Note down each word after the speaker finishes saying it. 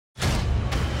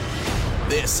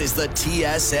This is the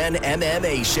TSN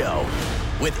MMA Show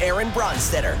with Aaron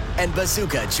Bronstetter and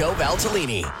Bazooka Joe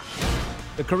Valtellini.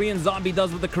 The Korean Zombie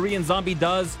does what the Korean Zombie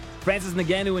does. Francis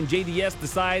Ngannou and JDS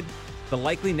decide the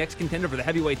likely next contender for the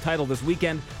heavyweight title this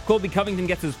weekend. Colby Covington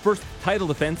gets his first title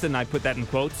defense, and I put that in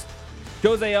quotes.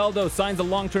 Jose Aldo signs a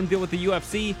long-term deal with the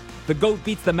UFC. The GOAT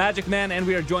beats the Magic Man, and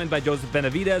we are joined by Joseph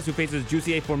Benavidez, who faces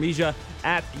Jussier Formiga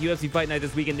at UFC Fight Night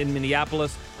this weekend in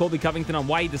Minneapolis. Colby Covington on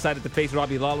why he decided to face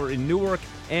Robbie Lawler in Newark,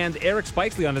 and Eric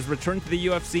Spikely on his return to the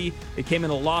UFC. It came in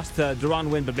a loss to Deron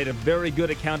Winn, but made a very good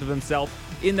account of himself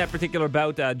in that particular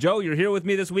bout. Joe, you're here with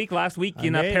me this week. Last week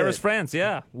in Paris, France.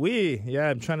 Yeah. Oui. Yeah,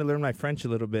 I'm trying to learn my French a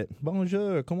little bit.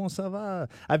 Bonjour, comment ça va?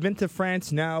 I've been to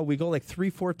France now. We go like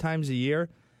 3-4 times a year.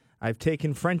 I've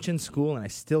taken French in school, and I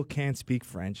still can't speak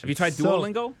French. Have you tried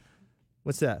Duolingo?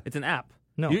 What's that? It's an app.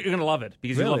 No. You're going to love it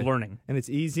because you love learning. And it's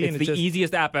easy. It's the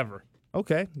easiest app ever.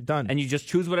 Okay, done. And you just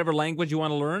choose whatever language you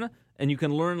want to learn, and you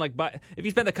can learn if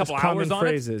you spend a couple hours on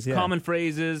phrases, it. Yeah. Common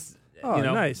phrases. Oh,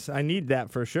 nice. I need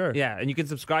that for sure. Yeah, and you can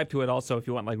subscribe to it also if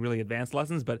you want like really advanced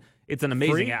lessons, but it's an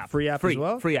amazing app. Free app as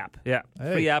well? Free app, yeah.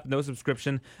 Hey. Free app, no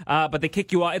subscription. But they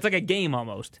kick you off. It's like a game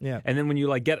almost. Yeah. And then when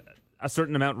you get a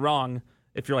certain amount wrong,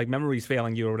 if your memory's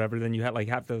failing you or whatever, then you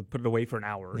have to put it away for an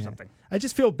hour or something. I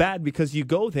just feel bad because you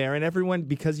go there and everyone,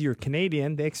 because you're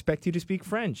Canadian, they expect you to speak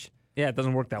French. Yeah, it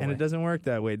doesn't work that way. And it doesn't work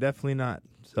that way. Definitely not.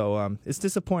 So it's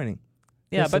disappointing.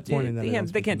 Yeah, but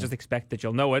they can't just expect that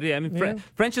you'll know it. I mean,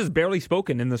 French is barely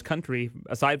spoken in this country,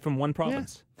 aside from one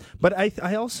province. Yeah. But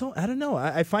I also, I don't know,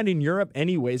 I find in Europe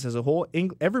anyways, as a whole,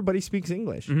 everybody speaks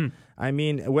English. Mm-hmm. I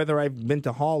mean, whether I've been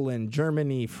to Holland,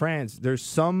 Germany, France, there's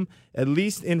some, at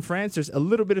least in France, there's a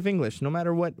little bit of English. No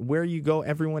matter where you go,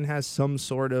 everyone has some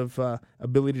sort of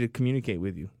ability to communicate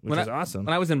with you, which is awesome.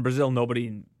 When I was in Brazil,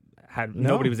 nobody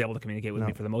was able to communicate with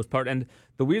me for the most part. And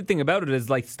the weird thing about it is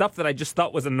stuff that I just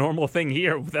thought was a normal thing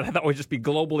here that I thought would just be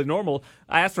globally normal.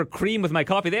 I asked for cream with my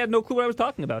coffee. They had no clue what I was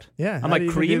talking about. Yeah. I'm like,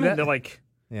 cream? And they're like,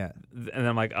 yeah. And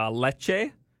I'm like, leche?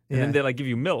 And then they give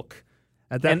you milk.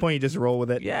 At that point, you just roll with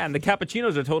it. Yeah, and the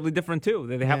cappuccinos are totally different too.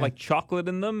 They have chocolate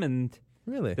in them, and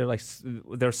really,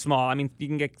 they're small. I mean, you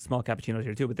can get small cappuccinos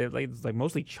here too, but it's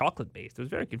mostly chocolate based. It was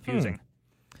very confusing.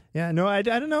 Yeah, no, I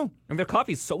don't know. And their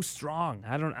coffee is so strong.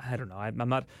 I don't know. I'm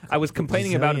not. I was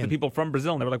complaining about it to people from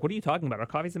Brazil, and they were like, "What are you talking about? Our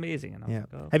coffee's amazing." And I was like,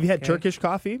 oh, have you had Turkish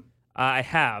coffee? I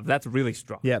have. That's really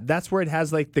strong. Yeah, that's where it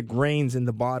has the grains in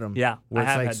the bottom. Yeah, where I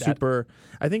have it's had super.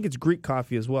 I think it's Greek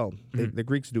coffee as well. Mm-hmm. The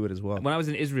Greeks do it as well. When I was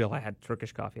in Israel, I had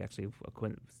Turkish coffee. Actually,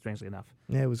 strangely enough.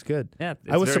 Yeah, it was good. Yeah,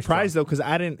 I was surprised though because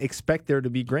I didn't expect there to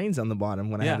be grains on the bottom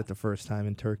when I had it the first time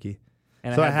in Turkey.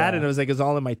 And so I had it, and it was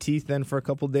all in my teeth then for a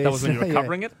couple days. That was when you were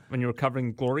covering it? When you were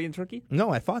covering Glory in Turkey?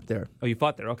 No, I fought there. Oh, you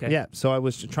fought there, okay. Yeah, so I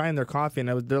was trying their coffee, and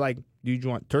they're like, do you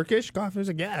want Turkish coffee? I was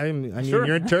like, yeah, I mean sure.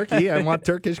 You're in Turkey, I want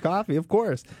Turkish coffee, of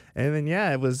course. And then,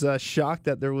 I was shocked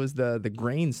that there was the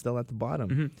grain still at the bottom.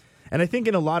 Mm-hmm. And I think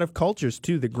in a lot of cultures,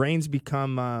 too, the grains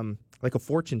become like a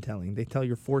fortune-telling. They tell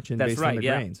your fortune based on the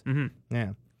grains. Mm-hmm.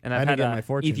 Yeah. And I've had my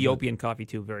Ethiopian coffee,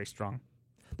 too, very strong.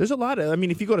 There's a lot of,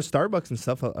 if you go to Starbucks and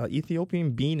stuff,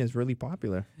 Ethiopian bean is really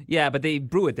popular. Yeah, but they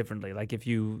brew it differently. Like if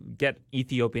you get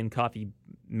Ethiopian coffee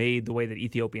made the way that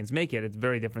Ethiopians make it, it's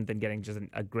very different than getting just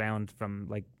a ground from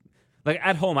like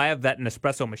at home. I have that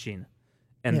Nespresso machine,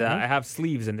 and I have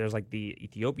sleeves, and there's the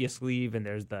Ethiopia sleeve, and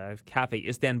there's the Cafe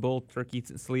Istanbul Turkey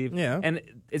sleeve. Yeah, and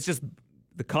it's just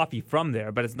the coffee from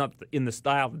there, but it's not in the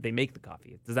style that they make the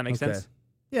coffee. Does that make sense?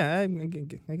 Yeah,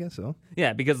 I guess so.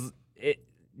 Yeah, because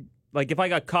if I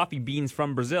got coffee beans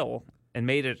from Brazil and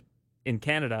made it in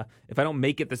Canada, if I don't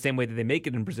make it the same way that they make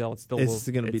it in Brazil, it's going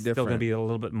to be different. Still going to be a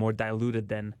little bit more diluted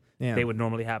than they would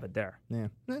normally have it there. Yeah,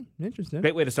 interesting.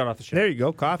 Great way to start off the show. There you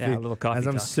go, coffee. Yeah, a little coffee. As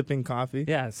I'm talk. sipping coffee.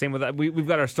 Yeah, same with that. We've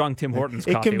got our strong Tim Hortons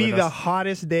coffee. It can be with the us.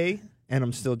 hottest day, and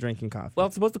I'm still drinking coffee. Well,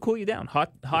 it's supposed to cool you down.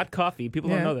 Hot coffee.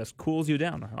 People don't know this. Cools you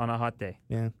down on a hot day.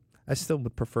 Yeah. I still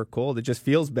would prefer cold. It just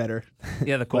feels better.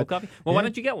 Yeah, the cold coffee. Well, why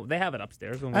don't you get one? They have it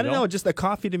upstairs. I don't know. Just the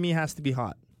coffee to me has to be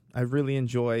hot. I really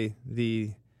enjoy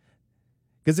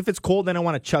because if it's cold, then I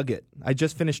want to chug it. I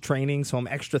just finished training, so I'm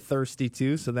extra thirsty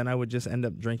too. So then I would just end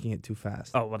up drinking it too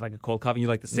fast. Oh, like a cold coffee? You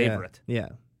like to savor it? Yeah.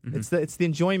 Mm-hmm. It's the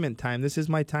enjoyment time. This is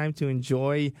my time to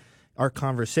enjoy our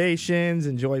conversations,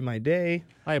 enjoy my day.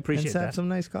 I appreciate and that. Have some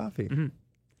nice coffee. Mm-hmm.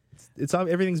 It's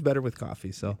everything's better with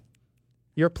coffee. So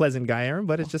you're a pleasant guy, Aaron,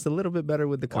 but it's just a little bit better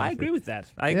with the coffee. Well, I agree with that.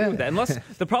 Unless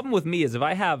the problem with me is if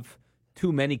I have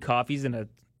too many coffees in a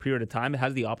period of time, it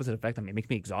has the opposite effect on me. It makes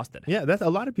me exhausted. Yeah, a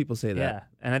lot of people say that. Yeah,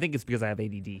 and I think it's because I have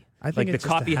ADD. I think the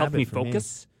coffee helps me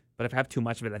focus, But if I have too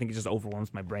much of it, I think it just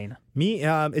overwhelms my brain. Me,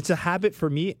 it's a habit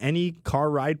for me. Any car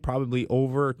ride, probably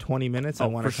over 20 minutes, I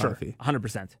want a coffee.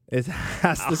 100%. It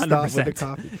has to stop with the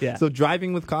coffee. Yeah. So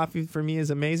driving with coffee for me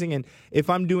is amazing. And if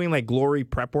I'm doing like glory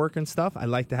prep work and stuff, I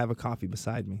like to have a coffee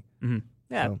beside me. Mm-hmm.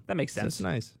 Yeah, that makes sense. It's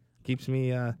nice. Keeps me.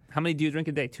 How many do you drink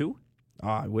a day? 2? Oh,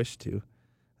 I wish to.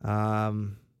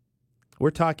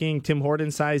 We're talking Tim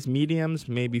Hortons size mediums,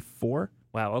 maybe 4.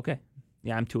 Wow. Okay.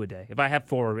 Yeah, I'm 2 a day. If I have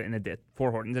 4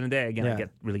 Hortons in a day, again, I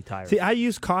get really tired. See, I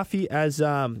use coffee as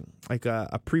like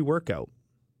a pre-workout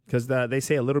because they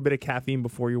say a little bit of caffeine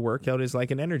before your workout is like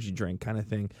an energy drink kind of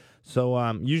thing. So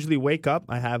usually wake up,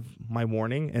 I have my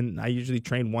morning, and I usually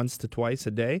train once to twice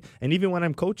a day. And even when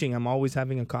I'm coaching, I'm always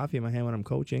having a coffee in my hand when I'm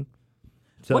coaching.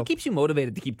 So, what keeps you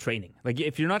motivated to keep training? Like,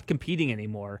 if you're not competing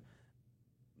anymore,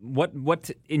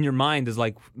 what in your mind is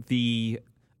like the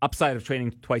upside of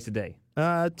training twice a day?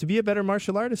 To be a better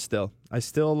martial artist still.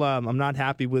 I'm not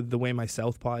happy with the way my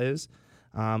southpaw is.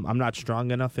 I'm not strong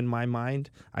enough in my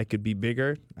mind. I could be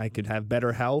bigger. I could have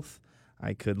better health.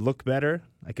 I could look better.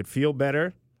 I could feel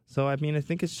better. So, I mean, I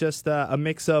think it's just a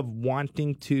mix of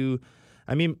wanting to...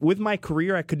 I mean, with my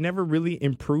career, I could never really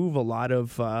improve a lot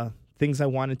of things I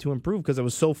wanted to improve because I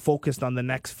was so focused on the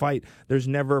next fight. There's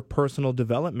never personal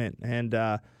development. And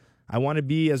I want to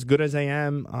be as good as I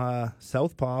am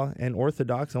southpaw and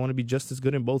orthodox. I want to be just as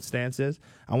good in both stances.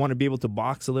 I want to be able to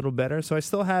box a little better. So I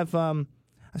still have...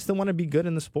 I still want to be good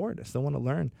in the sport. I still want to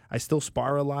learn. I still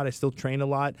spar a lot. I still train a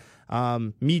lot.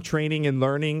 Me training and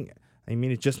learning, I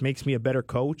mean, it just makes me a better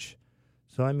coach.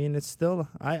 So, I mean, it's still...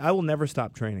 I will never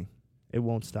stop training. It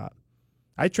won't stop.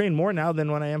 I train more now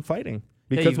than when I am fighting.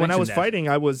 Because when I was fighting,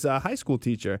 I was a high school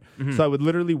teacher. Mm-hmm. So I would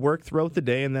literally work throughout the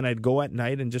day, and then I'd go at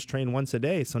night and just train once a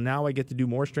day. So now I get to do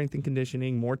more strength and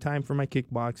conditioning, more time for my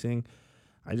kickboxing.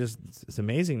 It's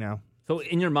amazing now. So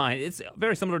in your mind, it's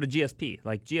very similar to GSP.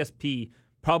 Like, GSP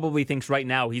probably thinks right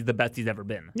now he's the best he's ever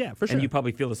been. Yeah, for sure. And you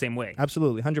probably feel the same way.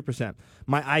 Absolutely, 100%.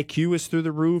 My IQ is through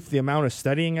the roof. The amount of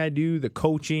studying I do, the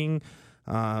coaching...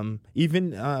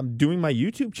 even doing my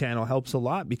YouTube channel helps a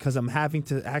lot because I'm having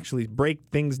to actually break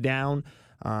things down.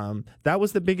 That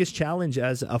was the biggest challenge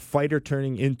as a fighter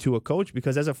turning into a coach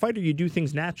because as a fighter, you do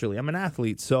things naturally. I'm an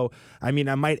athlete. So, I mean,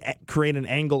 I might create an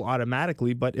angle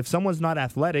automatically, but if someone's not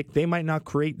athletic, they might not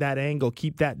create that angle,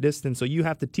 keep that distance. So you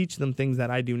have to teach them things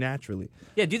that I do naturally.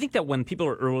 Yeah. Do you think that when people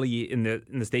are early in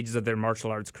the stages of their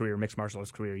martial arts career, mixed martial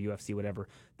arts career, UFC, whatever,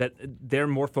 that they're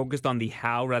more focused on the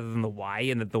how rather than the why,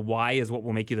 and that the why is what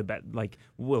will make you the best, like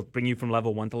will bring you from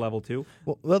level 1 to level 2?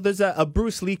 Well, there's a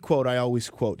Bruce Lee quote I always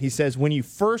quote. He says, when you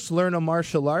first learn a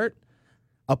martial art,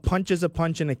 a punch is a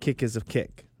punch and a kick is a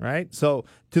kick, right? So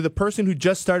to the person who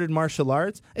just started martial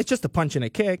arts, it's just a punch and a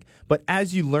kick. But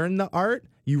as you learn the art,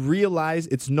 you realize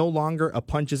it's no longer a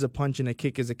punch is a punch and a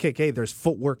kick is a kick. Hey, there's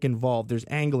footwork involved, there's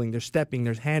angling, there's stepping,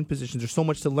 there's hand positions. There's so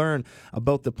much to learn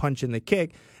about the punch and the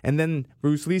kick. And then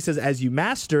Bruce Lee says, as you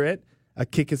master it, a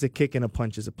kick is a kick and a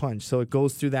punch is a punch. So it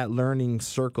goes through that learning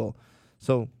circle.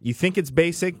 So you think it's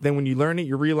basic, then when you learn it,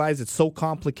 you realize it's so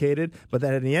complicated, but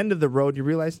then at the end of the road, you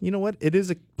realize, you know what, it is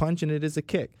a punch and it is a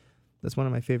kick. That's one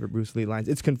of my favorite Bruce Lee lines.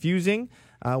 It's confusing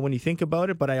when you think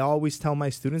about it, but I always tell my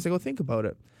students, I go, think about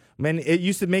it. Man, it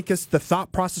used to make us, the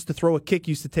thought process to throw a kick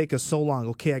used to take us so long.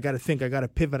 Okay, I got to think, I got to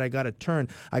pivot, I got to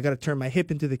turn my hip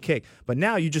into the kick. But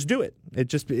now you just do it. It's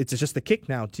just a kick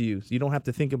now to you. So you don't have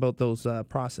to think about those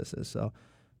processes. So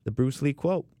the Bruce Lee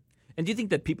quote. And do you think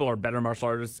that people are better martial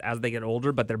artists as they get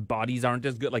older, but their bodies aren't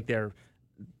as good? Like they're,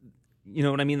 you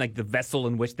know what I mean? Like the vessel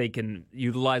in which they can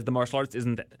utilize the martial arts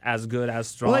isn't as good, as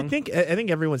strong? Well, I think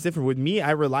everyone's different. With me,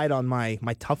 I relied on my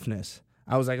toughness.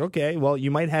 I was like, okay, well,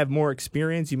 you might have more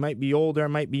experience, you might be older, I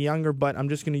might be younger, but I'm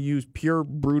just going to use pure,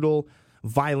 brutal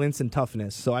violence and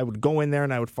toughness. So I would go in there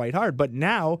and I would fight hard. But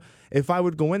now, if I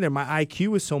would go in there, my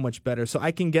IQ is so much better. So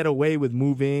I can get away with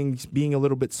moving, being a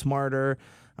little bit smarter.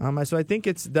 So I think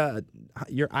it's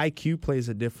your IQ plays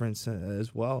a difference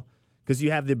as well because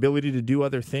you have the ability to do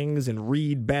other things and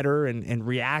read better and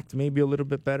react maybe a little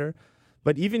bit better.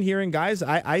 But even hearing guys,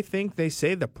 I think they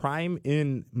say the prime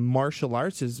in martial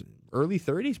arts is early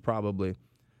 30s probably.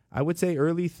 I would say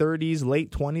early 30s, late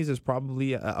 20s is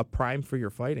probably a prime for your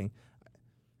fighting.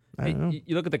 I don't know.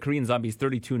 You look at the Korean Zombie, he's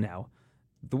 32 now.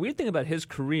 The weird thing about his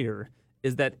career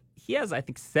is that he has, I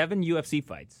think, 7 UFC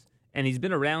fights, and he's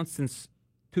been around since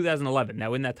 2011.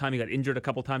 Now, in that time, he got injured a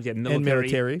couple times. He had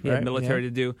military, to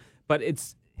do. But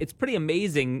it's pretty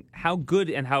amazing how good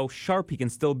and how sharp he can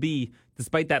still be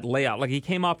despite that layoff. Like, he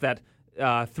came off that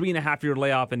 3.5-year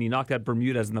layoff, and he knocked out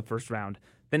Bermudez in the first round.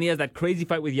 Then he has that crazy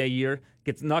fight with Yair,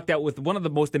 gets knocked out with one of the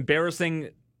most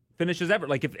embarrassing finishes ever.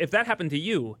 Like, if that happened to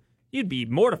you, you'd be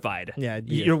mortified. Yeah,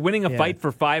 you're winning a fight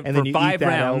for five and then you eat that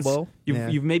rounds. elbow.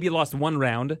 You've maybe lost one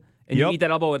round, and you eat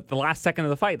that elbow at the last second of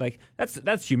the fight. Like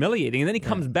that's humiliating. And then he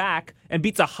comes back and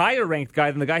beats a higher ranked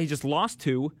guy than the guy he just lost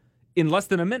to in less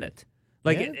than a minute.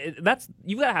 Like that's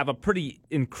you got to have a pretty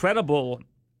incredible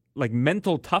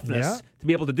mental toughness to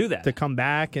be able to do that. To come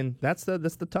back, and that's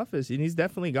the toughest, and he's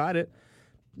definitely got it.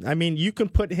 I mean, you can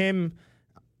put him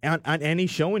on any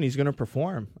show and he's going to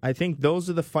perform. I think those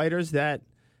are the fighters that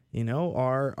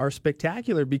are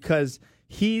spectacular because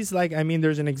he's like, I mean,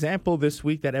 there's an example this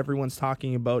week that everyone's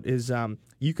talking about is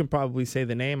you can probably say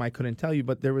the name. I couldn't tell you,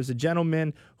 but there was a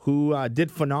gentleman who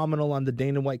did phenomenal on the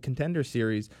Dana White Contender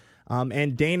Series.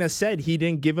 And Dana said he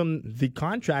didn't give him the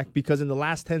contract because in the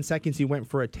last 10 seconds he went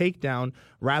for a takedown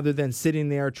rather than sitting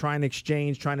there trying to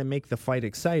exchange, trying to make the fight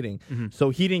exciting. Mm-hmm.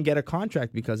 So he didn't get a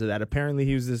contract because of that. Apparently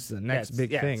he was this next big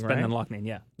thing, right? Yeah,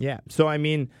 Loughnane, Yeah. So, I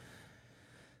mean,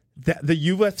 the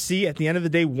UFC at the end of the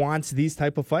day wants these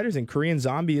type of fighters, and Korean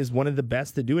Zombie is one of the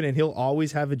best to do it, and he'll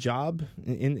always have a job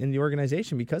in the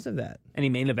organization because of that. And he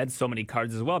main events so many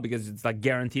cards as well because it's like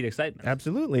guaranteed excitement.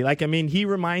 Absolutely. Like, I mean, he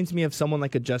reminds me of someone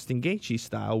like a Justin Gaethje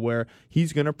style where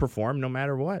he's going to perform no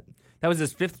matter what. That was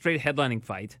his 5th straight headlining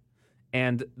fight.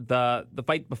 And the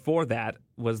fight before that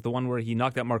was the one where he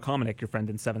knocked out Mark Hominick, your friend,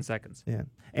 in 7 seconds. Yeah.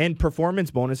 And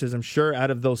performance bonuses, I'm sure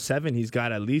out of those 7, he's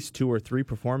got at least 2 or 3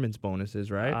 performance bonuses,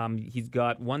 right? He's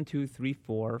got 1, 2, 3,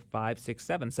 4, 5, 6,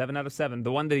 7. 7 out of 7.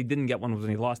 The one that he didn't get one was when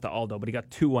he lost to Aldo, but he got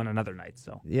 2 on another night.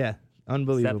 So yeah,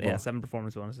 unbelievable. 7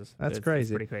 performance bonuses. That's crazy.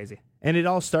 It's pretty crazy. And it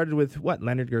all started with, what,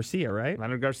 Leonard Garcia, right?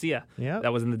 Leonard Garcia. Yeah.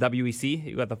 That was in the WEC.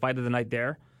 He got the fight of the night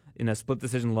there. In a split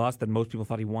decision loss that most people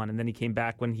thought he won. And then he came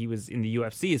back when he was in the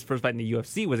UFC. His first fight in the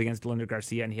UFC was against Leonard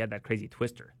Garcia, and he had that crazy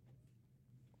twister.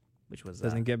 Which was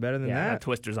Doesn't get better than that. That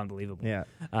twister's unbelievable. Yeah.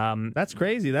 That's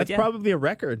crazy. That's probably a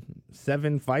record.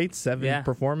 7 fights, 7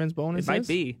 performance bonuses. It might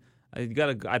be.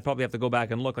 I'd probably have to go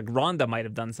back and look. Like Ronda might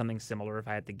have done something similar if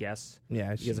I had to guess.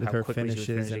 Yeah, because of how quickly she was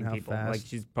finishing and people. Fast. Like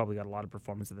she's probably got a lot of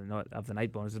performance of the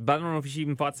night bonuses. But I don't know if she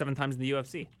even fought 7 times in the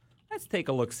UFC. Let's take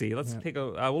a look-see.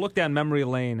 We'll look down memory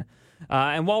lane.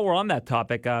 And while we're on that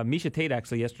topic, Misha Tate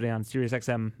actually yesterday on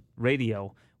SiriusXM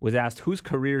radio was asked whose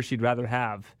career she'd rather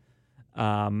have,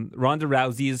 Ronda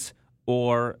Rousey's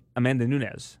or Amanda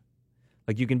Nunes.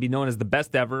 Like you can be known as the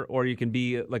best ever, or you can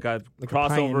be like a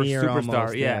crossover superstar.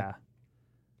 Almost, yeah.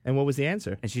 And what was the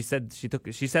answer? And she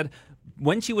said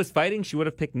when she was fighting, she would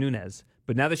have picked Nunes,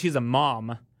 but now that she's a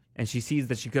mom and she sees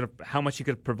that how much she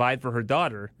could provide for her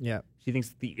daughter, she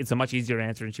thinks it's a much easier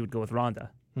answer, and she would go with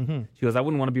Ronda. Mm-hmm. She goes, I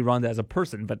wouldn't want to be Ronda as a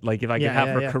person, but like if I could have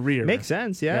her career. Makes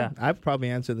sense, yeah. I'd probably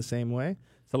answer the same way.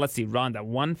 So let's see. Ronda,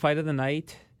 1 fight of the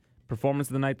night, performance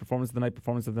of the night, performance of the night,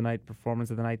 performance of the night, performance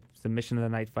of the night, submission of the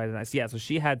night, fight of the night. So, yeah, so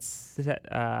she had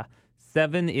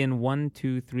 7 in 1,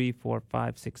 2, 3, 4,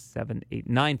 5, 6, 7, 8,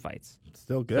 9 fights.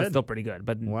 Still good. That's still pretty good,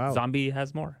 but Zombie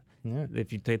has more. Yeah.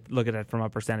 If you look at it from a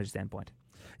percentage standpoint.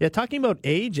 Yeah, talking about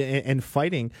age and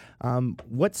fighting,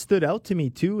 what stood out to me,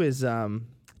 too, is Chael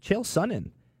Sonnen.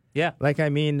 Yeah. Like, I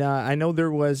mean, I know there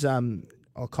was,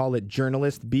 I'll call it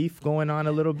journalist beef going on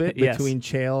a little bit between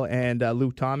Chael and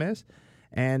Luke Thomas.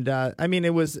 And, I mean,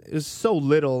 it was so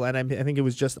little, and I think it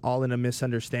was just all in a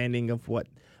misunderstanding of what.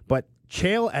 But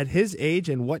Chael, at his age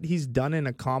and what he's done and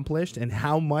accomplished and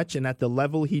how much and at the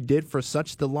level he did for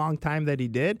such the long time that he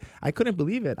did, I couldn't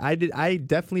believe it. I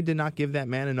definitely did not give that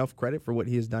man enough credit for what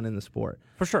he has done in the sport.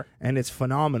 For sure. And it's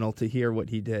phenomenal to hear what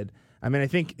he did. I mean, I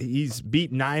think he's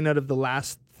beat 9 out of the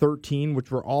last 13,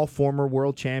 which were all former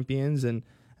world champions. And,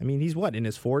 I mean, he's what, in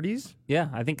his 40s? Yeah,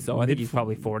 I think so. I think he's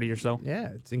probably 40 or so. Yeah,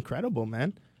 it's incredible,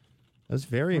 man. I was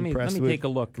very impressed. Let me take a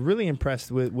look. Really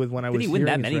impressed with when I was hearing his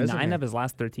resume. Did he win that many? 9 of his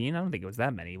last 13? I don't think it was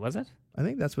that many, was it? I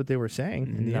think that's what they were saying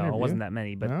in the interview. It wasn't that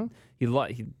many. But he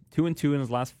 2-2 in his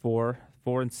last 4,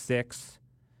 4-6,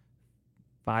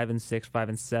 5-6,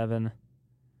 5-7,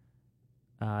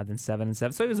 then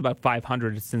 7-7. So he was about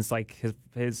 500 since like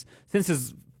his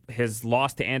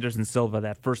loss to Anderson Silva,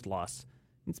 that first loss.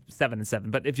 It's 7-7.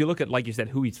 But if you look at, like you said,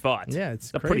 who he's fought,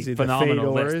 it's a crazy. Pretty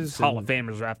phenomenal list. Hall of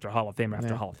Famers after Hall of Famer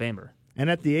after Hall of Famer. And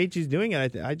at the age he's doing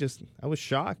it, I was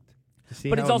shocked to see.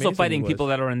 But he's also fighting people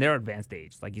that are in their advanced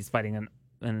age. Like he's fighting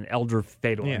an elder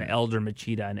Fedor, an elder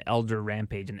Machida, an elder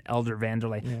Rampage, an elder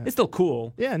Vanderlei. Yeah. It's still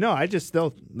cool. Yeah, no, I just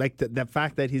still like the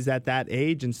fact that he's at that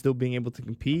age and still being able to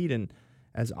compete and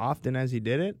as often as he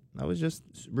did it. I was just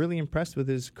really impressed with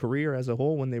his career as a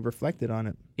whole when they reflected on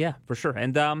it. Yeah, for sure.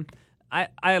 And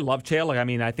I love Chael. Like, I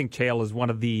mean, I think Chael is one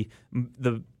of the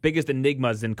biggest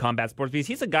enigmas in combat sports because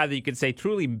he's a guy that you could say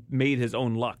truly made his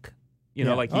own luck. You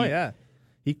know, like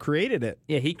He created it.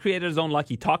 Yeah, he created his own luck.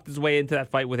 He talked his way into that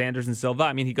fight with Anderson Silva.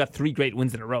 I mean, he got 3 great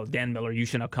wins in a row. Dan Miller,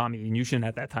 Yushin Okami, and Yushin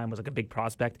at that time was like a big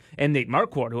prospect. And Nate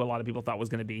Marquardt, who a lot of people thought was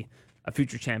going to be a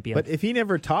future champion. But if he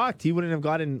never talked, he wouldn't have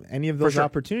gotten any of those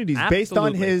opportunities. Absolutely. Based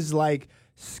on his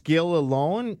skill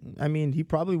alone, I mean, he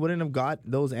probably wouldn't have got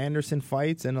those Anderson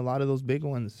fights and a lot of those big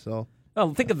ones. So,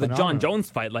 well, think of the John Jones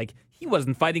fight. Like, he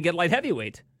wasn't fighting at light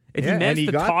heavyweight. And he managed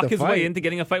to talk his way into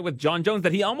getting a fight with John Jones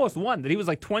that he almost won. That he was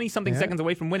like 20-something seconds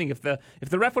away from winning. If the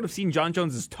ref would have seen John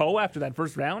Jones' toe after that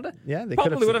first round, they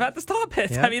probably would have had to stop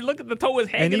it. Yeah. I mean, look at the toe was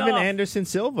hanging off. And even off. Anderson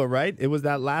Silva, right? It was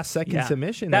that last second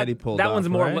submission that he pulled off. That one's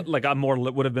more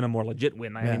right? would have been a more legit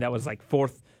win. I mean, that was like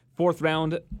fourth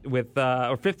round with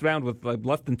or fifth round with like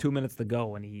less than 2 minutes to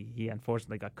go, and he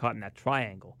unfortunately got caught in that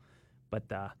triangle. But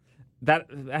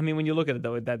when you look at it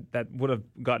though, that would have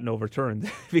gotten overturned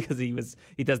because he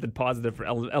tested positive for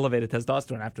elevated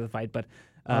testosterone after the fight. But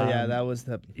that was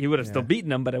he would have still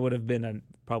beaten him, but it would have been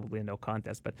probably a no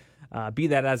contest. But be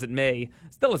that as it may,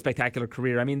 still a spectacular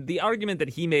career. I mean, the argument that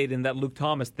he made in that Luke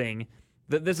Thomas thing,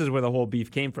 this is where the whole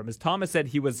beef came from. Is Thomas said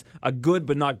he was a good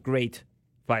but not great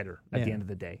fighter at the end of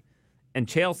the day. And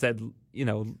Chael said,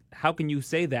 how can you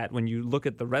say that when you look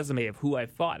at the resume of who I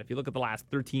fought? If you look at the last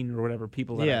 13 or whatever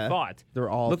people that I fought, they're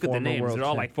all look at the names. They're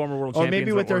all like former world champions. Or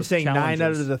maybe what they're saying, 9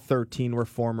 out of the 13 were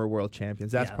former world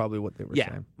champions. That's probably what they were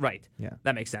saying. Right. Yeah,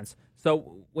 that makes sense.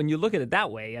 So when you look at it that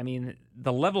way, I mean,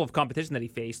 the level of competition that he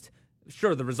faced,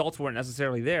 sure, the results weren't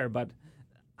necessarily there, but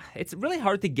it's really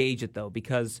hard to gauge it, though,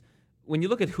 because when you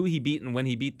look at who he beat and when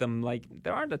he beat them, like,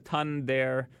 there aren't a ton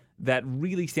there that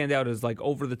really stand out as like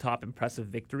over-the-top impressive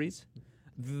victories.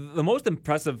 The most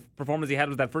impressive performance he had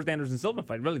was that first Anderson Silva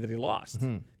fight, really, that he lost.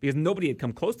 Because nobody had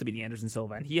come close to beating Anderson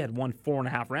Silva, and he had won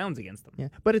 4.5 rounds against him. Yeah,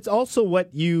 but it's also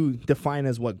what you define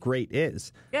as what great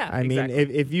is. Yeah, I mean,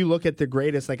 if you look at the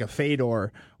greatest, like a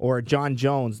Fedor or John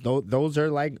Jones, those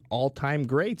are like all-time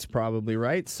greats probably,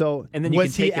 right? So and then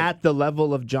was he at the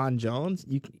level of John Jones?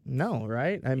 No,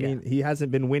 right? I mean, he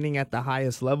hasn't been winning at the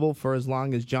highest level for as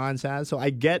long as John's has. So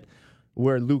I get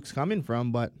where Luke's coming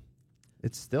from, but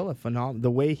it's still a phenomenal.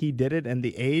 The way he did it and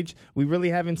the age, we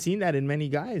really haven't seen that in many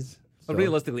guys. So.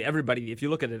 Realistically, everybody, if you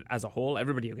look at it as a whole,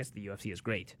 everybody who gets to the UFC is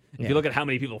great. If you look at how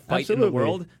many people fight in the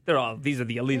world, these are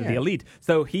the elite of the elite.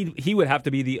 So he would have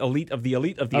to be the elite of the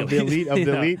elite of the elite. Of the elite of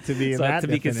the elite to be in that to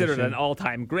be considered an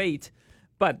all-time great.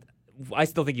 But I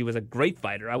still think he was a great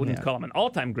fighter. I wouldn't call him an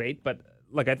all-time great, but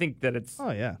like I think that it's...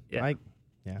 Oh, yeah.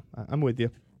 I'm with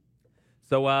you.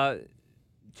 So...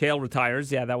 Chael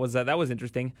retires. Yeah, that was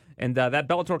interesting. And that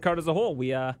Bellator card as a whole,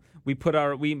 we put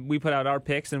out our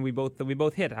picks and we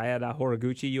both hit. I had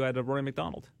Horiguchi, you had Rory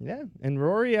McDonald. Yeah, and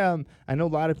Rory, I know a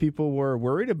lot of people were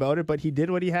worried about it, but he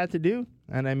did what he had to do.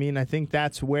 And I mean, I think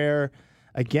that's where,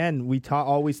 again, we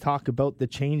always talk about the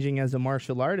changing as a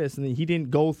martial artist, and he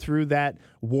didn't go through that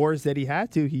wars that he had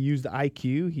to. He used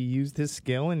IQ, he used his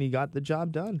skill, and he got the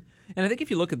job done. And I think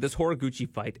if you look at this Horiguchi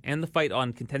fight and the fight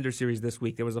on Contender Series this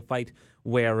week, there was a fight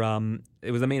where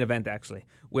it was a main event, actually,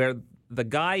 where the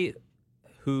guy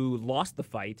who lost the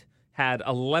fight had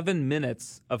 11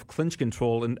 minutes of clinch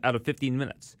control out of 15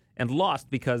 minutes and lost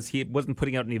because he wasn't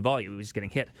putting out any volume. He was just getting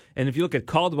hit. And if you look at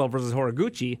Caldwell versus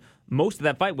Horiguchi, most of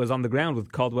that fight was on the ground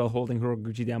with Caldwell holding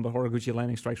Horiguchi down, but Horiguchi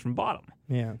landing strikes from bottom.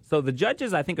 Yeah. So the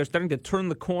judges, I think, are starting to turn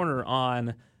the corner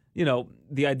on,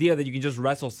 the idea that you can just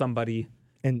wrestle somebody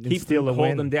and steal a win.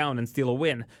 Hold them down and steal a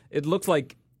win. It looks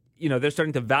like, they're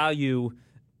starting to value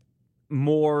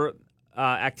more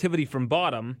activity from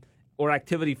bottom or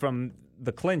activity from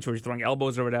the clinch where he's throwing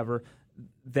elbows or whatever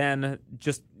than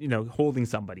just, holding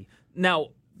somebody. Now,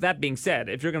 that being said,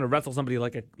 if you're going to wrestle somebody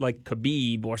like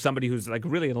Khabib or somebody who's like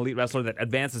really an elite wrestler that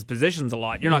advances positions a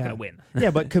lot, you're not going to win.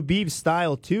 Yeah, but Khabib's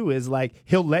style too is like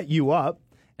he'll let you up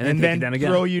and then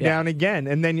throw you down again.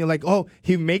 And then you're like, oh,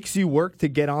 he makes you work to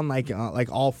get on like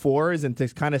all fours and to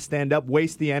kind of stand up,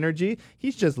 waste the energy.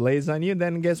 He just lays on you. And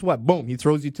then guess what? Boom, he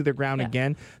throws you to the ground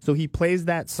again. So he plays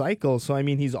that cycle. So, I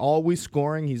mean, he's always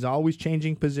scoring. He's always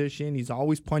changing position. He's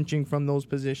always punching from those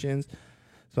positions.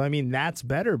 So, I mean, that's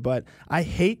better. But I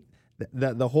hate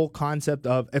the whole concept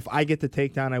of if I get the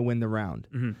takedown, I win the round.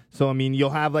 Mm-hmm. So, I mean,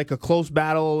 you'll have like a close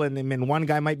battle and then one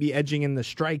guy might be edging in the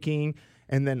striking.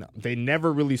 And then they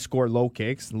never really score low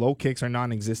kicks. Low kicks are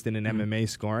non-existent in MMA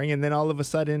scoring. And then all of a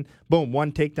sudden, boom,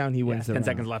 one takedown, he wins the 10 round.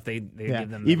 seconds left, they give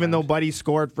them the Even round. though Buddy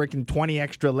scored freaking 20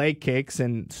 extra leg kicks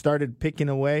and started picking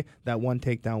away, that one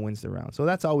takedown wins the round. So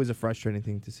that's always a frustrating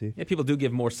thing to see. Yeah, people do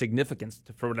give more significance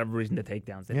for whatever reason to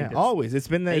takedowns. Always. It's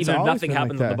been even if nothing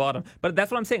happens at the bottom. But that's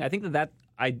what I'm saying. I think that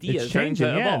idea it's is starting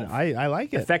changing. to evolve. I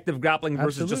like it. Effective grappling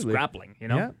versus just grappling,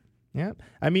 Yeah. Yeah,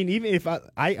 I mean, even if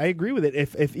I agree with it.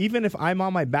 If even if I'm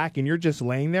on my back and you're just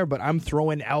laying there, but I'm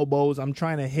throwing elbows, I'm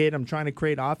trying to hit, I'm trying to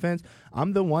create offense.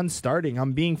 I'm the one starting.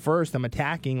 I'm being first. I'm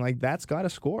attacking. Like that's got to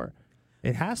score.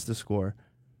 It has to score.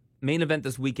 Main event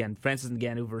this weekend: Francis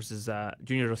Ngannou versus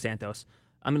Junior Dos Santos.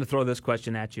 I'm going to throw this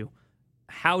question at you: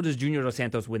 how does Junior Dos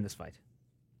Santos win this fight?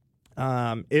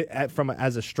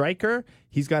 As a striker,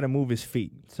 he's got to move his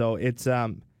feet. So it's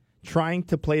trying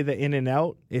to play the in and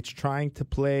out. It's trying to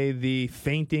play the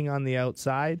feinting on the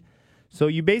outside. So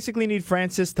you basically need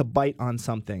Francis to bite on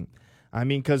something. I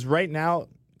mean, because right now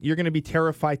you're going to be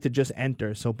terrified to just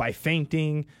enter. So by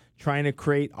feinting, trying to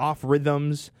create off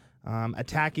rhythms,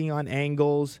 attacking on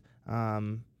angles,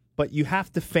 but you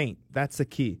have to feint. That's the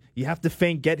key. You have to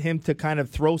feint, get him to kind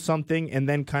of throw something and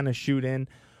then kind of shoot in.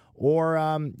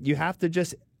 Or you have to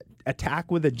just attack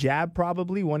with a jab,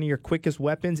 probably one of your quickest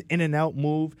weapons. In and out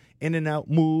move,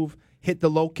 hit the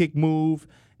low kick move,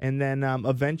 and then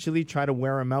eventually try to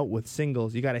wear him out with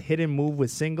singles. You got to hit and move with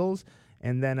singles,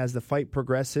 and then as the fight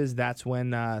progresses, that's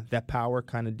when that power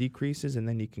kind of decreases, and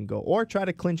then you can go. Or try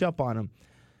to clinch up on him.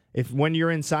 When you're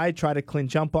inside, try to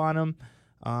clinch up on him.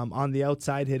 On the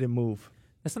outside, hit and move.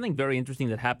 There's something very interesting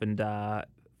that happened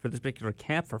for this particular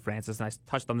camp for Francis, and I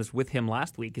touched on this with him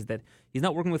last week, is that he's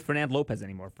not working with Fernand Lopez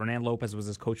anymore. Fernand Lopez was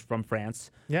his coach from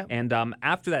France. Yeah. And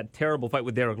after that terrible fight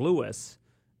with Derek Lewis,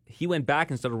 he went back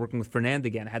and started working with Fernand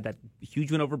again. Had that huge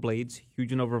win over Blades,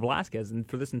 huge win over Velasquez, and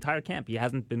for this entire camp,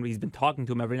 he's been talking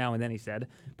to him every now and then, he said.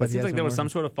 But it seems like there was some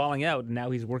sort of falling out, and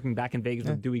now he's working back in Vegas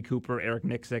with Dewey Cooper, Eric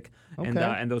Nixick,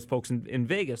 and those folks in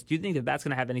Vegas. Do you think that that's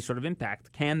going to have any sort of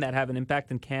impact? Can that have an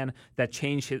impact, and can that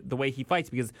change the way he fights?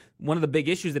 Because one of the big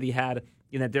issues that he had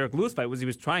in that Derek Lewis fight was he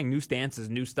was trying new stances,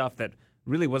 new stuff that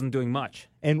really wasn't doing much.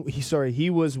 And he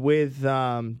was with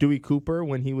Dewey Cooper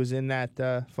when he was in that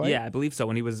fight? Yeah, I believe so.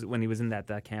 When he was in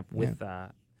that camp with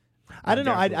I don't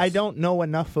know. I don't know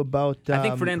enough about I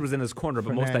think Fernand was in his corner,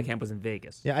 but most of that camp was in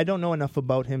Vegas. Yeah, I don't know enough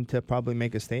about him to probably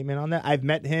make a statement on that. I've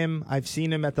met him. I've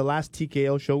seen him at the last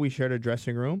TKO show. We shared a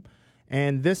dressing room.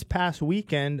 And this past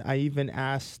weekend, I even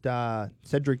asked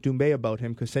Cedric Doumbé about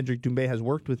him because Cedric Doumbé has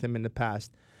worked with him in the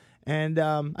past. And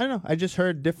I don't know. I just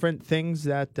heard different things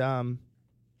that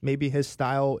maybe his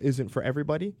style isn't for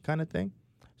everybody, kind of thing.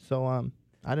 So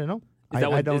I don't know. Is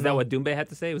that what Doumbé had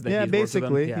to say? Was that yeah,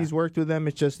 basically yeah. He's worked with them.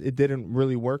 It's just it didn't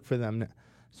really work for them,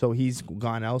 so he's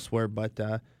gone elsewhere. But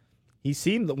he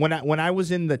seemed when I was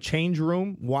in the change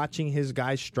room watching his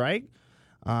guys strike.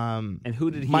 And who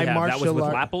did he have? That was with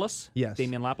Lapalus? Yes.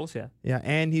 Damian Lapalus, yeah. Yeah,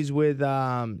 and he's with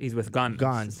Gon.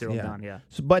 Cyril yeah. Gon, yeah.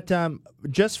 So, but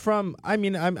just from,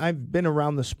 I've been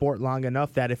around the sport long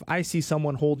enough that if I see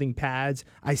someone holding pads,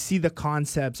 I see the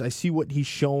concepts, I see what he's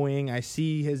showing, I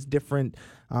see his different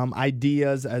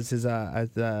ideas as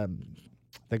the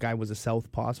guy was a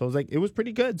southpaw. So I was like, it was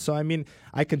pretty good. So,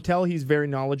 I can tell he's very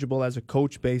knowledgeable as a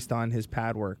coach based on his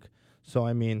pad work. So,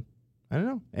 I don't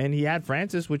know. And he had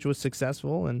Francis, which was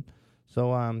successful, and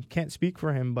so can't speak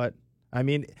for him. But, I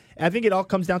think it all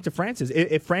comes down to Francis.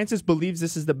 If Francis believes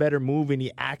this is the better move and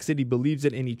he acts it, he believes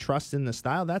it, and he trusts in the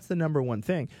style, that's the number one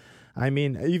thing.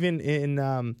 Even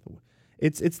in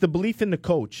it's the belief in the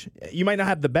coach. You might not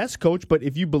have the best coach, but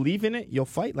if you believe in it, you'll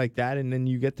fight like that, and then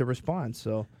you get the response.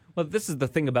 So, well, this is the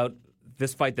thing about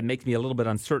this fight that makes me a little bit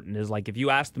uncertain is, like, if you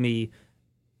asked me,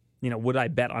 would I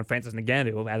bet on Francis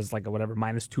Ngannou as like a whatever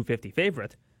minus 250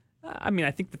 favorite? I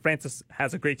think that Francis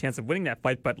has a great chance of winning that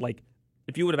fight, but like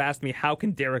if you would have asked me how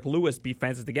can Derek Lewis beat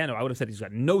Francis Ngannou, I would have said he's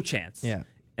got no chance. Yeah.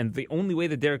 And the only way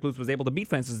that Derek Lewis was able to beat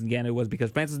Francis Ngannou was because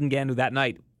Francis Ngannou that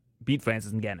night beat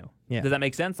Francis Ngannou. Yeah. Does that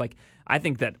make sense? Like, I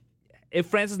think that if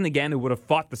Francis Ngannou would have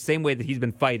fought the same way that he's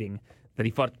been fighting, that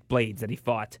he fought Blades, that he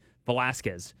fought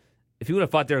Velasquez, if he would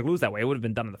have fought Derek Lewis that way, it would have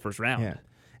been done in the first round. Yeah.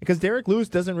 Because Derek Lewis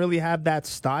doesn't really have that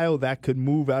style that could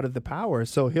move out of the power,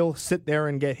 so he'll sit there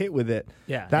and get hit with it.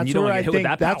 Yeah, that's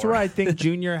where I think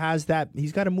Junior has that.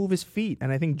 He's got to move his feet,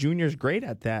 and I think Junior's great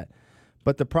at that.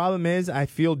 But the problem is, I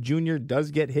feel Junior does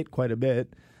get hit quite a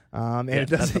bit,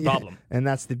 that's the problem. And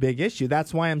that's the big issue.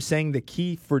 That's why I'm saying the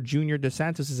key for Junior Dos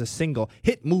Santos is a single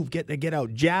hit, move, get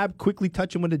out, jab, quickly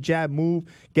touch him with a jab, move,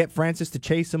 get Francis to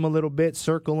chase him a little bit,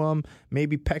 circle him,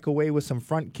 maybe peck away with some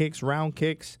front kicks, round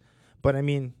kicks. But,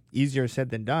 easier said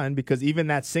than done because even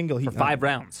that single... For 5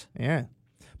 rounds. Yeah.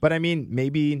 But,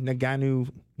 maybe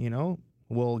Ngannou,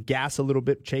 will gas a little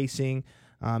bit chasing,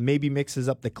 maybe mixes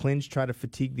up the clinch, try to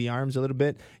fatigue the arms a little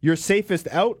bit. You're safest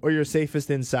out or you're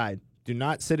safest inside. Do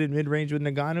not sit in mid-range with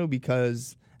Ngannou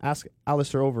because ask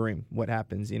Alistair Overeem what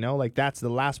happens, that's the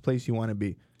last place you want to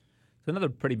be. So another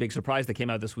pretty big surprise that came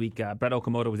out this week, Brett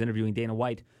Okamoto was interviewing Dana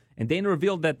White, and Dana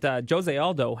revealed that Jose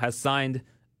Aldo has signed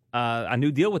a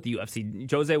new deal with the UFC.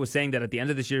 Jose was saying that at the end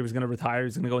of this year he was going to retire.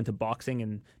 He's going to go into boxing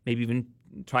and maybe even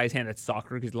try his hand at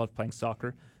soccer because he loves playing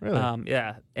soccer. Really?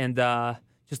 Yeah, and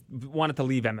just wanted to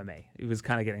leave MMA. He was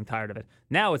kind of getting tired of it.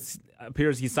 Now it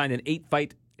appears he signed an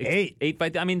 8-fight. Eight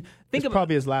fight. I mean, think about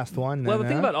probably his last one. Well, the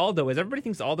thing about Aldo is everybody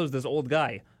thinks Aldo's this old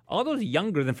guy. Aldo's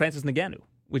younger than Francis Ngannou,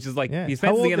 which is like these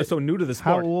Francis Ngannou is so new to the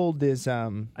sport. How old is? I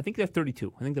think they're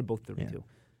 32. I think they're both 32. Yeah.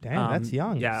 Damn, that's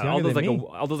young. Yeah,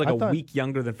 Aldo's like a week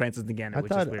younger than Francis Ngannou,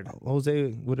 which is weird. Jose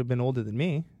would have been older than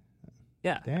me.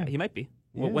 Yeah, damn. He might be.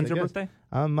 Yeah, when's your birthday?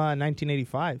 I'm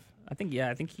 1985. I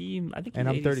think he. And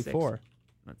I'm 86. 34.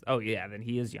 Oh yeah, then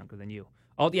he is younger than you.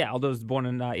 Aldo's born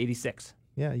in 86.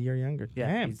 Yeah, a year younger. Yeah,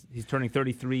 damn. He's turning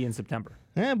 33 in September.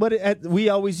 Yeah, but we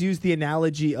always use the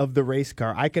analogy of the race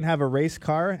car. I could have a race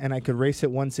car and I could race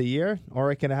it once a year, or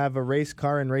I could have a race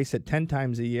car and race it 10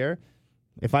 times a year.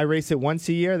 If I race it once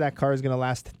a year, that car is going to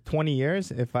last 20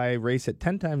 years. If I race it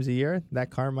 10 times a year, that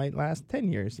car might last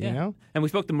 10 years, you know? And we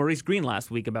spoke to Maurice Green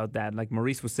last week about that. Like,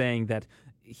 Maurice was saying that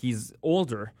he's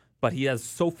older, but he has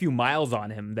so few miles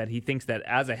on him that he thinks that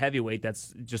as a heavyweight,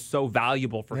 that's just so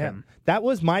valuable for him. That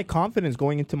was my confidence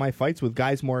going into my fights with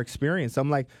guys more experienced. I'm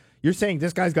like, you're saying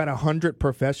this guy's got 100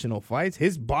 professional fights.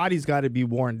 His body's got to be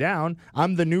worn down.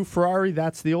 I'm the new Ferrari.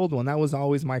 That's the old one. That was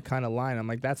always my kind of line. I'm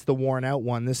like, that's the worn out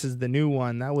one. This is the new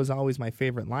one. That was always my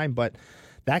favorite line. But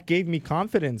that gave me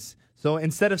confidence. So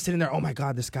instead of sitting there, oh, my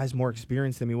God, this guy's more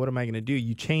experienced than me. What am I going to do?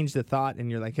 You change the thought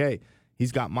and you're like, hey,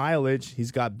 he's got mileage.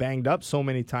 He's got banged up so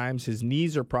many times. His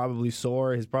knees are probably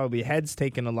sore. His probably head's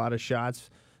taken a lot of shots.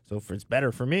 So it's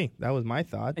better for me. That was my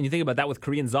thought. And you think about that with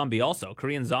Korean Zombie also.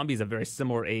 Korean Zombie is a very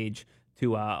similar age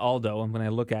to Aldo. And when I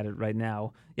look at it right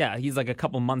now, yeah, he's like a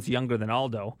couple months younger than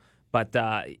Aldo, but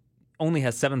only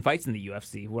has 7 fights in the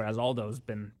UFC, whereas Aldo's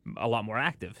been a lot more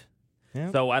active.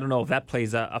 Yeah. So I don't know if that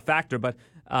plays a factor, but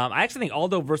I actually think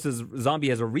Aldo versus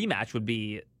Zombie as a rematch would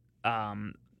be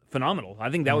phenomenal. I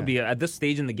think that would be, at this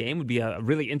stage in the game, would be a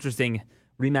really interesting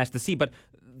rematch to see. But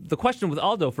the question with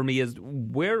Aldo for me is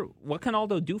what can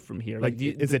Aldo do from here? Like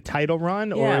is it title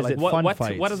run or is it fun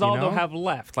fights? What does Aldo have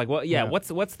left? Like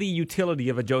what's the utility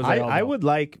of a Jose Aldo? I would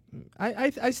like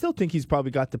I still think he's probably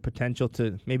got the potential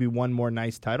to maybe one more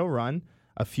nice title run,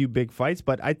 a few big fights,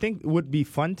 but I think it would be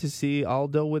fun to see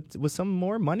Aldo with some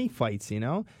more money fights, you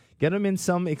know? Get him in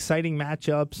some exciting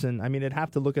matchups, and I mean, I'd have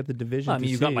to look at the division.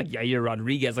 You've got like Yair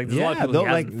Rodriguez. Like, there's a lot of people who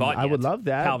hasn't fought I yet. would love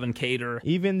that. Calvin Kattar.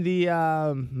 Even the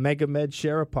Megamed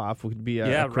Sharapov would be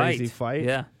a crazy fight.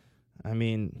 Yeah. I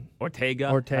mean,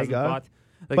 Ortega. Like,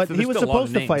 but he was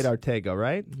supposed to fight Ortega,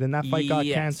 right? Then that fight got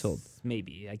canceled.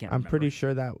 Maybe. I can't I'm remember. pretty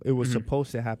sure that it was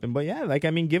supposed to happen. But yeah, like,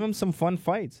 I mean, give him some fun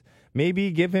fights.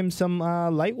 Maybe give him some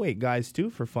lightweight guys,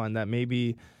 too, for fun that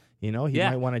maybe... You know, he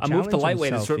might want to challenge himself. A move to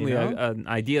lightweight is certainly an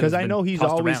idea. Because I know he's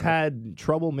always had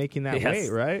trouble making that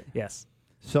weight, right? Yes.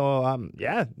 So,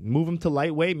 move him to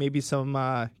lightweight. Maybe some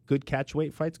good catch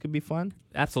weight fights could be fun.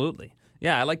 Absolutely.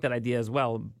 Yeah, I like that idea as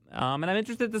well. And I'm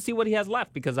interested to see what he has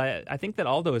left because I think that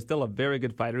Aldo is still a very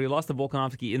good fighter. He lost to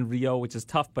Volkanovski in Rio, which is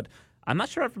tough, but I'm not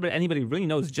sure if anybody really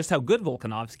knows just how good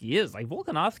Volkanovski is. Like,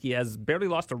 Volkanovski has barely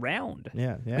lost a round.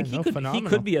 Yeah, like, he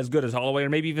could be as good as Holloway or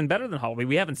maybe even better than Holloway.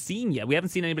 We haven't seen yet. We haven't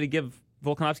seen anybody give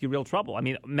Volkanovski real trouble. I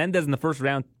mean, Mendez in the first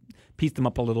round pieced him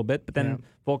up a little bit, but then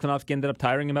Volkanovski ended up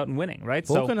tiring him out and winning, right?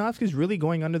 Volkanovski's really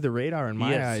going under the radar in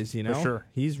my eyes, you know? For sure.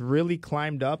 He's really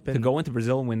climbed up. And to go into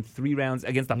Brazil and win 3 rounds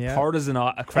against a partisan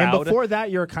crowd. And before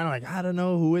that, you're kind of like, I don't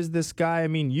know, who is this guy? I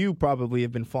mean, you probably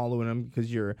have been following him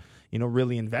because you're, you know,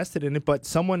 really invested in it. But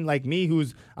someone like me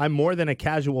I'm more than a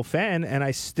casual fan, and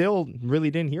I still really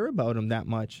didn't hear about him that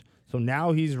much. So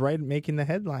now he's making the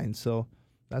headlines. So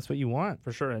that's what you want.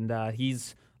 For sure. And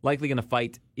he's likely going to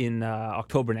fight in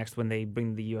October next when they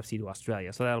bring the UFC to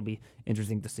Australia. So that'll be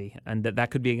interesting to see. And that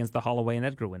could be against the Holloway and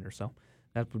Edgar winner. So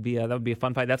that would be a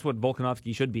fun fight. That's what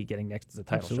Volkanovski should be getting next as a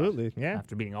title shot. Yeah.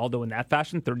 After beating Aldo in that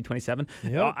fashion, 30-27.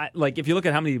 Yep. Like, if you look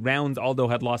at how many rounds Aldo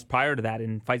had lost prior to that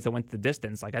in fights that went the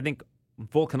distance, like, I think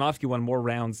Volkanovski won more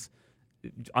rounds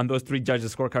on those 3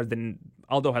 judges' scorecards than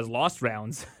Aldo has lost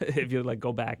rounds, if you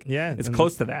go back. Yeah. It's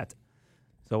close to that.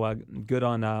 So good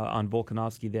on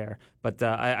Volkanovski there. But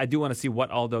I do want to see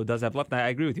what Aldo does have left. And I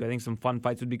agree with you. I think some fun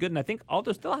fights would be good. And I think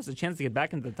Aldo still has a chance to get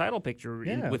back into the title picture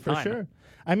with time. For sure.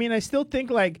 I mean, I still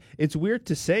think, it's weird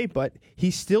to say, but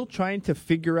he's still trying to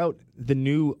figure out the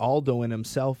new Aldo in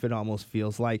himself, it almost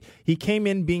feels like. He came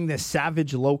in being this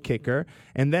savage low kicker,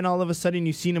 and then all of a sudden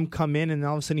you seen him come in, and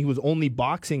all of a sudden he was only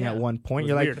boxing at one point.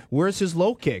 You're weird. like, where's his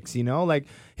low kicks? You know, like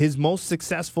his most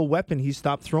successful weapon, he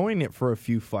stopped throwing it for a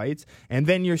few fights, and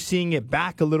then you're seeing it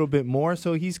back a little bit more.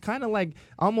 So he's kind of like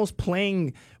almost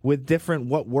playing with different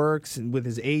what works, and with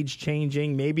his age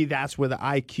changing. Maybe that's where the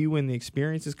IQ and the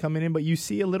experience is coming in, but you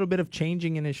see a little bit of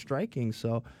changing in his striking.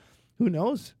 So who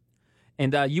knows?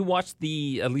 And you watched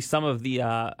at least some of the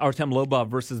Artem Lobov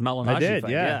versus Malignaggi I did,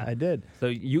 fight. yeah, I did. So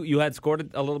you had scored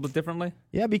it a little bit differently?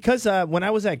 Yeah, because when I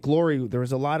was at Glory, there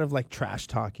was a lot of like trash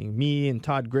talking. Me and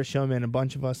Todd Grisham and a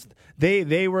bunch of us,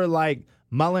 they were like,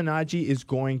 Malignaggi is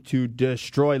going to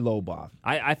destroy Lobov.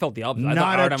 I felt the opposite. I Not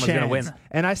thought a Artem was going to chance. win.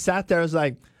 And I sat there, I was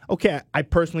like, okay, I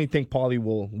personally think Paulie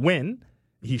will win.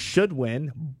 He should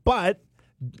win, but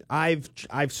I've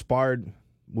sparred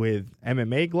with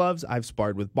MMA gloves, I've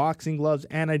sparred with boxing gloves,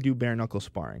 and I do bare knuckle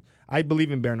sparring. I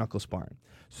believe in bare knuckle sparring.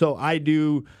 So I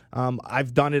do,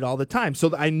 I've done it all the time.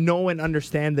 So I know and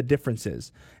understand the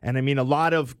differences. And I mean, a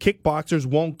lot of kickboxers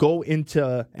won't go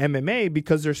into MMA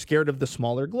because they're scared of the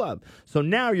smaller glove. So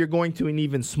now you're going to an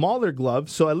even smaller glove.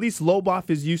 So at least Lobov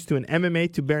is used to an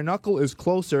MMA to bare knuckle is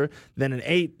closer than an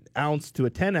 8-ounce to a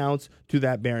 10-ounce to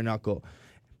that bare knuckle.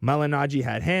 Malignaggi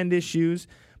had hand issues.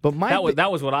 But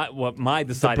that was what my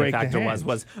deciding factor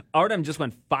was Artem just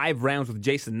went 5 rounds with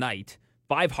Jason Knight,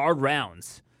 5 hard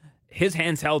rounds. His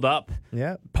hands held up.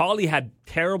 Yeah. Paulie had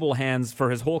terrible hands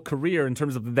for his whole carear in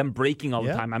terms of them breaking all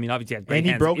the time. I mean, obviously he had great hands.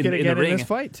 And he broke it again in this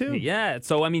fight too. Yeah.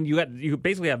 So I mean, you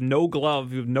basically have no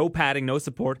glove, you have no padding, no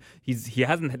support. He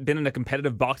hasn't been in a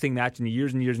competitive boxing match in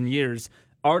years and years and years.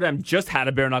 Artem just had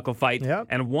a bare knuckle fight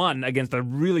and won against a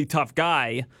really tough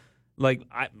guy. Like,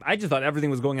 I just thought everything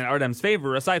was going in Artem's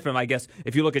favor, aside from, I guess,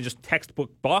 if you look at just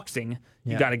textbook boxing,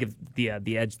 you got to give the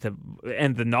edge to,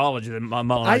 and the knowledge that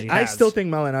Malignaggi has. I still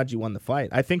think Malignaggi won the fight.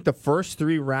 I think the first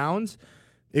 3 rounds,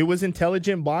 it was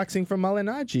intelligent boxing from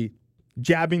Malignaggi.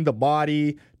 Jabbing the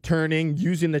body, turning,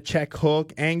 using the check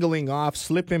hook, angling off,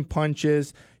 slipping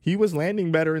punches. He was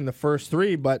landing better in the first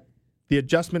 3, but the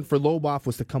adjustment for Lobov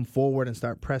was to come forward and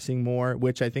start pressing more,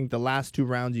 which I think the last 2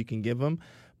 rounds you can give him.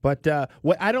 But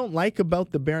what I don't like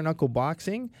about the bare knuckle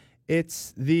boxing,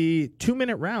 it's the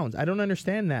 2-minute rounds. I don't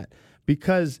understand that,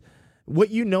 because what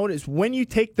you notice when you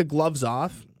take the gloves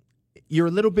off, you're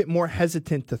a little bit more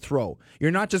hesitant to throw.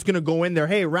 You're not just going to go in there,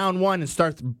 hey, round 1, and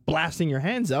start blasting your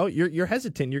hands out. You're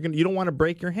hesitant. You don't want to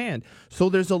break your hand. So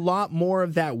there's a lot more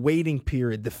of that waiting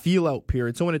period, the feel out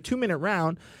period. So in a 2-minute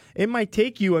round, it might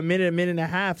take you a minute and a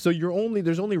half. So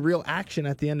there's only real action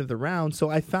at the end of the round. So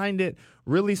I find it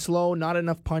really slow, not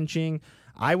enough punching.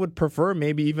 I would prefer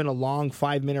maybe even a long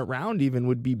 5-minute round even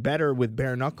would be better with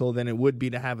bare knuckle than it would be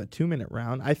to have a 2-minute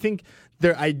round. I think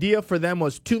their idea for them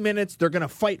was 2 minutes, they're going to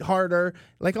fight harder,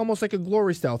 like almost like a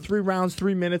Glory style. 3 rounds,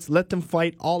 3 minutes, let them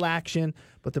fight, all action.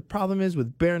 But the problem is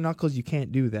with bare knuckles, you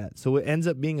can't do that. So it ends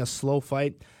up being a slow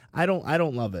fight. I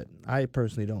don't love it. I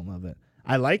personally don't love it.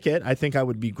 I like it. I think I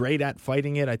would be great at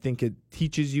fighting it. I think it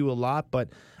teaches you a lot, but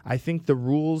I think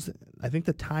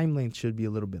the time length should be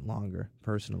a little bit longer,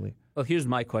 personally. Well, here's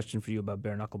my question for you about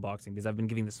bare knuckle boxing, because I've been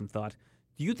giving this some thought.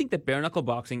 Do you think that bare knuckle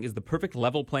boxing is the perfect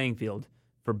level playing field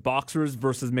for boxers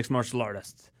versus mixed martial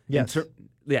artists? Yes.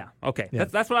 Yeah, okay. Yeah.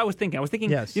 That's what I was thinking. I was thinking,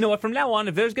 yes. You know what, from now on,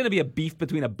 if there's going to be a beef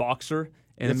between a boxer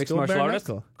and a mixed martial artist,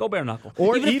 go bare knuckle.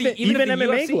 Or even MMA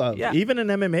UFC, glove. Yeah. Even an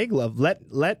MMA glove. Let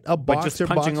a boxer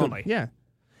just punching only. Yeah.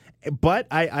 But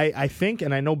I think,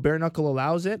 and I know bare knuckle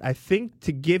allows it, I think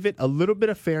to give it a little bit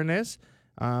of fairness,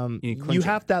 you need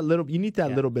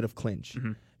that little bit of clinch.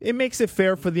 Mm-hmm. It makes it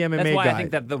fair for the MMA guy. That's why I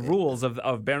think that the rules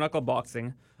of bare knuckle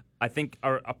boxing, I think,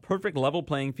 are a perfect level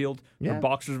playing field for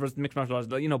boxers versus mixed martial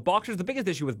artists. You know, boxers, the biggest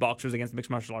issue with boxers against mixed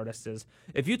martial artists is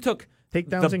if you took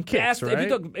takedowns and kicks,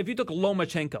 right? If you took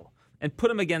Lomachenko and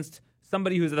put him against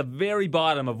somebody who's at the very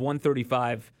bottom of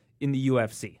 135 in the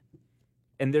UFC,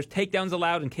 and there's takedowns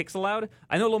allowed and kicks allowed.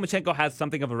 I know Lomachenko has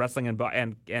something of a wrestling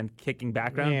and kicking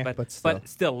background, but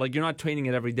still, like, you're not training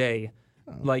it every day.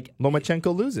 Like,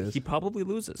 Lomachenko loses. He probably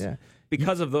loses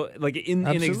because of the in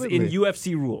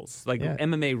UFC rules, like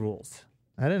MMA rules.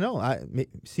 I don't know.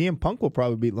 CM Punk will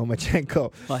probably beat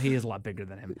Lomachenko. Well, he is a lot bigger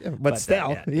than him, but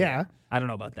still, I don't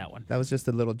know about that one. That was just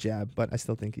a little jab, but I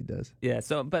still think he does. Yeah.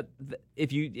 So, but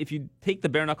if you take the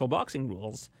bare knuckle boxing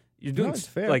rules, you're doing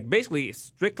like basically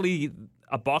strictly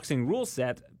a boxing rule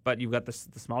set, but you've got the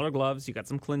smaller gloves, you got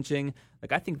some clinching.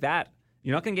 Like, I think that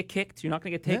you're not going to get kicked, you're not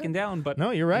going to get taken down. But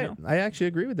no, you're right. I actually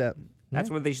agree with that. That's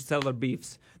where they should settle their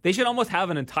beefs. They should almost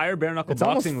have an entire bare knuckle boxing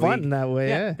league. It's almost fun in that way.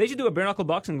 Yeah, they should do a bare knuckle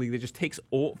boxing league that just takes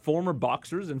former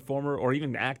boxers and or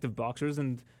even active boxers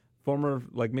and former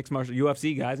mixed martial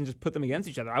UFC guys and just put them against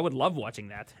each other. I would love watching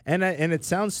that. And it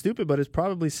sounds stupid, but it's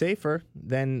probably safer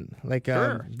than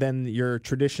than your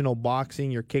traditional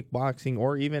boxing, your kickboxing,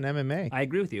 or even MMA. I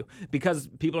agree with you because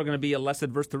people are going to be less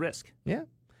adverse to risk. Yeah.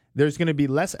 There's going to be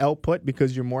less output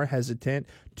because you're more hesitant.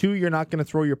 2, you're not going to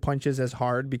throw your punches as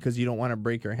hard because you don't want to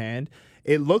break your hand.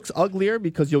 It looks uglier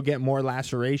because you'll get more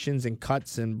lacerations and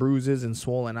cuts and bruises and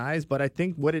swollen eyes. But I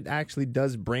think what it actually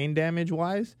does brain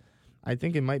damage-wise, I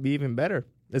think it might be even better.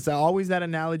 It's always that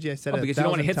analogy I said. Because you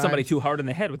don't want to hit somebody too hard in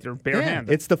the head with your bare hand.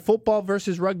 It's the football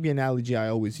versus rugby analogy I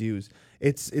always use.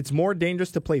 It's more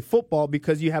dangerous to play football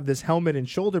because you have this helmet and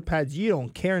shoulder pads. You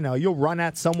don't care now. You'll run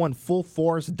at someone full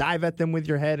force, dive at them with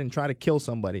your head, and try to kill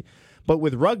somebody. But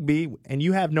with rugby, and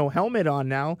you have no helmet on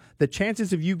now, the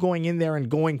chances of you going in there and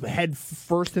going head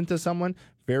first into someone,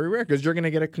 very rare because you're going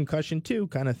to get a concussion too,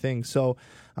 kind of thing. So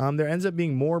there ends up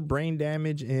being more brain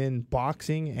damage in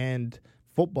boxing and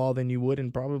football than you would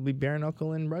in probably bare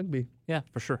knuckle in rugby. Yeah,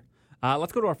 for sure.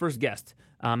 Let's go to our first guest.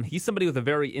 He's somebody with a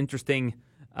very interesting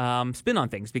spin on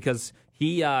things because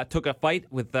he took a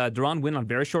fight with Deron Winn on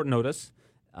very short notice,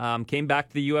 came back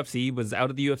to the UFC, was out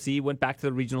of the UFC, went back to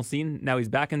the regional scene. Now he's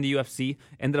back in the UFC,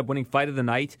 ended up winning Fight of the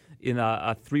Night in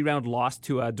a 3-round loss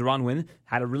to Deron Winn.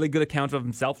 Had a really good account of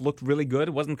himself, looked really good,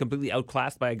 wasn't completely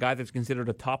outclassed by a guy that's considered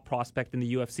a top prospect in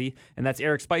the UFC, and that's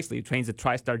Eric Spicely, who trains at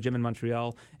TriStar Gym in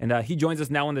Montreal, and he joins us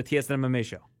now on the TSN MMA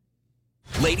show.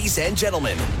 Ladies and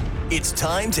gentlemen, it's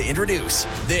time to introduce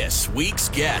this week's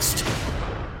guest.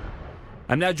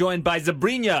 I'm now joined by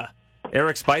Zabrinya.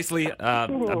 Eric Spicely,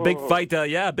 a big fight,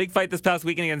 big fight this past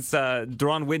weekend against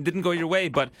Deron Winn. Didn't go your way,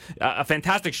 but a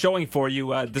fantastic showing for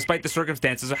you despite the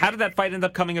circumstances. So how did that fight end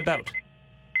up coming about?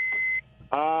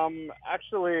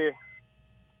 Actually,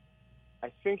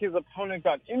 I think his opponent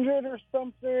got injured or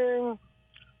something.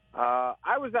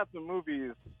 I was at the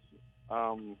movies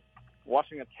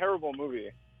watching a terrible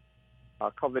movie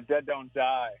called The Dead Don't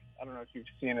Die. I don't know if you've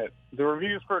seen it. The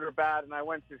reviews for it are bad, and I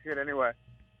went to see it anyway.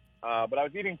 But I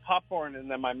was eating popcorn,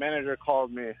 and then my manager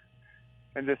called me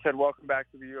and just said, "Welcome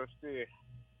back to the UFC."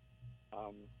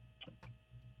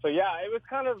 So, yeah, it was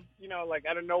kind of,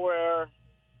 out of nowhere,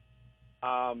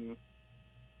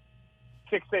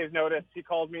 6 days notice. He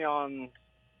called me on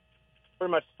pretty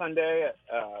much Sunday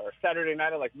or Saturday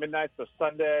night at midnight, so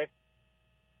Sunday.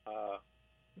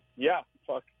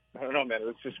 I don't know, man. It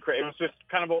was just crazy. It was just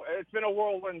it's been a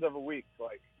whirlwind of a week,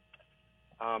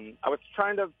 I was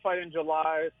trying to fight in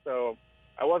July, so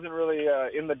I wasn't really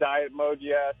in the diet mode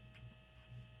yet.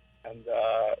 And,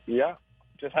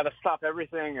 just had to stop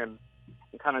everything and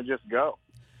kind of just go.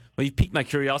 Well, you've piqued my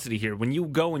curiosity here. When you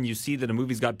go and you see that a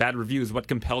movie's got bad reviews, what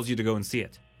compels you to go and see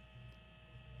it?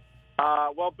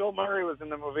 Well, Bill Murray was in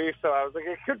the movie, so I was like,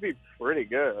 it could be pretty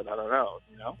good. I don't know,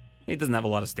 He doesn't have a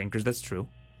lot of stinkers, that's true.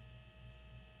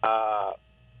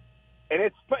 And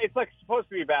it's supposed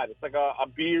to be bad. It's like a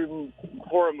B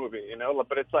horror movie,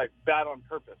 but it's bad on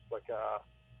purpose. But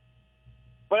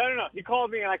I don't know. He called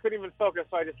me and I couldn't even focus,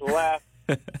 so I just laughed.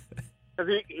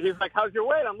 Because he's like, "How's your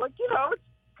weight?" I'm like, it's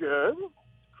good,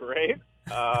 it's great.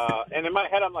 And in my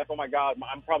head, I'm like, "Oh my God,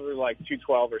 I'm probably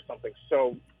 212 or something."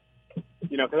 So,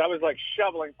 because I was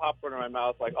shoveling popcorn in my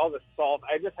mouth, all the salt.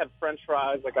 I just had French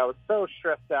fries. I was so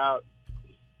stressed out.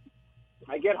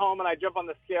 I get home and I jump on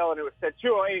the scale and it said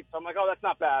 208. So I'm like, oh, that's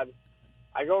not bad.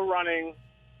 I go running.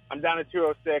 I'm down at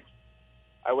 206.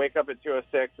 I wake up at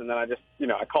 206 and then I just,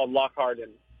 I called Lockhart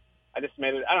and I just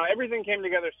made it. I don't know. Everything came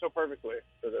together so perfectly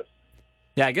for this.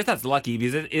 Yeah, I guess that's lucky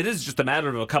because it is just a matter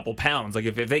of a couple pounds.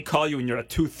 If they call you and you're at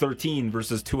 213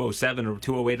 versus 207 or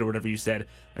 208 or whatever you said,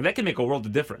 that can make a world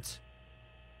of difference.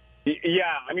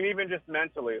 Yeah. I mean, even just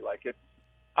mentally,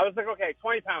 I was like, okay,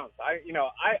 20 pounds. I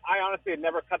honestly had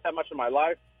never cut that much in my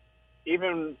life.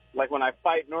 Even when I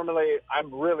fight, normally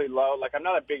I'm really low. I'm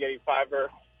not a big 85er.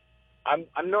 I'm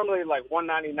normally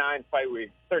 199 fight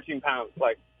week, 13 pounds.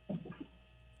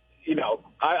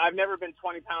 I've never been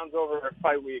 20 pounds over a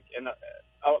fight week and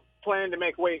planning to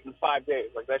make weight in 5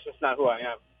 days. That's just not who I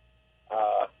am.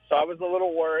 So I was a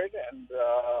little worried.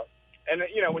 And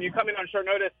when you come in on short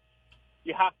notice,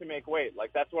 you have to make weight.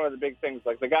 That's one of the big things.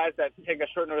 The guys that take a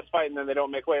short notice fight and then they don't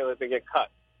make weight, they get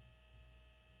cut.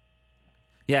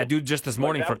 Yeah, dude, just this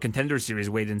morning for Contender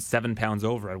Series weighed in 7 pounds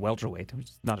over at welterweight, which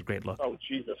is not a great look. Oh,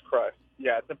 Jesus Christ.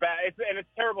 Yeah, it's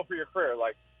terrible for your career.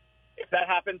 If that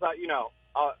happens,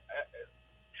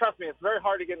 trust me, it's very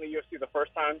hard to get in the UFC the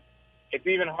first time. It's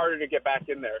even harder to get back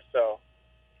in there. So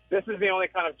this is the only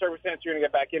kind of circumstance you're going to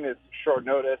get back in is short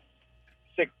notice.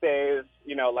 6 days,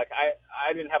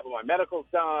 I didn't have all my medicals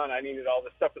done. I needed all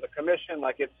this stuff for the commission.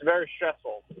 It's very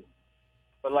stressful.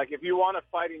 But But, like, if you want to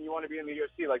fight and you want to be in the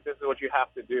UFC, like, this is what you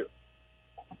have to do.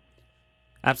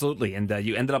 Absolutely, and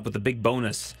you ended up with a big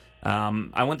bonus.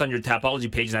 I went on your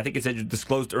Tapology page, and I think it said your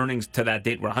disclosed earnings to that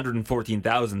date were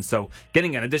 $114,000. So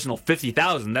getting an additional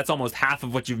 $50,000, that's almost half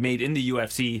of what you've made in the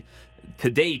UFC to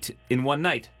date in one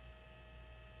night.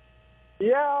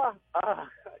 Yeah.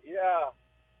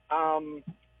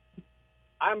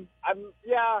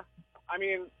 I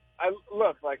mean, I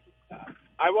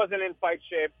wasn't in fight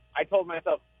shape. I told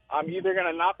myself I'm either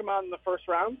going to knock him out in the first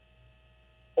round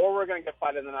or we're going to get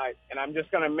fight in the night. And I'm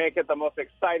just going to make it the most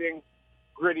exciting,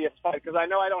 grittiest fight because I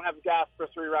know I don't have gas for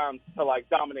 3 rounds to, like,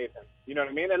 dominate him. You know what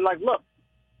I mean? And, like, look,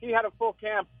 he had a full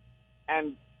camp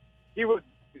and he was,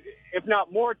 if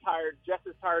not more tired, just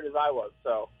as tired as I was.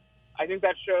 So I think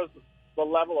that shows the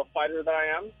level of fighter that I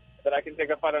am, that I can take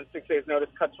a fight on 6 days' notice,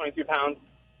 cut 22 pounds,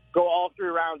 go all 3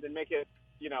 rounds and make it,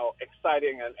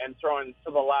 exciting and throw in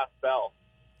to the last bell.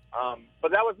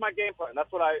 But that was my game plan.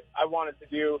 That's what I wanted to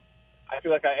do. I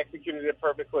feel like I executed it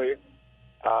perfectly.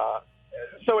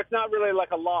 So it's not really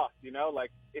like a loss,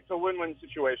 like it's a win-win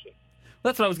situation.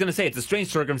 That's what I was going to say. It's a strange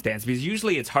circumstance because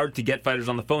usually it's hard to get fighters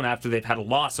on the phone after they've had a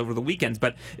loss over the weekends,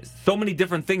 but so many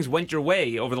different things went your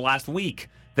way over the last week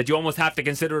that you almost have to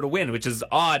consider it a win, which is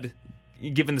odd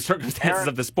given the circumstances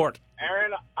of the sport.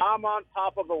 Aaron, I'm on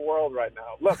top of the world right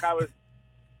now. Look, I was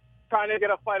trying to get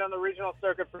a fight on the regional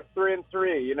circuit for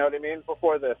 3-3, you know what I mean,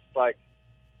 before this. Like,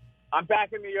 I'm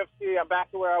back in the UFC. I'm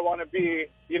back to where I want to be.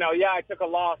 I took a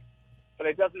loss, but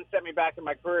it doesn't set me back in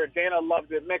my career. Dana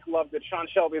loved it. Mick loved it. Sean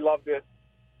Shelby loved it.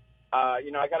 I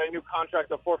got a new contract,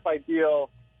 a 4-fight deal.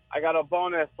 I got a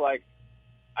bonus. I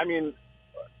did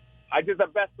the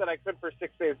best that I could for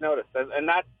 6 days' notice. And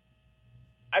that's,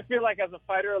 I feel like as a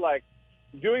fighter, like,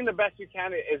 doing the best you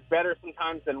can is better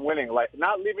sometimes than winning. Like,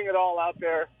 not leaving it all out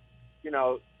there,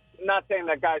 not saying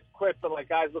that guys quit, but, like,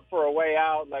 guys look for a way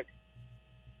out. Like,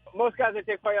 most guys that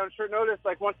take fight on short notice,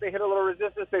 like, once they hit a little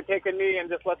resistance, they take a knee and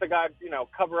just let the guy,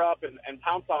 cover up and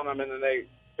pounce on them, and then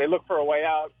they look for a way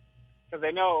out because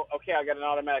they know, okay, I got an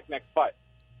automatic next fight.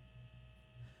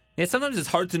 Yeah, sometimes it's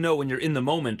hard to know when you're in the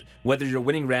moment whether you're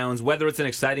winning rounds, whether it's an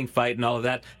exciting fight and all of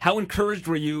that. How encouraged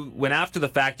were you when after the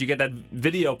fact you get that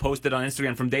video posted on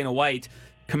Instagram from Dana White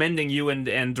commending you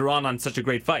and Duran on such a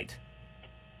great fight?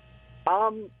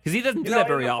 Because he doesn't do that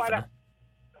very often.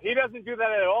 He doesn't do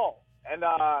that at all. And,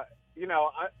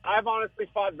 I've honestly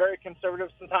fought very conservative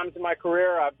sometimes in my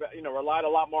career. I've, relied a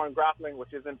lot more on grappling,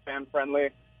 which isn't fan-friendly.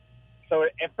 So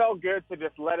it felt good to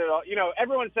just let it all.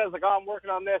 Everyone says, like, oh, I'm working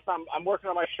on this. I'm working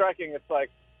on my striking. It's like,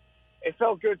 it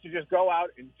felt good to just go out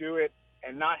and do it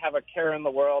and not have a care in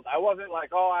the world. I wasn't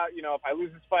like, if I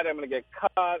lose this fight, I'm going to get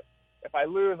cut. If I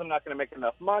lose, I'm not going to make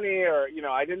enough money. Or,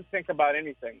 I didn't think about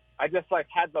anything. I just,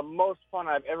 had the most fun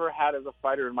I've ever had as a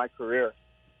fighter in my career.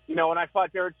 When I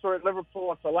fought Derek Stewart at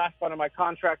Liverpool, it's the last fight of my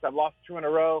contract. I've lost 2 in a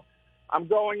row. I'm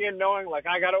going in knowing, like,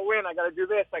 I got to win. I got to do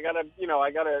this. I got to,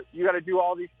 you got to do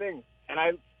all these things.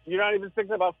 And you're not even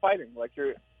thinking about fighting. Like,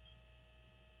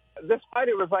 this fight,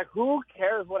 it was like, who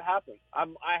cares what happens? I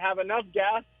have enough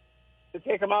gas to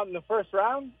take him out in the first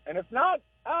round. And if not,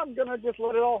 I'm going to just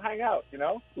let it all hang out,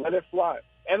 let it fly.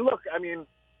 And look,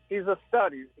 he's a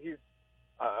stud. He's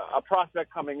a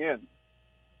prospect coming in.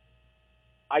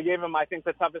 I gave him, I think,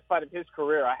 the toughest fight of his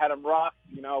career. I had him rocked.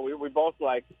 We both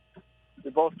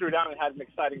threw down and had an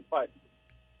exciting fight.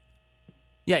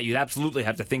 Yeah, you'd absolutely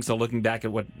have to think so. Looking back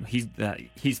at what he's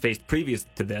faced previous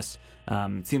to this,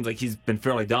 it seems like he's been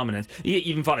fairly dominant. He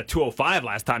even fought at 205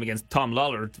 last time against Tom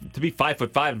Lawler. To be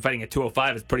 5'5" and fighting at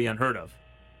 205 is pretty unheard of.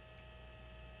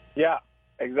 Yeah,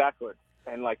 exactly.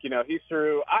 And he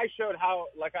threw. I showed how.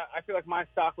 I feel like my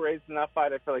stock raised in that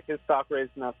fight. I feel like his stock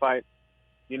raised in that fight.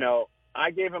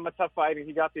 I gave him a tough fight, and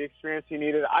he got the experience he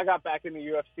needed. I got back in the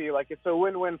UFC. It's a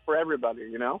win-win for everybody,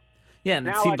 Yeah, and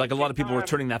it seemed like a lot of people were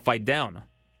turning that fight down.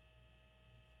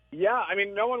 Yeah,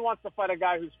 no one wants to fight a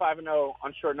guy who's 5-0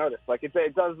 on short notice.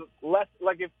 It does less.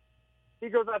 If he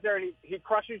goes out there and he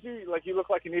crushes you, you look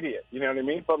like an idiot. You know what I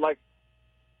mean? But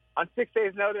on 6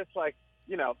 days' notice,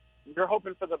 you're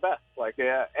hoping for the best.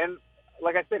 And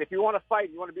like I said, if you want to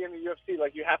fight, you want to be in the UFC,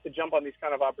 you have to jump on these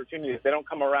kind of opportunities. They don't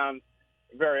come around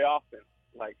very often.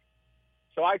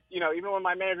 So I, even when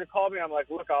my manager called me, I'm like,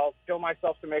 look, I'll kill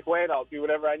myself to make weight. I'll do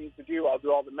whatever I need to do. I'll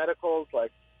do all the medicals.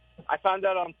 I found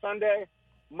out on Sunday.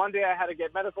 Monday I had to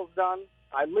get medicals done.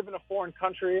 I live in a foreign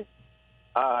country.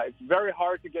 It's very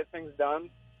hard to get things done.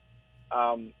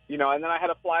 And then I had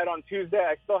to fly it on Tuesday.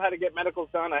 I still had to get medicals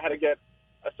done. I had to get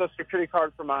a Social Security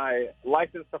card for my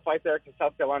license to fight there because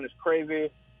South Carolina's crazy.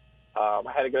 I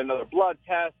had to get another blood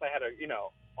test. I had to,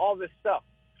 all this stuff.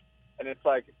 And it's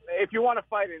like, if you want to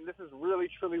fight and this is really,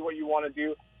 truly what you want to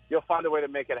do, you'll find a way to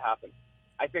make it happen.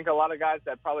 I think a lot of guys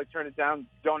that probably turn it down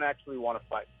don't actually want to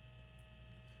fight.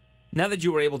 Now that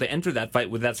you were able to enter that fight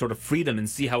with that sort of freedom and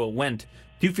see how it went,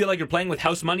 do you feel like you're playing with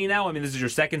house money now? I mean, this is your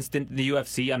second stint in the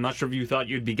UFC. I'm not sure if you thought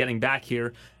you'd be getting back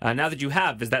here. Now that you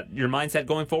have, is that your mindset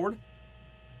going forward?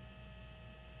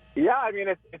 Yeah, I mean,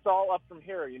 it's all up from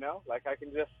here, you know? Like, I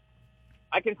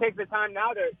can take the time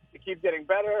now to keep getting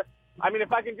better. I mean,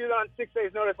 if I can do that on 6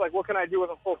 days' notice, like, what can I do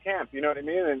with a full camp? You know what I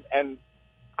mean? And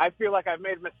I feel like I've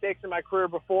made mistakes in my career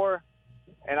before.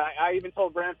 And I even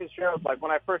told Grant Fitzgerald, like,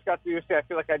 when I first got to the UFC, I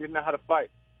feel like I didn't know how to fight.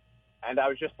 And I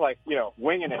was just, like, you know,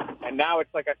 winging it. And now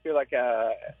it's like I feel like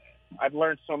I've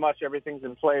learned so much. Everything's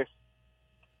in place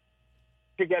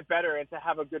to get better and to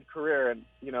have a good career. And,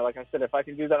 you know, like I said, if I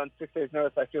can do that on 6 days'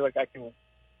 notice, I feel like I can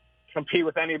compete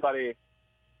with anybody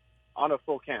on a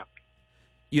full camp.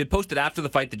 You had posted after the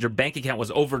fight that your bank account was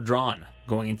overdrawn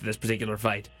going into this particular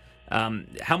fight.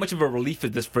 How much of a relief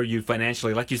is this for you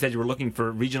financially? Like you said, you were looking for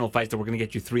regional fights that were going to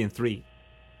get you 3-3.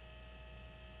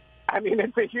 I mean,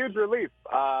 it's a huge relief.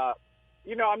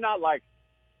 You know, I'm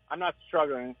not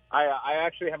struggling. I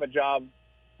actually have a job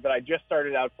that I just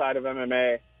started outside of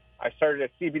MMA. I started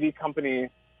a CBD company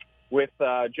with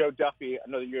Joe Duffy,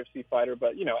 another UFC fighter.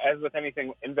 But, you know, as with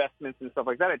anything, investments and stuff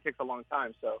like that, it takes a long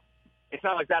time. So it's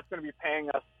not like that's going to be paying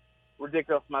us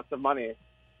ridiculous amounts of money.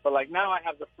 But, like, now I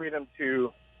have the freedom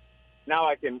to – now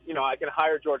I can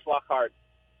hire George Lockhart,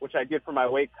 which I did for my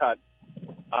weight cut.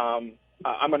 I'm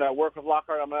going to work with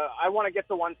Lockhart. I want to get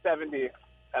to 170,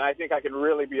 and I think I can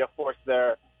really be a force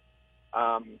there.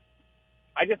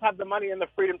 I just have the money and the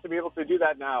freedom to be able to do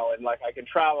that now. And, like, I can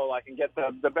travel. I can get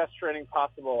the best training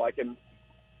possible. I can,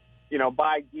 you know,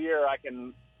 buy gear. I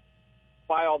can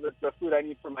buy all the food I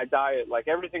need for my diet. Like,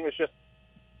 everything is just,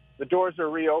 the doors are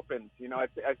reopened. You know,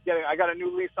 I got a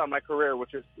new lease on my career,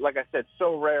 which is, like I said,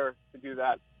 so rare to do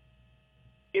that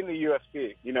in the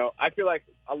UFC. You know, I feel like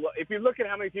if you look at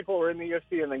how many people were in the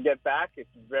UFC and then get back, it's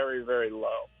very, very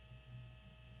low.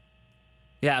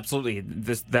 Yeah, absolutely.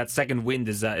 That second wind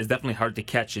is definitely hard to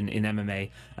catch in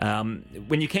MMA.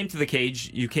 When you came to the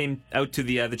cage, you came out to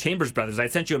the Chambers brothers. I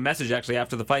sent you a message actually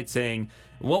after the fight saying,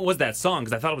 "What was that song?"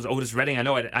 Because I thought it was Otis Redding.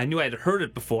 I knew I'd heard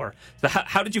it before. So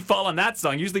how did you fall on that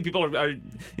song? Usually people are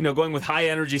going with high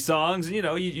energy songs. You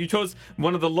know, you chose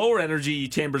one of the lower energy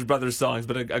Chambers brothers songs,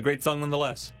 but a great song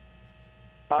nonetheless.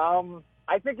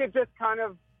 I think it just kind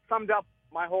of summed up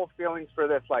my whole feelings for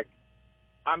this. Like,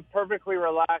 I'm perfectly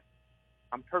relaxed.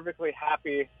 I'm perfectly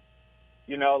happy,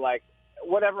 you know, like,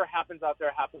 whatever happens out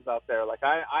there happens out there. Like,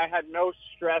 I had no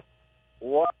stress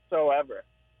whatsoever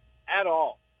at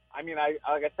all. I mean, like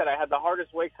I said, I had the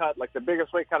hardest weight cut, like the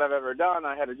biggest weight cut I've ever done.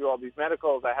 I had to do all these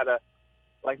medicals.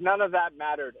 None of that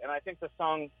mattered. And I think the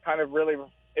song kind of really,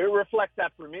 it reflects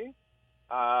that for me.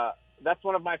 That's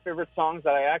one of my favorite songs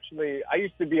that I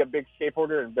used to be a big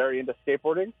skateboarder and very into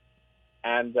skateboarding.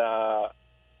 And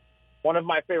one of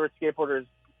my favorite skateboarders,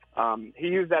 he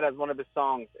used that as one of his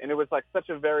songs, and it was like such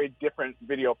a very different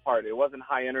video part. It wasn't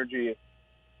high energy,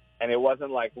 and it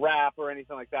wasn't like rap or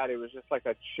anything like that. It was just like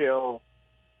a chill.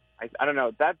 I don't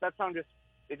know. That song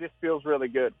it just feels really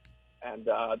good, and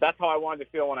that's how I wanted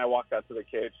to feel when I walked out to the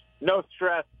cage. No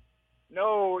stress,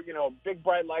 no big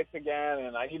bright lights again,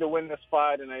 and I need to win this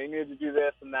fight, and I need to do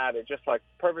this and that. It's just like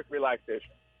perfect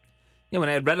relaxation. Yeah, when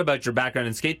I had read about your background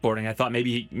in skateboarding, I thought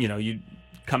maybe you'd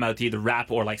come out to either rap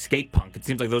or like skate punk. It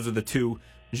seems like those are the two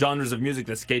genres of music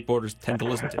that skateboarders tend to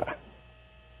listen to.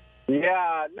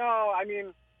 Yeah, no, I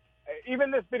mean, even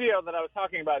this video that I was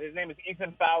talking about, his name is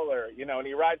Ethan Fowler, and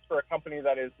he rides for a company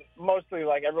that is mostly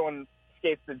like everyone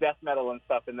skates to death metal and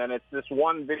stuff, and then it's this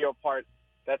one video part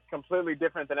that's completely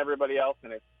different than everybody else,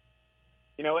 and it's,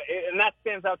 and that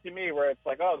stands out to me where it's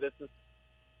like, oh, this is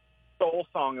soul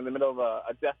song in the middle of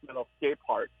a death metal skate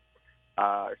part,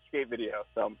 or skate video.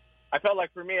 So I felt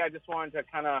like for me, I just wanted to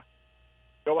kind of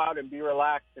go out and be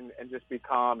relaxed and just be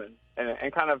calm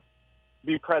and kind of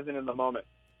be present in the moment.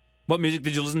 What music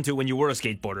did you listen to when you were a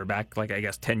skateboarder back, like, I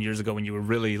guess 10 years ago when you were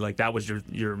really, like, that was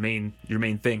your main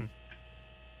thing?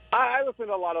 I listened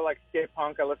to a lot of, like, skate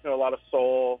punk. I listened to a lot of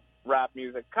soul, rap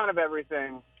music, kind of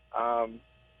everything. I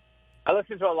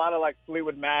listened to a lot of, like,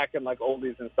 Fleetwood Mac and, like,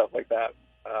 oldies and stuff like that.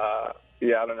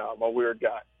 Yeah, I don't know. I'm a weird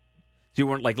guy. So you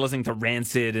weren't, like, listening to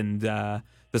Rancid and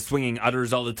the Swinging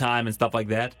Utters all the time and stuff like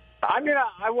that? I mean,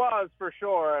 I was, for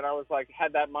sure, and I was, like,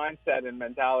 had that mindset and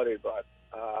mentality, but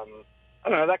I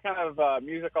don't know, that kind of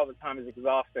music all the time is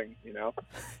exhausting,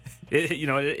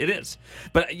 It is.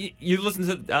 But you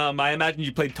listened to, I imagine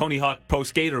you played Tony Hawk Pro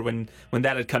Skater when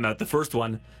that had come out, the first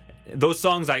one. Those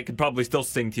songs I could probably still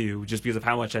sing to you just because of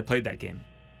how much I played that game.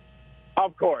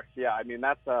 Of course, yeah. I mean,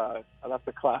 that's a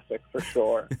classic for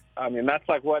sure. I mean, that's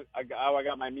like how I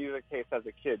got my music taste as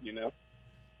a kid, you know?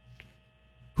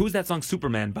 Who's that song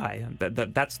Superman by?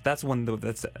 That's one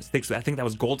that sticks with. I think that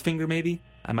was Goldfinger, maybe?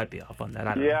 I might be off on that.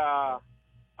 I don't know.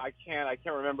 I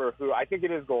can't remember who. I think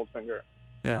it is Goldfinger.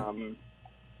 Yeah.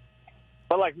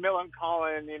 But like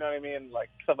Millencolin, you know what I mean? Like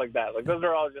stuff like that. Like those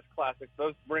are all just classics.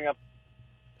 Those bring up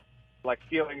like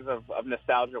feelings of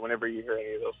nostalgia whenever you hear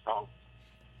any of those songs.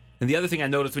 And the other thing I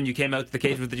noticed when you came out to the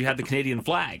cage was that you had the Canadian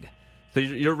flag. So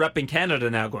you're repping Canada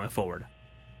now going forward.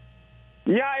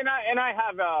 Yeah, and I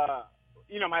have a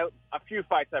few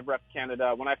fights I've repped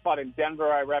Canada. When I fought in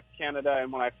Denver, I repped Canada,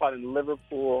 and when I fought in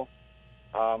Liverpool,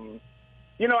 I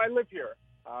live here.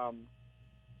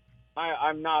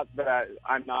 I'm not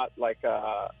like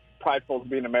prideful to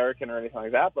be an American or anything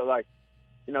like that, but like,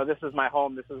 this is my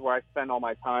home. This is where I spend all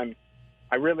my time.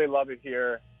 I really love it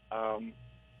here.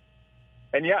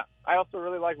 And yeah, I also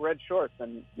really like red shorts.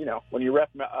 And, when you rep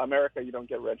America, you don't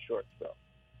get red shorts. So,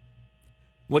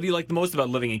 what do you like the most about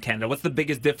living in Canada? What's the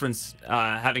biggest difference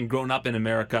having grown up in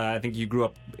America? I think you grew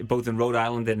up both in Rhode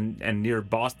Island and near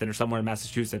Boston or somewhere in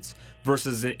Massachusetts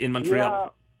versus in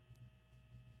Montreal.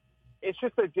 Yeah, it's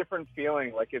just a different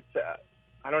feeling. Like it's,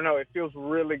 I don't know, it feels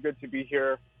really good to be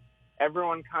here.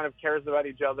 Everyone kind of cares about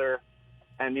each other.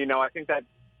 And, I think that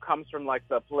comes from like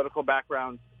the political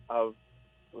background of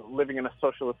living in a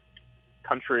socialist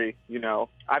country.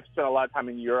 I've spent a lot of time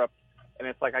in Europe, and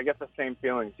it's like I get the same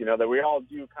feelings, that we all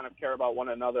do kind of care about one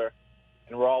another,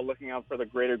 and we're all looking out for the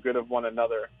greater good of one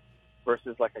another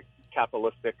versus like a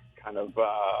capitalistic kind of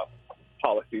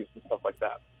policies and stuff like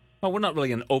that. Well, we're not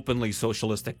really an openly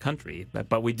socialistic country,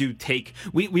 but we do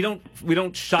we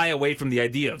don't shy away from the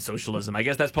idea of socialism. I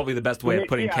guess that's probably the best way of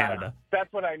putting Canada.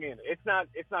 That's what I mean. It's not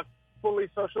fully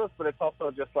socialist, but it's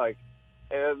also just like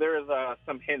there is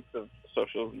some hints of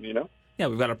socialism, Yeah,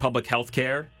 we've got our public health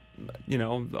care,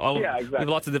 exactly. We have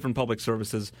lots of different public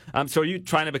services. So are you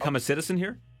trying to become a citizen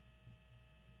here?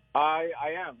 I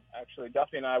am, actually.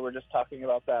 Duffy and I were just talking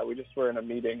about that. We just were in a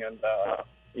meeting, and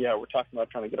we're talking about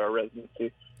trying to get our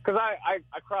residency. Because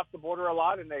I cross the border a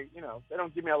lot, and they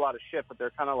don't give me a lot of shit, but they're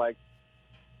kind of like,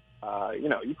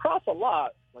 you cross a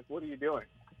lot. Like, what are you doing?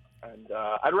 And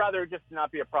I'd rather just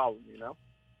not be a problem,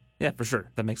 Yeah, for sure.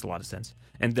 That makes a lot of sense.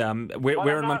 And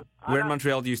where in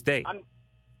Montreal do you stay?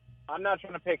 I'm not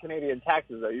trying to pay Canadian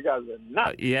taxes, though. You guys are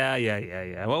nuts.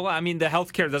 Yeah. Well, I mean, the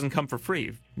health care doesn't come for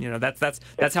free.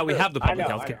 That's how we have the public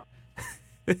health care.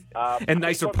 And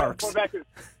nicer parks.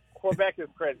 Quebec is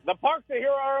crazy. The parks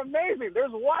here are amazing. There's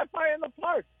Wi-Fi in the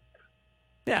parks.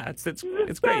 Yeah,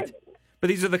 it's great. But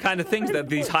these are the kind of things that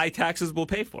these high taxes will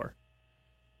pay for.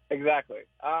 Exactly.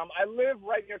 I live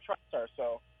right near TriStar,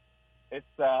 so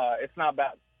it's not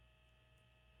bad.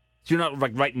 So you're not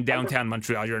like right in downtown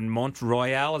Montreal. You're in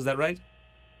Mont-Royal, is that right?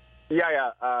 Yeah.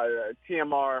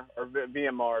 TMR or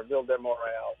VMR, Ville de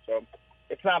Montréal. So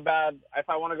it's not bad. If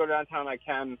I want to go downtown, I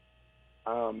can.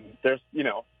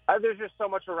 There's just so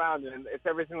much around, and it's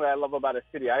everything that I love about a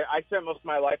city. I spent most of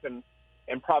my life in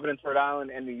Providence, Rhode Island,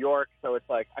 and New York, so it's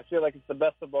like I feel like it's the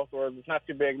best of both worlds. It's not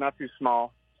too big, not too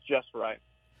small. It's just right.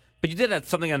 But you did have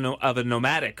something of a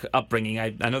nomadic upbringing.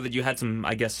 I know that you had some,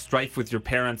 I guess, strife with your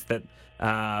parents, that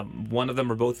one of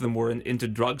them or both of them were into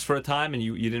drugs for a time, and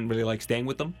you didn't really like staying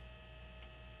with them?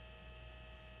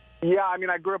 Yeah, I mean,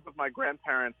 I grew up with my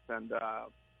grandparents, and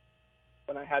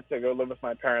when I had to go live with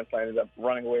my parents, I ended up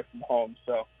running away from home.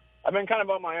 So I've been kind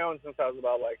of on my own since I was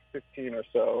about like 15 or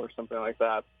so, or something like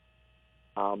that.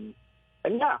 And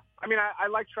yeah, I mean, I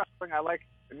like traveling. I like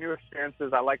new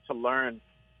experiences. I like to learn.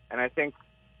 And I think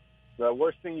the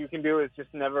worst thing you can do is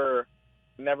just never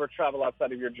travel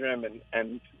outside of your gym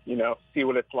and see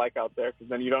what it's like out there, because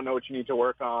then you don't know what you need to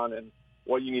work on and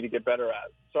what you need to get better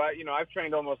at. So I've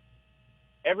trained almost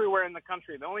everywhere in the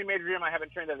country. The only major gym I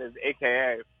haven't trained at is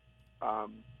AKA,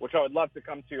 which I would love to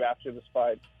come to after this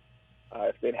fight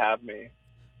if they'd have me.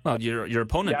 Well, your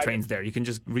opponent trains there. You can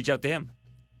just reach out to him.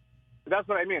 That's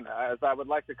what I mean. As I would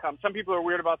like to come. Some people are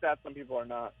weird about that. Some people are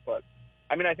not. But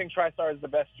I mean, I think TriStar is the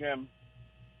best gym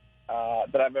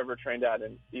that I've ever trained at,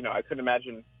 and I couldn't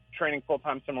imagine training full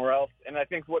time somewhere else. And I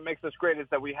think what makes us great is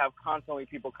that we have constantly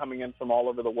people coming in from all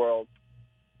over the world.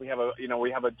 We have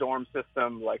a dorm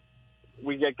system. Like,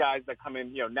 we get guys that come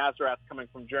in. Nasrat's coming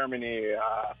from Germany.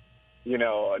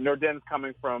 Nordin's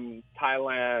coming from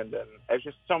Thailand, and there's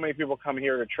just so many people come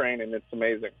here to train, and it's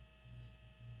amazing.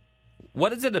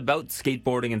 What is it about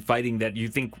skateboarding and fighting that you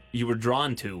think you were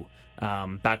drawn to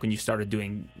back when you started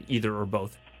doing either or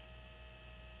both?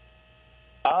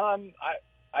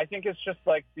 I think it's just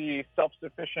like the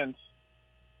self-sufficient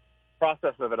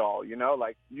process of it all, you know?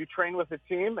 Like, you train with a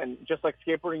team, and just like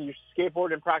skateboarding, you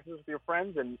skateboard and practice with your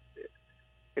friends, and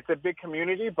it's a big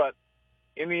community, but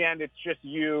in the end, it's just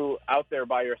you out there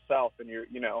by yourself, and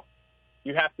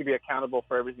you have to be accountable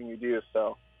for everything you do.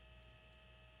 So,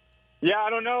 yeah, I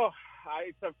don't know.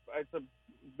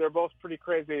 They're both pretty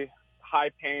crazy,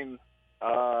 high pain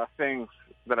things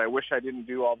that I wish I didn't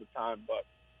do all the time, but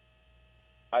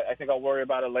I think I'll worry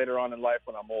about it later on in life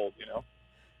when I'm old, you know?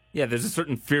 Yeah, there's a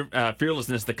certain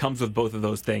fearlessness that comes with both of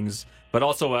those things, but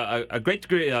also a great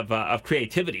degree of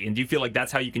creativity. And do you feel like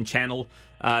that's how you can channel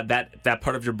that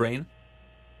part of your brain?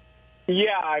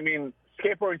 Yeah, I mean,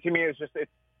 skateboarding to me is just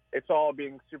it's all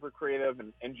being super creative,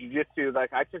 and jiu-jitsu.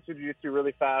 Like, I took to jiu-jitsu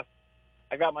really fast.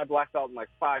 I got my black belt in like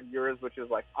 5 years, which is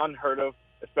like unheard of,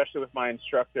 especially with my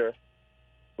instructor.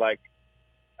 Like,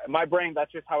 my brain,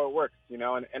 that's just how it works, you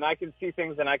know, and I can see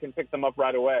things and I can pick them up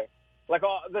right away. Like,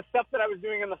 all the stuff that I was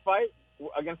doing in the fight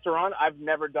against Duran, I've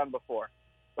never done before.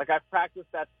 Like, I've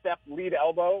practiced that step lead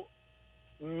elbow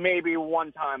maybe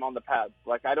one time on the pads.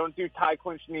 Like, I don't do tie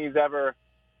clinch knees ever.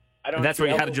 And that's where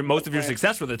you had most of your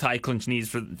success with the tie clinch knees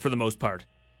for the most part.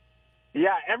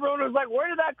 Yeah, everyone was like, where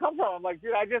did that come from? I'm like,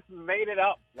 dude, I just made it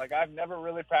up. Like, I've never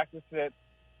really practiced it,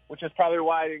 which is probably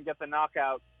why I didn't get the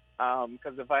knockout,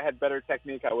 because if I had better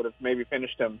technique, I would have maybe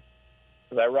finished him,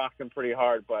 because I rocked him pretty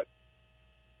hard. But,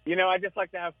 you know, I just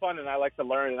like to have fun, and I like to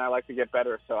learn, and I like to get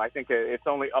better. So I think it's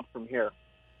only up from here.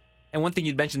 And one thing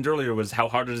you'd mentioned earlier was how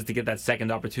hard it is to get that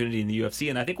second opportunity in the UFC.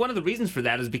 And I think one of the reasons for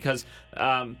that is because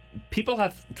people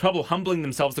have trouble humbling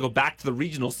themselves to go back to the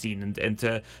regional scene and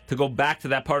to go back to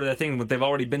that part of the thing when they've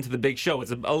already been to the big show.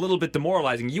 It's a little bit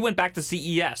demoralizing. You went back to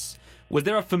CES. Was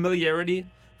there a familiarity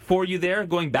for you there,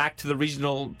 going back to the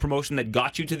regional promotion that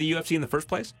got you to the UFC in the first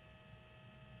place?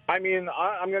 I mean,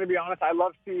 I'm going to be honest. I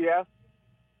love CES,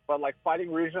 but, like,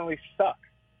 fighting regionally sucks.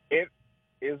 It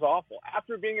is awful.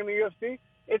 After being in the UFC,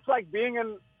 it's like being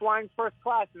in flying first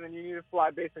class, and then you need to fly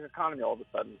basic economy all of a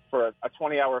sudden for a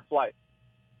 20-hour flight.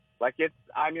 Like,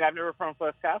 I mean, I've never flown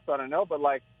first class, so I don't know, but,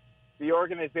 like, the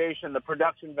organization, the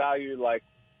production value, like,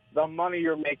 the money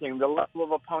you're making, the level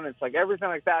of opponents, like, everything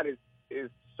like that is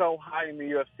so high in the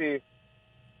UFC.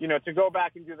 You know, to go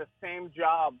back and do the same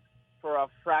job for a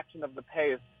fraction of the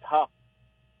pay is tough.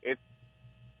 It's,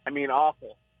 I mean,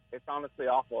 awful. It's honestly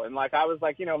awful. And, like, I was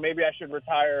like, you know, maybe I should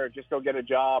retire or just go get a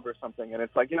job or something. And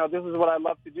it's like, you know, this is what I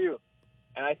love to do.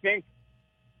 And I think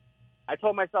I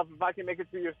told myself, if I can make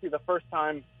it to UFC the first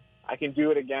time, I can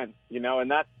do it again, you know.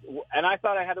 And I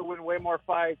thought I had to win way more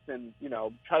fights and, you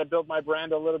know, try to build my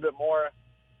brand a little bit more.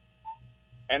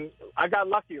 And I got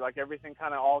lucky. Like, everything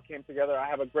kind of all came together. I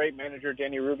have a great manager.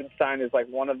 Danny Rubenstein is, like,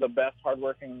 one of the best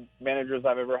hardworking managers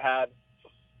I've ever had.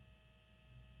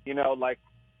 You know, like,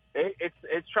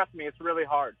 it's trust me, it's really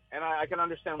hard. And I can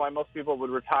understand why most people would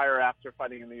retire after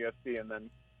fighting in the UFC and then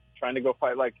trying to go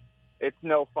fight. Like, it's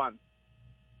no fun.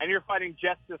 And you're fighting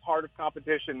just as hard of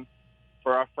competition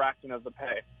for a fraction of the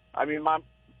pay. I mean,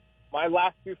 my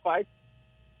last 2 fights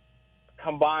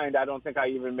combined, I don't think I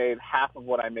even made half of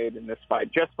what I made in this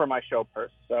fight just for my show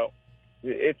purse. So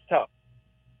it's tough.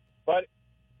 But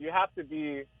you have to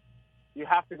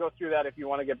go through that if you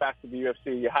want to get back to the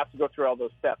UFC. You have to go through all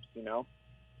those steps, you know?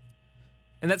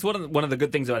 And that's one of the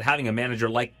good things about having a manager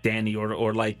like Danny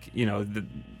or like, you know,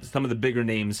 some of the bigger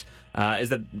names is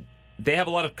that they have a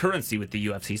lot of currency with the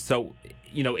UFC. So,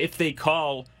 you know, if they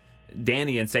call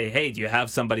Danny and say, hey, do you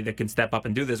have somebody that can step up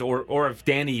and do this? Or if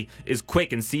Danny is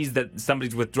quick and sees that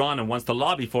somebody's withdrawn and wants to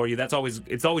lobby for you, it's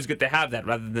always good to have that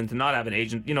rather than to not have an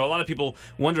agent. You know, a lot of people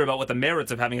wonder about what the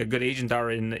merits of having a good agent are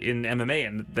in MMA,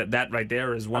 and that right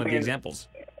there is one of the examples.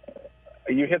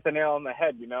 You hit the nail on the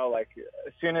head, you know, like,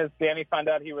 as soon as Danny found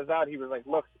out he was out, he was like,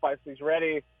 look, Spicely's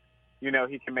ready. You know,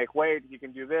 he can make weight. He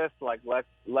can do this. Like,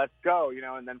 let's go, you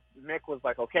know. And then Mick was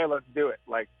like, okay, let's do it.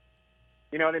 Like,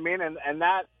 you know what I mean? And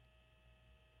that,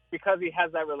 because he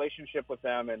has that relationship with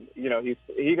them, and, you know,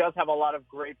 he does have a lot of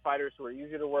great fighters who are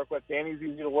easy to work with. Danny's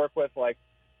easy to work with. Like,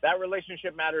 that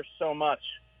relationship matters so much.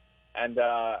 And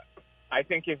I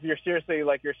think if you're serious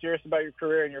about your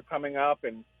career and you're coming up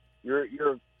and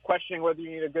you're questioning whether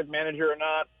you need a good manager or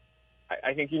not,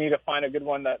 I think you need to find a good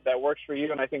one that works for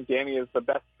you. And I think Danny is the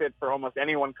best fit for almost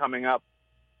anyone coming up.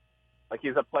 Like,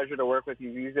 he's a pleasure to work with.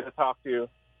 He's easy to talk to,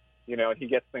 you know, and he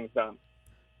gets things done.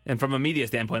 And from a media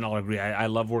standpoint, I'll agree. I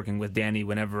love working with Danny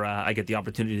whenever I get the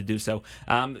opportunity to do so.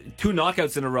 2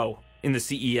 knockouts in a row in the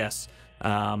CES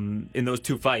in those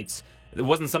 2 fights. It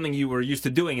wasn't something you were used to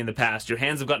doing in the past. Your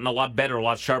hands have gotten a lot better, a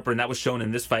lot sharper, and that was shown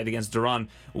in this fight against Duran.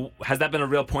 Has that been a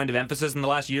real point of emphasis in the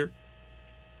last year?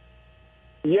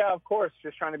 Yeah, of course.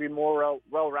 Just trying to be more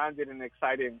well-rounded and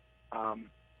exciting.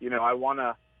 You know, I want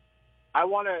to I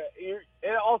want to.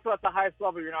 Also, at the highest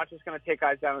level, you're not just going to take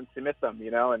guys down and submit them,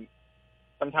 and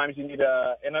sometimes you need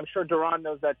and I'm sure Duran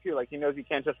knows that too. Like, he knows you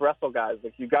can't just wrestle guys.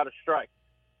 Like, you got to strike,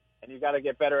 and you got to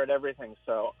get better at everything.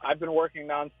 So I've been working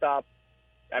nonstop.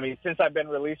 I mean, since I've been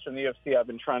released from the UFC, I've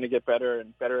been trying to get better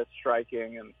and better at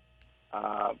striking, and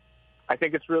I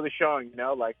think it's really showing.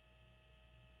 Like,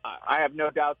 I have no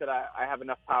doubt that I have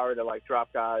enough power to like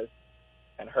drop guys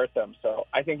and hurt them. So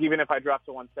I think even if I drop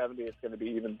to 170, it's going to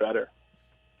be even better.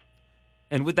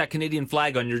 And with that Canadian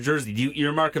flag on your jersey, do you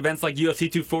earmark events like UFC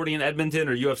 240 in Edmonton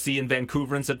or UFC in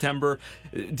Vancouver in September?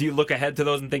 Do you look ahead to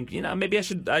those and think, maybe I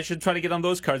should try to get on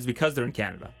those cards because they're in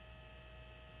Canada?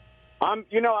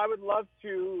 I would love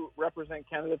to represent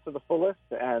Canada to the fullest,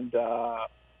 and I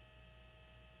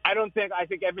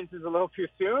think Edmonton's a little too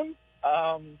soon.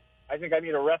 I think I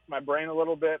need to rest my brain a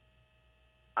little bit.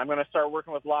 I'm going to start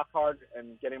working with Lockhart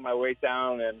and getting my weight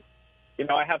down, and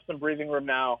I have some breathing room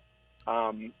now.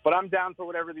 But I'm down for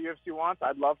whatever the UFC wants.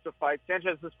 I'd love to fight.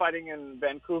 Sanchez is fighting in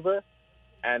Vancouver,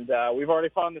 and we've already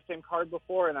fought on the same card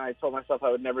before, and I told myself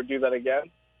I would never do that again.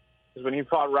 Because when he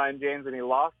fought Ryan James and he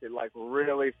lost, it like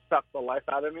really sucked the life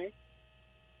out of me.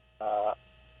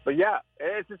 But yeah,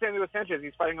 it's the same thing with Sanchez.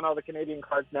 He's fighting on all the Canadian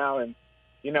cards now, and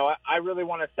I really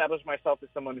want to establish myself as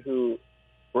someone who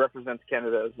represents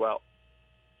Canada as well.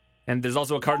 And there's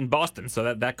also a card in Boston,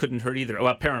 so that couldn't hurt either.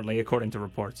 Well, apparently, according to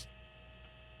reports.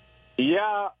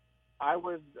 Yeah, I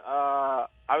would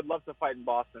love to fight in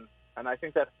Boston, and I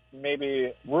think that's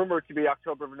maybe rumored to be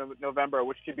October, November,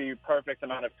 which could be perfect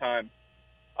amount of time.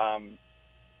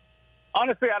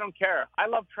 Honestly, I don't care. I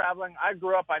love traveling. I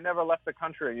grew up, I never left the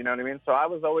country, you know what I mean? So I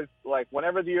was always like,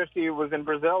 whenever the UFC was in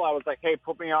Brazil, I was like, hey,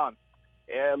 put me on.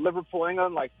 Liverpool,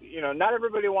 England, not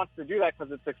everybody wants to do that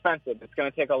because it's expensive. It's going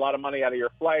to take a lot of money out of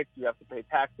your flights. You have to pay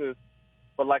taxes.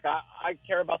 But, I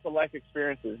care about the life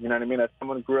experiences, you know what I mean? As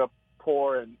someone who grew up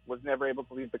poor and was never able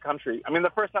to leave the country. I mean,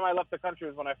 the first time I left the country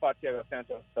was when I fought Thiago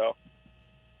Santos. So,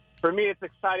 for me, it's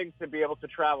exciting to be able to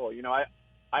travel.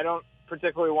 I don't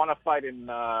particularly want to fight in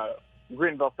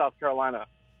Greenville, South Carolina.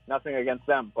 Nothing against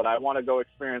them, but I want to go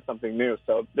experience something new.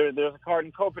 So, there's a card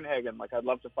in Copenhagen. I'd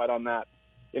love to fight on that.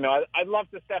 I'd love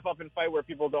to step up and fight where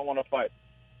people don't want to fight.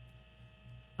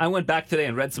 I went back today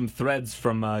and read some threads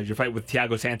from your fight with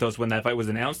Thiago Santos when that fight was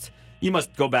announced. You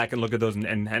must go back and look at those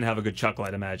and have a good chuckle,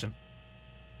 I'd imagine.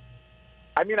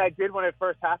 I mean, I did when it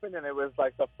first happened, and it was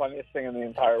like the funniest thing in the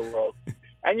entire world.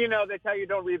 And, they tell you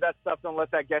don't read that stuff, don't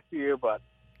let that get to you, but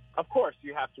of course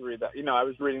you have to read that. I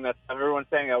was reading that stuff. Everyone's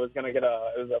saying I was going to get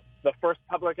the first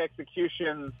public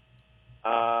execution.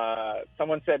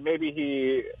 Someone said maybe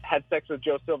he had sex with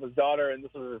Joe Silva's daughter and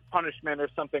this was his punishment or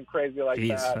something crazy like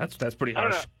that. That's pretty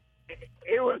harsh.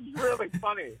 It was really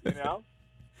funny,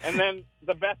 And then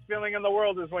the best feeling in the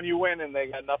world is when you win and they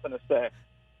got nothing to say.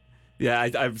 Yeah,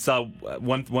 I saw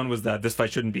one was that this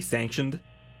fight shouldn't be sanctioned.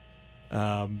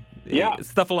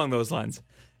 Stuff along those lines.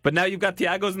 But now you've got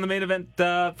Thiago's in the main event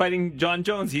fighting John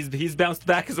Jones. He's bounced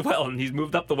back as well, and he's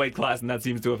moved up the weight class, and that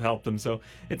seems to have helped him. So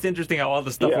it's interesting how all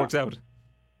this stuff works out.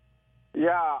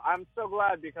 Yeah, I'm so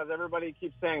glad because everybody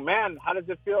keeps saying, man, how does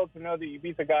it feel to know that you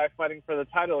beat the guy fighting for the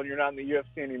title and you're not in the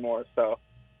UFC anymore? So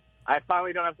I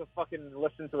finally don't have to fucking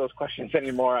listen to those questions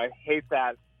anymore. I hate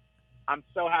that. I'm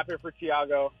so happy for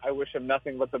Thiago. I wish him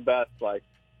nothing but the best.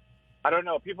 I don't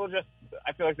know. People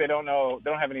I feel like they don't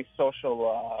have any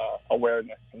social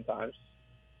awareness sometimes.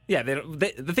 Yeah,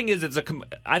 the thing is,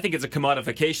 I think it's a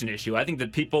commodification issue. I think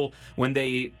that people, when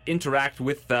they interact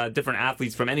with different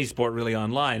athletes from any sport really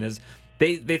online,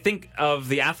 they think of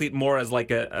the athlete more as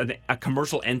like a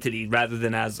commercial entity rather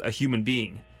than as a human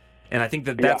being. And I think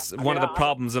that's one of the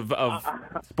problems of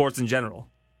sports in general.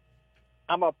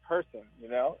 I'm a person,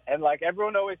 and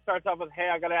everyone always starts off with, hey,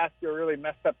 I got to ask you a really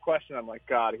messed up question. I'm like,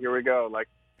 God, here we go.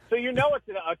 So it's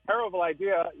a terrible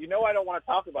idea. I don't want to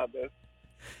talk about this.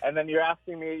 And then you're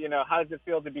asking me, how does it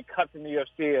feel to be cut from the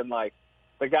UFC and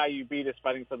the guy you beat is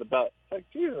fighting for the belt? It's like,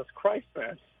 Jesus Christ,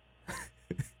 man.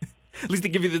 At least they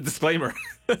give you the disclaimer.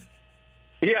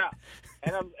 Yeah.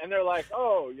 And they're like,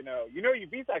 oh, you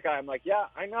beat that guy. I'm like, yeah,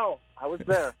 I know. I was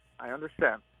there. I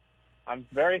understand. I'm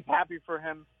very happy for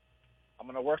him. I'm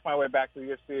going to work my way back to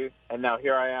the UFC, and now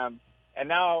here I am. And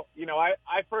now,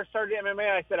 I first started MMA,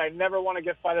 I said I never want to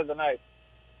get fight of the night.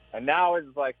 And now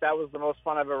it's like that was the most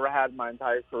fun I've ever had in my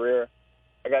entire career.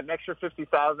 I got an extra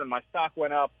 $50,000. My stock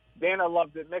went up. Dana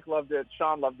loved it. Nick loved it.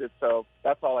 Sean loved it. So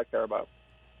that's all I care about.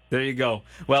 There you go.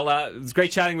 Well, it was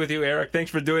great chatting with you, Eric. Thanks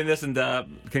for doing this, and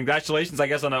congratulations, I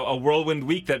guess, on a whirlwind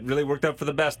week that really worked out for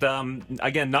the best.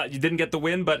 Again, you didn't get the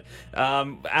win, but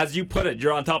as you put it,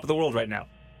 you're on top of the world right now.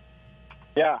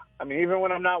 Yeah, I mean, even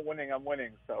when I'm not winning, I'm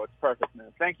winning. So it's perfect, man.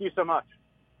 Thank you so much.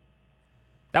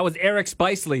 That was Eric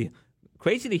Spicely.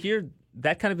 Crazy to hear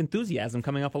that kind of enthusiasm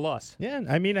coming off a loss. Yeah,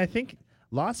 I mean, I think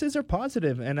losses are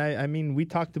positive, and I mean, we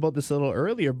talked about this a little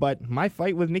earlier, but my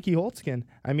fight with Nikki Holtzkin,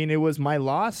 I mean, it was my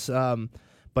loss,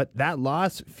 but that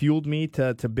loss fueled me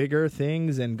to bigger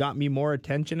things and got me more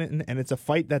attention, and it's a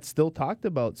fight that's still talked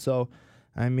about. So,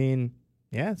 I mean,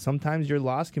 yeah, sometimes your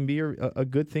loss can be a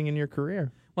good thing in your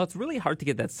career. Well, it's really hard to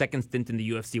get that second stint in the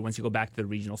UFC once you go back to the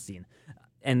regional scene.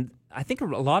 And I think a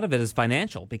lot of it is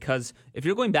financial, because if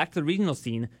you're going back to the regional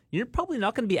scene, you're probably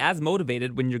not going to be as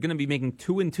motivated when you're going to be making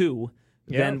 2-2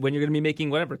 than when you're going to be making,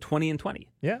 20-20.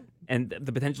 Yeah. And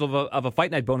the potential of a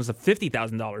fight night bonus of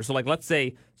 $50,000. So, let's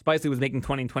say Spicely was making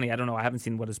 20-20. I don't know. I haven't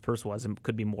seen what his purse was. It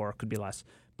could be more, could be less.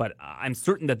 But I'm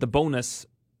certain that the bonus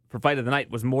for fight of the night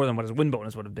was more than what his win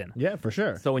bonus would have been. Yeah, for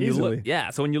sure. So when Easily.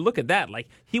 so when you look at that,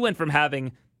 he went from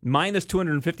having minus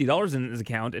 $250 in his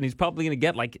account, and he's probably going to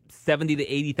get $70,000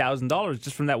 to $80,000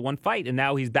 just from that one fight. And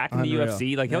now he's back in the UFC.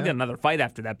 He'll get another fight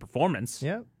after that performance.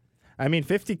 Yeah, I mean,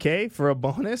 $50K for a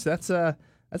bonus. That's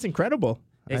incredible.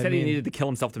 He said he needed to kill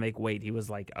himself to make weight. He was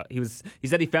he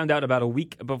said he found out about a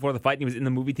week before the fight, and he was in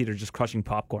the movie theater just crushing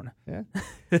popcorn. Yeah,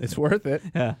 it's worth it.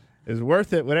 Yeah. It's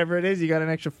worth it. Whatever it is, you got an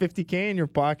extra $50K in your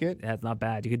pocket. That's not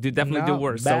bad. You could definitely do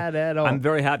worse. Bad at all. I'm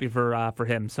very happy for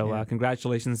him. So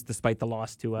congratulations, despite the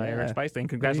loss to Eric Spicely, and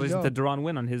congratulations to Deron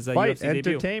Winn on his Fight UFC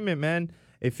debut. Entertainment, man.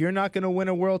 If you're not going to win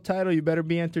a world title, you better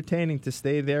be entertaining to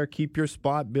stay there, keep your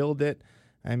spot, build it.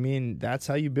 I mean, that's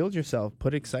how you build yourself.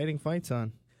 Put exciting fights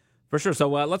on. For sure. So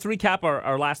let's recap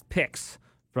our last picks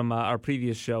from our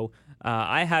previous show.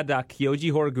 I had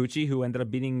Kyoji Horiguchi, who ended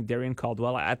up beating Darian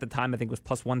Caldwell. At the time, I think it was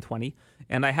plus 120.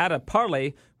 And I had a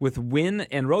parlay with Wynn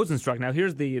and Rosenstruck. Now,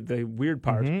 here's the weird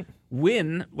part.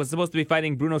 Wynn was supposed to be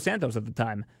fighting Bruno Santos at the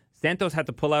time. Santos had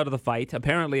to pull out of the fight.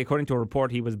 Apparently, according to a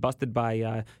report, he was busted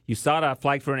by USADA,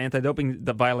 flagged for an anti-doping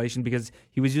violation because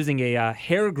he was using a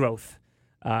hair growth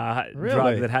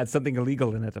drug that had something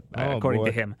illegal in it, according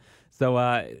to him. So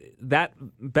that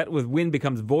bet with Wynn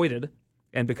becomes voided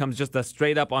and becomes just a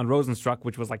straight up on Rosenstruck,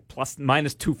 which was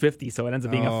minus 250. So it ends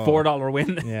up being a $4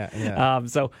 win. Yeah.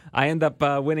 So I end up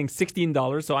winning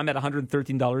 $16. So I'm at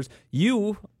 $113.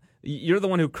 You're the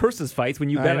one who curses fights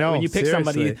when you bet. When you pick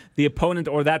somebody, the opponent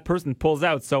or that person pulls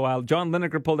out. So John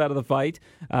Lineker pulled out of the fight.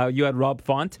 You had Rob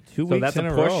Font. 2 weeks that's in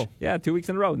a a push. row. Yeah, 2 weeks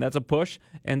in a row, and that's a push.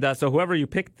 And so whoever you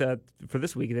picked for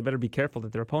this week, they better be careful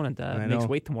that their opponent makes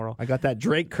weight tomorrow. I got that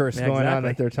Drake curse going on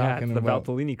that they're talking about.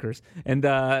 The Valtellini curse. And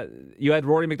you had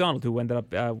Rory McDonald, who ended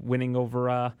up winning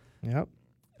over.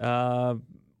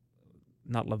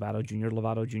 Not Lovato Jr.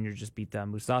 Lovato Jr. just beat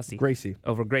Mousasi. Gracie.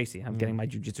 Over Gracie. I'm getting my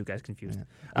jiu-jitsu guys confused. Yeah.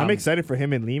 I'm excited for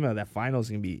him in Lima. That final's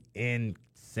going to be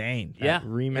insane. That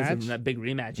rematch. That big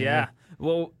rematch, yeah.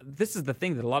 Well, this is the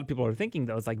thing that a lot of people are thinking,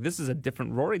 though. It's this is a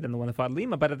different Rory than the one that fought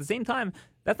Lima. But at the same time,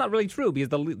 that's not really true, because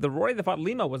the Rory that fought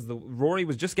Lima Rory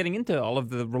was just getting into all of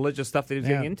the religious stuff that he was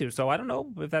getting into. So I don't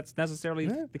know if that's necessarily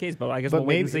the case, but I guess we'll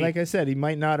wait and see. Like I said, he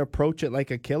might not approach it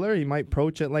like a killer. He might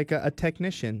approach it like a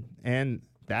technician. And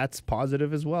that's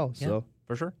positive as well. Yeah, so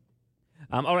for sure.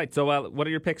 All right. So, what are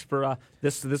your picks for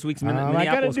this week's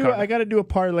Minneapolis card? I got to do a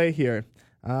parlay here.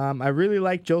 I really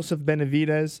like Joseph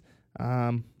Benavidez.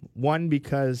 One,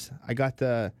 because I got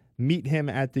to meet him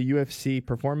at the UFC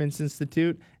Performance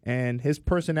Institute, and his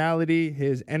personality,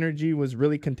 his energy was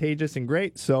really contagious and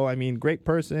great. So, I mean, great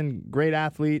person, great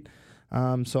athlete.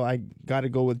 So I got to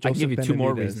go with Joseph Benavidez. I'll give you two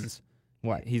more reasons.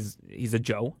 Why? He's a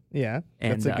Joe. Yeah,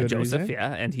 and that's a good Joseph. reason.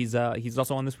 Yeah, and he's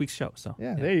also on this week's show. So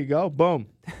there you go, boom.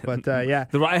 But yeah,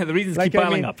 the reasons keep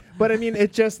piling up. But I mean,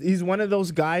 he's one of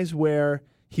those guys where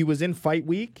he was in fight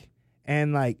week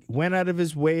and went out of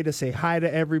his way to say hi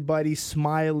to everybody,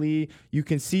 smiley. You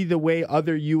can see the way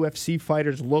other UFC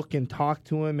fighters look and talk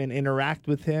to him and interact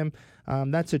with him.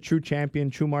 That's a true champion,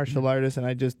 true martial artist, and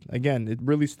it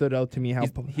really stood out to me how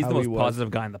he's the most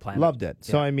positive guy on the planet. Loved it.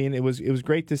 So I mean, it was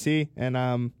great to see, and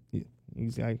I'm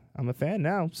a fan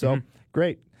now. So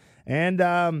great. And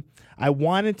I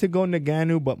wanted to go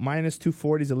Ngannou, but minus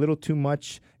 240 is a little too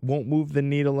much. Won't move the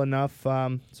needle enough. So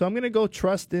I'm gonna go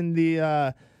trust in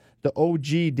the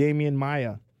OG Damian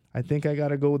Maia. I think I got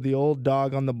to go with the old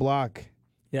dog on the block.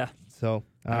 Yeah. So.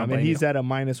 And he's at a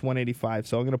minus 185,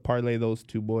 so I'm going to parlay those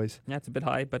two boys. Yeah, it's a bit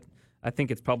high, but I think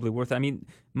it's probably worth it. I mean,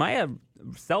 Maia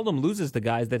seldom loses the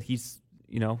guys that he's,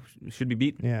 should be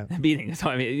beating. So,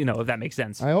 I mean, if that makes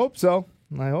sense. I hope so.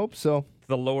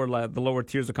 The lower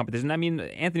tiers of competition. I mean,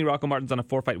 Anthony Rocco Martin's on a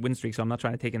 4-fight win streak, so I'm not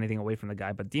trying to take anything away from the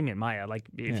guy. But Damian Maia,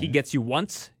 if he gets you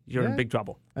once, you're in big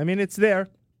trouble. I mean, it's there.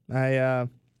 I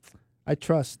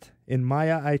trust. In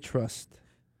Maia, I trust.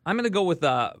 I'm going to go with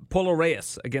Polo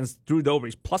Reyes against Drew Dober.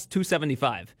 He's plus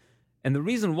 275. And the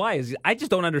reason why is I just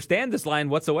don't understand this line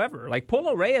whatsoever. Like,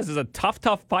 Polo Reyes is a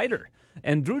tough fighter.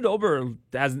 And Drew Dober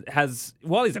has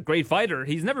he's a great fighter.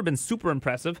 He's never been super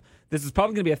impressive. This is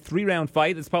probably going to be a 3-round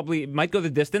fight. It might go the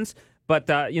distance. But,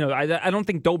 I don't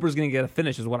think Dober's going to get a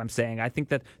finish is what I'm saying. I think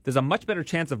that there's a much better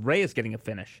chance of Reyes getting a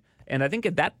finish. And I think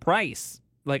at that price,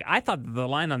 like, I thought the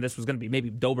line on this was going to be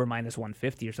maybe Dober minus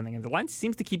 150 or something. And the line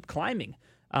seems to keep climbing.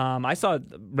 I saw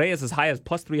Reyes as high as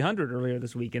plus 300 earlier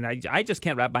this week, and I just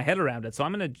can't wrap my head around it. So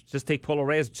I'm going to just take Polo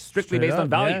Reyes strictly based on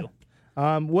value.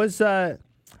 Yeah.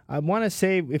 I want to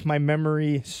say, if my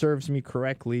memory serves me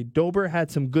correctly, Dober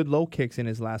had some good low kicks in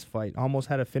his last fight. Almost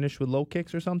had a finish with low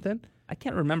kicks or something. I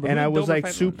can't remember. And I was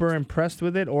super impressed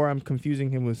with it, or I'm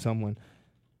confusing him with someone.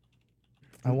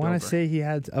 I want to say he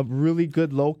had a really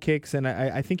good low kicks, and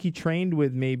I think he trained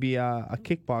with maybe a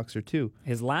kickboxer too.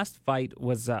 His last fight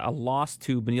was a loss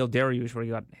to Beneil Dariush, where he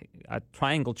got a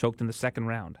triangle choked in the second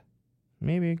round.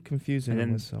 Maybe confusing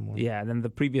him with someone. Yeah, and then the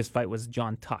previous fight was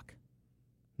John Tuck.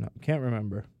 No, can't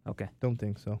remember. Okay. Don't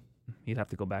think so. You'd have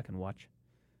to go back and watch.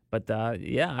 But,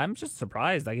 I'm just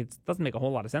surprised. Like, it doesn't make a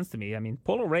whole lot of sense to me. I mean,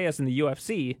 Polo Reyes in the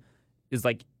UFC is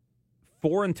like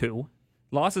 4-2.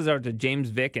 Losses are to James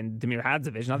Vick and Damir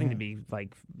Hadzovic. Nothing to be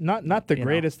like... Not the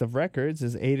greatest of records.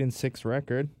 His 8-6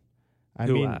 record.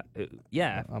 Polo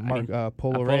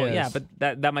Reyes. Yeah, but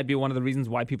that might be one of the reasons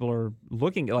why people are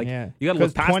looking. Like, you got to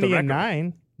look past 20 the record. and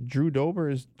 9. Drew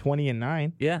Dober is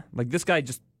 20-9. Yeah, like this guy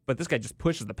just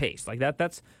pushes the pace. Like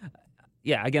that's...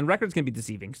 Yeah, again, records can be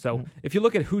deceiving. So if you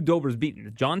look at who Dober's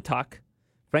beaten, John Tuck,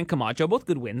 Frank Camacho, both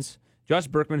good wins. Josh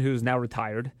Berkman, who's now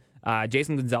retired.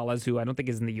 Jason Gonzalez, who I don't think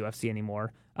is in the UFC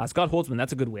anymore. Scott Holtzman,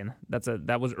 that's a good win.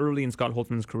 That was early in Scott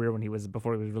Holtzman's career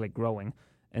before he was really growing.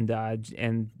 And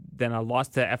then a loss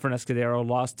to Efren Escudero,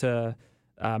 lost to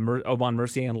Oban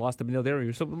Mercier, and lost to Beneil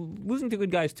Dariush. So losing to good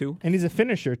guys too. And he's a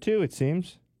finisher too, it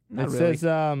seems. Not really.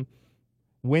 Says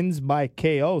wins by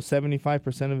KO.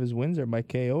 75% of his wins are by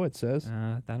KO, it says.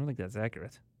 I don't think that's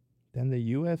accurate. Then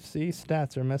the UFC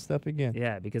stats are messed up again.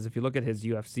 Yeah, because if you look at his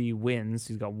UFC wins,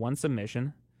 he's got 1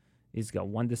 submission, he's got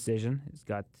 1 decision, he's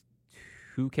got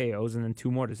 2 KOs, and then 2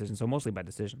 more decisions, so mostly by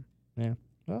decision. Yeah.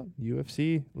 Well,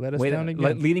 UFC let us down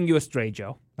again. Leading you astray,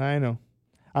 Joe. I know.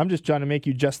 I'm just trying to make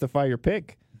you justify your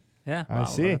pick. Yeah, I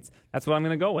see. That's what I'm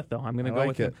going to go with, though. I'm going to go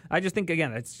with it. I just think,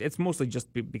 again, it's mostly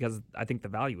just because I think the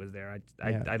value is there.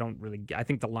 I don't really. I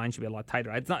think the line should be a lot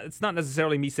tighter. It's not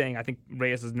necessarily me saying I think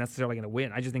Reyes is necessarily going to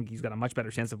win. I just think he's got a much better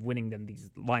chance of winning than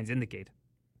these lines indicate.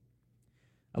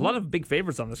 A lot of big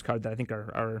favorites on this card that I think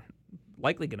are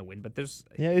likely going to win, but there's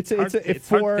it's hard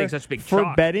to take such big for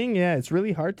chalk. Betting. Yeah, it's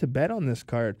really hard to bet on this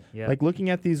card. Yeah. Like looking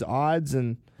at these odds,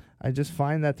 and I just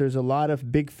find that there's a lot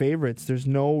of big favorites. There's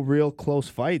no real close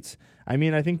fights. I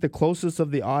mean, I think the closest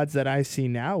of the odds that I see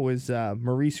now is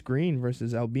Maurice Green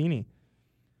versus Albini.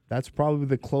 That's probably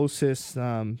the closest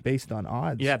based on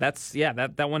odds. Yeah,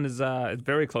 that one is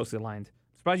very closely aligned.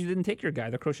 I'm surprised you didn't take your guy,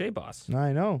 the Crochet Boss.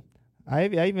 I know. I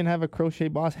even have a Crochet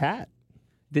Boss hat.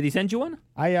 Did he send you one?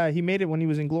 He made it when he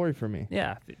was in Glory for me.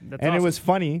 Yeah, that's and awesome. It was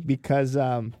funny because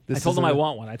I told him I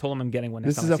want one. I told him I'm getting one.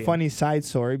 This is a funny side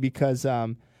story because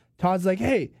Todd's like,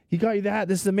 "Hey, he got you the hat.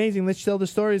 This is amazing. Let's tell the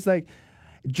story." It's like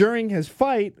during his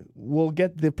fight, we'll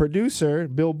get the producer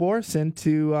Bill Borson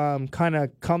to kind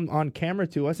of come on camera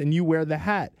to us, and you wear the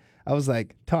hat. I was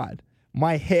like, Todd,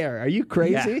 my hair. Are you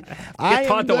crazy? Yeah. I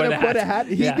am going to put a hat.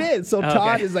 He Yeah. did. So Okay.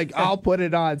 Todd is like, I'll put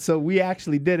it on. So we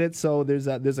actually did it. So there's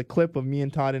a clip of me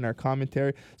and Todd in our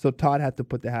commentary. So Todd had to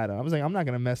put the hat on. I was like, I'm not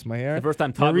going to mess my hair. The first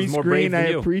time Todd Maurice was more Green, brave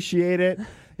than you. I appreciate it.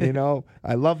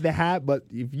 I love the hat. But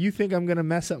if you think I'm going to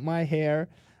mess up my hair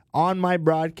on my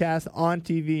broadcast, on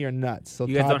TV, you're nuts. So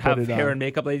You guys Todd don't have put it hair on. and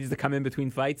makeup ladies to come in between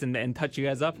fights and touch you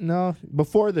guys up? No,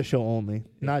 before the show only,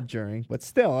 not during. But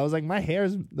still, I was like, my hair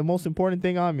is the most important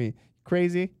thing on me.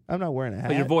 Crazy. I'm not wearing a hat.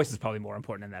 But your voice is probably more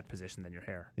important in that position than your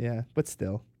hair. Yeah, but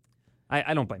still.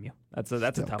 I don't blame you. That's a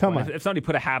tough come one. on. If somebody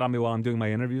put a hat on me while I'm doing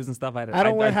my interviews and stuff, I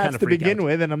don't wear hats kinda to freak begin out.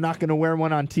 with, and I'm not going to wear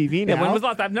one on TV now. Yeah, when was the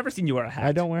last? I've never seen you wear a hat.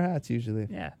 I don't wear hats usually.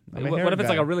 Yeah. I'm a What hair if it's guy.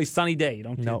 like a really sunny day? You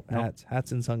don't. No, no?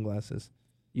 hats and sunglasses.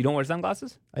 You don't wear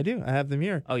sunglasses? I do. I have them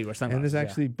here. Oh, you wear sunglasses. And there's yeah.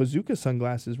 actually Bazooka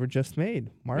sunglasses were just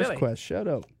made. Mars Really? Quest, shout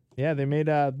out. Yeah, they made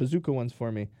Bazooka ones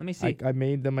for me. Let me see. I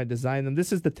made them. I designed them.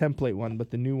 This is the template one, but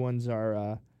the new ones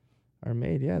are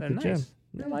made. Yeah, They're at the gym.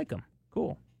 nice. I like them.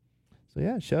 Cool. So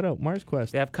yeah, shout out Mars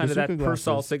Quest. They have kind Bazooka of that glasses.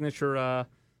 Persol signature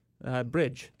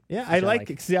bridge. Yeah, which I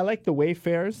like. See, I like the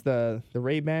Wayfarers, the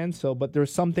Ray-Bans. So, but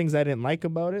there's some things I didn't like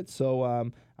about it.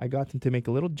 So, I got them to make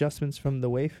a little adjustments from the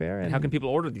Wayfair. And how can people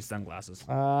order these sunglasses?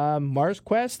 Mars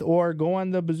Quest, or go on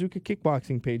the Bazooka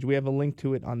Kickboxing page. We have a link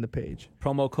to it on the page.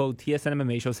 Promo code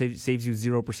TSNMMA show saves you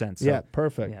 0%. So, yeah,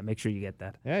 perfect. Yeah, make sure you get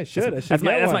that. Yeah, I should.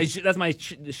 That's my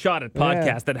shot at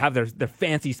podcasts that have their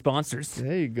fancy sponsors.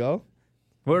 There you go.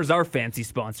 Where's our fancy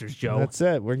sponsors, Joe? That's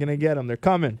it. We're going to get them. They're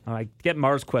coming. All right, get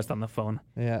Mars Quest on the phone.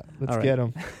 Yeah, let's get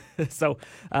them. So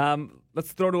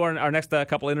let's throw to our next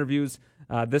couple interviews.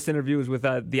 This interview is with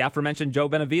the aforementioned Joe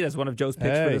Benavidez, one of Joe's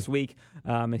picks for this week.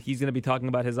 And he's going to be talking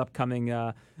about his upcoming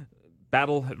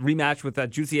battle rematch with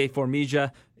Jussier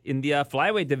Formiglia in the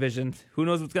flyweight division. Who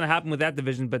knows what's going to happen with that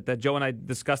division, but Joe and I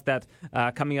discussed that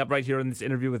coming up right here in this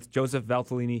interview with Joseph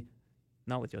Valtellini.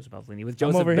 Not with Joseph Valtellini, with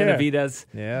Joseph Benavidez.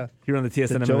 Yeah. Here on the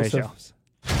TSN MMA show.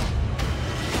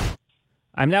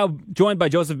 I'm now joined by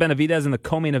Joseph Benavidez in the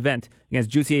co-main event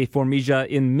against Jussier Formiglia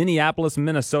in Minneapolis,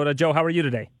 Minnesota. Joe, how are you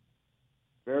today?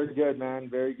 Very good, man.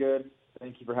 Very good.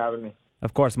 Thank you for having me.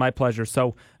 Of course, my pleasure.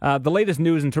 So the latest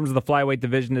news in terms of the flyweight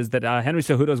division is that Henry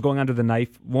Cejudo is going under the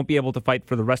knife, won't be able to fight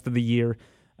for the rest of the year.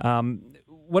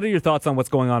 What are your thoughts on what's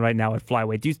going on right now at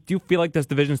flyweight? Do you feel like this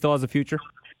division still has a future?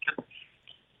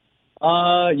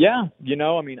 Yeah.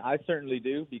 I certainly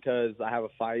do, because I have a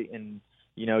fight in,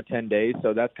 10 days.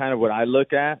 So that's kind of what I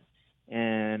look at.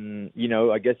 And,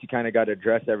 I guess you kind of got to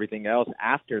address everything else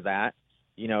after that,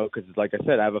 because like I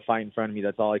said, I have a fight in front of me.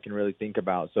 That's all I can really think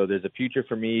about. So there's a future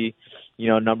for me,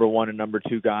 number one and number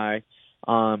two guy.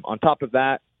 On top of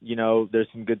that, there's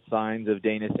some good signs of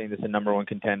Dana saying this is a number one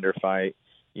contender fight.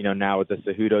 Now with the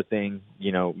Cejudo thing,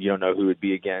 you don't know who it would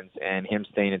be against, and him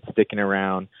staying and sticking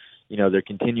around. They're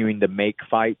continuing to make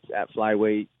fights at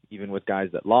flyweight, even with guys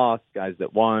that lost, guys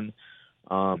that won,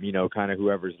 kind of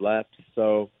whoever's left.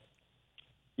 So,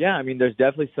 yeah, there's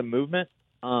definitely some movement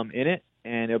in it,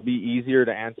 and it'll be easier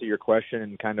to answer your question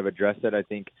and kind of address it, I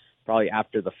think, probably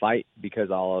after the fight,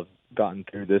 because I'll have gotten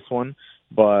through this one.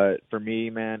 But for me,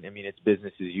 man, it's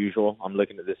business as usual. I'm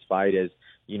looking at this fight as,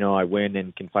 I win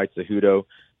and can fight Cejudo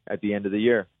at the end of the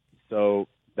year. So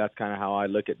that's kind of how I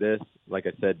look at this. Like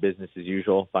I said, business as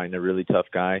usual, fighting a really tough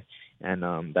guy. And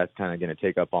that's kind of going to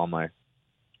take up all my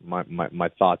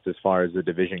thoughts as far as the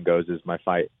division goes, is my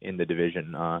fight in the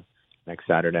division next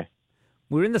Saturday.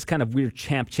 We're in this kind of weird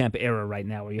champ era right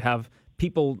now where you have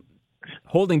people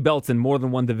holding belts in more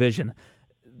than one division.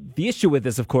 The issue with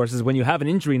this, of course, is when you have an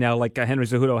injury now like Henry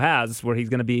Cejudo has, where he's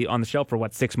going to be on the shelf for,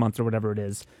 6 months or whatever it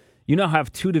is, you now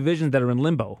have two divisions that are in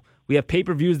limbo. We have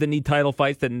pay-per-views that need title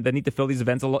fights that need to fill these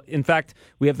events. In fact,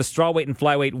 we have the strawweight and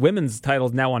flyweight women's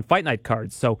titles now on Fight Night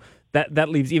cards, so that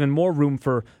leaves even more room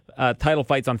for title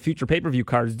fights on future pay-per-view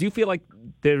cards. Do you feel like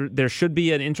there should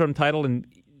be an interim title, in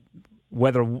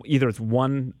whether either it's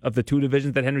one of the two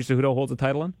divisions that Henry Cejudo holds a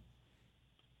title in?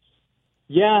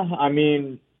 Yeah,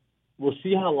 we'll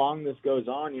see how long this goes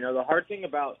on. The hard thing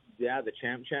about the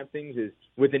champ things is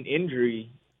with an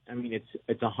injury,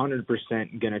 it's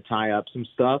 100% going to tie up some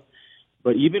stuff.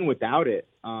 But even without it,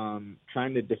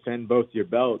 trying to defend both your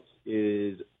belts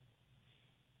is,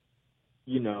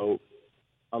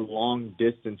 a long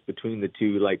distance between the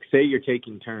two. Like, say you're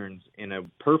taking turns in a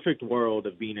perfect world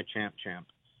of being a champ.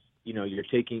 You're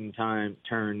taking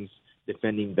turns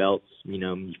defending belts.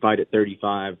 You fight at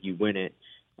 35, you win it.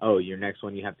 Oh, your next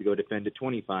one you have to go defend at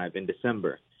 25 in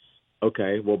December.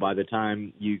 Okay, well, by the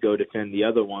time you go defend the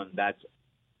other one, that's,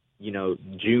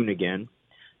 June again.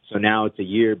 So now it's a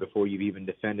year before you've even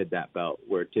defended that belt,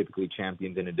 where typically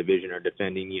champions in a division are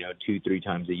defending, 2-3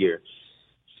 times a year.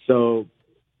 So,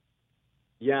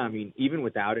 yeah, even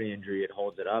without an injury, it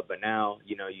holds it up. But now,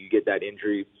 you get that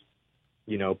injury,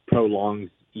 prolongs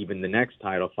even the next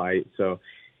title fight. So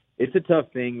it's a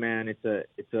tough thing, man.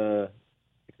 It's a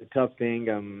tough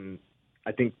thing.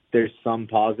 I think there's some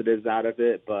positives out of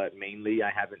it, but mainly I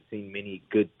haven't seen many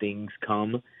good things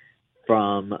come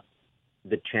from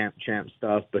the champ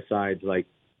stuff, besides like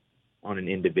on an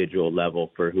individual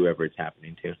level for whoever it's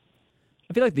happening to.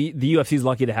 I feel like the UFC is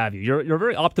lucky to have you. You're a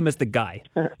very optimistic guy.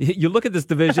 You look at this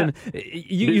division,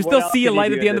 you still see a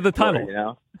light at the end of the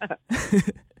tunnel.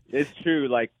 It's true.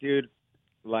 Like, dude,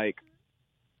 I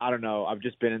don't know. I've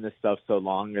just been in this stuff so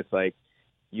long. It's like,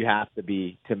 you have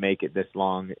to make it this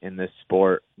long in this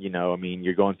sport.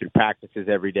 You're going through practices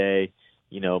every day.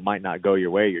 Might not go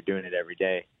your way. You're doing it every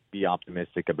day. Be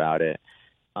optimistic about it.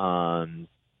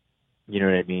 You know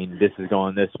what I mean? This is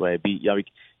going this way.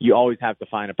 You always have to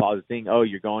find a positive thing. Oh,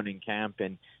 you're going in camp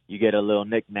and you get a little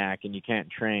knick-knack and you can't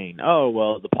train. Oh,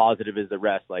 well, the positive is the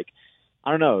rest. Like,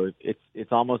 I don't know.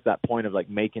 It's almost that point of like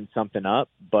making something up,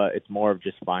 but it's more of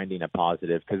just finding a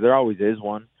positive, because there always is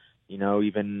one.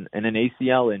 Even in an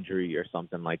ACL injury or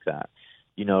something like that,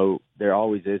 there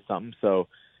always is something. So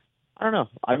I don't know.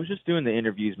 I was just doing the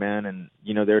interviews, man, and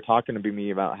they were talking to me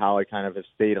about how I kind of have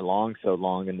stayed along so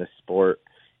long in this sport,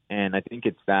 and I think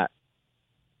it's that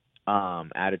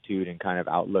attitude and kind of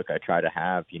outlook I try to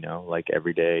have. Like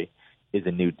every day is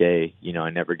a new day.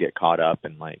 I never get caught up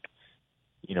in like,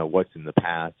 what's in the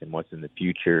past and what's in the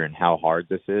future and how hard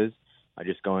this is. I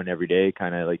just go in every day,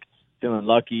 kind of like feeling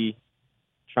lucky,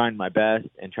 trying my best,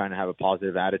 and trying to have a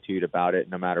positive attitude about it,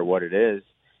 no matter what it is.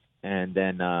 And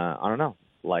then I don't know,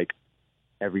 like.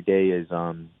 Every day ends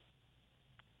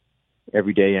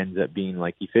up being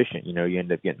like efficient. You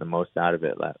end up getting the most out of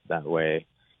it that way,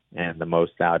 and the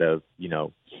most out of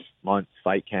months,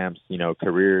 fight camps,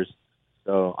 careers.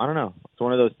 So I don't know. It's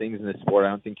one of those things in this sport. I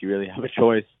don't think you really have a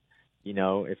choice.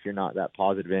 If you're not that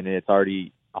positive in it, it's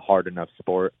already a hard enough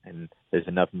sport, and there's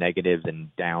enough negatives and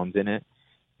downs in it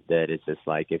that it's just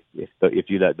like if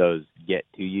you let those get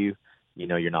to you,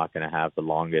 you're not going to have the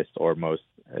longest or most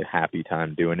happy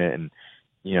time doing it. And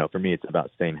for me, it's about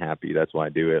staying happy. That's why I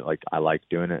do it. Like, I like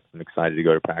doing it. I'm excited to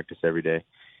go to practice every day.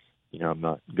 I'm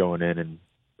not going in and,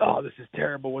 oh, this is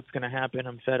terrible. What's going to happen?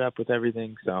 I'm fed up with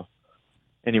everything. So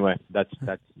anyway, that's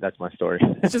my story.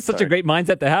 It's just such a great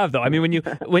mindset to have, though. I mean,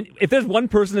 if there's one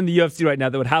person in the UFC right now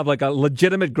that would have like a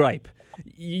legitimate gripe,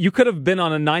 you could have been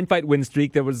on a 9-fight win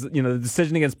streak. There was, the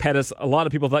decision against Pettis. A lot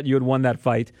of people thought you had won that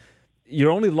fight. Your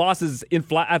only losses at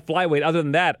flyweight, other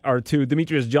than that, are to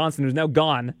Demetrius Johnson, who's now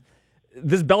gone.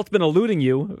 This belt's been eluding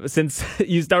you since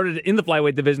you started in the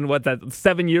flyweight division,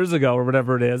 7 years ago or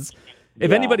whatever it is.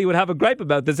 If anybody would have a gripe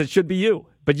about this, it should be you.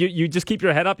 But you just keep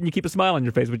your head up and you keep a smile on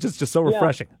your face, which is just so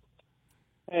refreshing.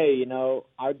 Hey,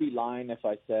 I'd be lying if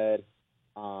I said,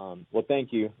 well,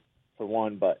 thank you for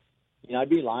one, but, I'd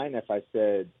be lying if I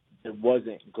said there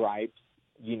wasn't gripes,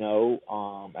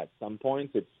 at some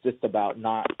points. It's just about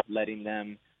not letting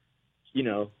them,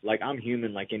 like I'm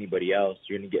human like anybody else.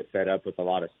 You're going to get fed up with a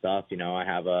lot of stuff. I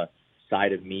have a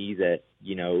side of me that,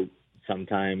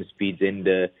 sometimes feeds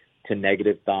into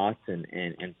negative thoughts and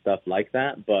stuff like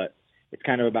that. But it's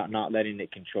kind of about not letting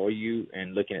it control you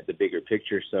and looking at the bigger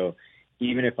picture. So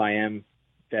even if I am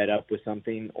fed up with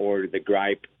something or the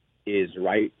gripe is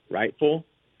rightful,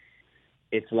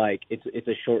 it's like it's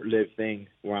a short-lived thing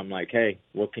where I'm like, hey,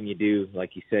 what can you do?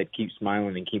 Like you said, keep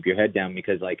smiling and keep your head down,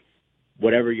 because like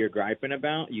whatever you're griping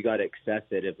about, you got to assess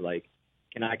it. If like,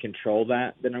 can I control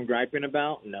that I'm griping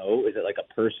about? No. Is it like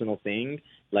a personal thing?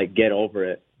 Like, get over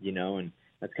it, and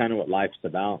that's kind of what life's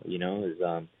about, is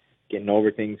getting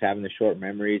over things, having the short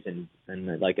memories and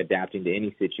like adapting to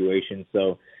any situation.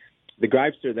 So the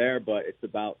gripes are there, but it's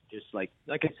about just like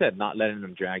I said, not letting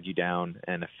them drag you down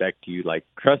and affect you. Like,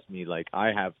 trust me, like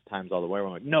I have times all the way where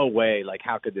I'm like, no way, like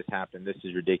how could this happen? This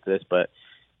is ridiculous. But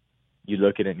you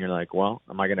look at it and you're like, well,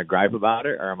 am I going to gripe about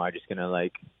it, or am I just going to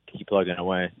like keep plugging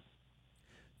away?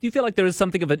 Do you feel like there is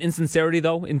something of an insincerity,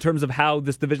 though, in terms of how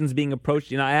this division is being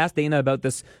approached? I asked Dana about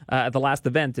this at the last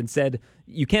event and said,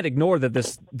 you can't ignore that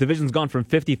this division's gone from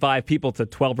 55 people to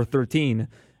 12 or 13.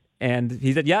 And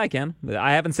he said, yeah, I can.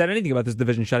 I haven't said anything about this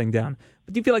division shutting down.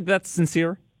 But do you feel like that's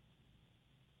sincere?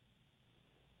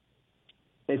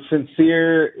 It's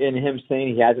sincere in him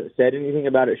saying he hasn't said anything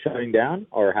about it shutting down,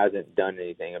 or hasn't done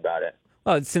anything about it?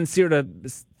 Well, it's sincere to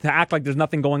act like there's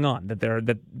nothing going on, that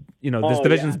this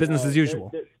division's business as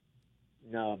usual.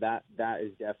 No, that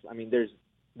is definitely. I mean,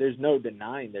 there's no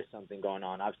denying there's something going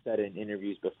on. I've said it in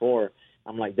interviews before.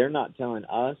 I'm like, they're not telling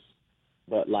us,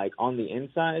 but like on the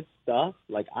inside stuff,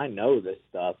 like I know this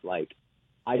stuff. Like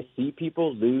I see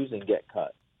people lose and get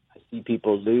cut. I see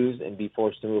people lose and be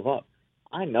forced to move up.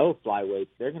 I know flyweights.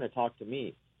 They're going to talk to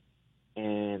me,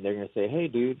 and they're going to say, "Hey,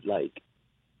 dude, like,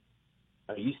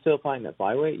 are you still fighting at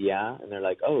flyweight?" Yeah. And they're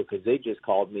like, "Oh, because they just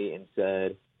called me and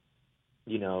said,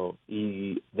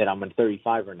 that I'm a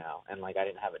 35er now, and like I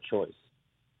didn't have a choice,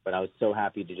 but I was so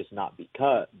happy to just not be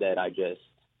cut that I just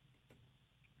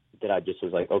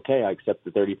was like, okay, I accept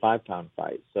the 35-pound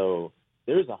fight." So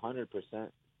there's 100%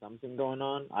 something going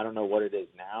on. I don't know what it is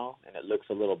now, and it looks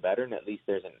a little better, and at least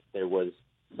there was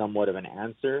somewhat of an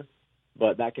answer,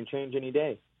 but that can change any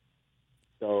day.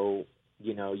 So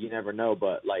you never know.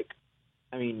 But like,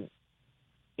 I mean,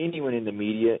 anyone in the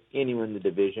media, anyone in the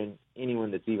division,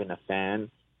 anyone that's even a fan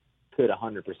could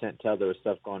 100% tell there was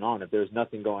stuff going on. If there was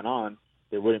nothing going on,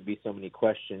 there wouldn't be so many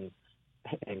questions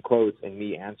and quotes and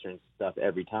me answering stuff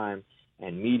every time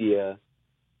and media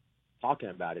talking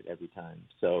about it every time.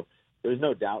 So there's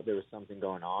no doubt there was something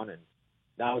going on, and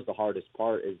that was the hardest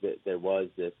part, is that there was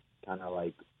this kind of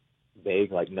like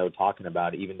vague, like no talking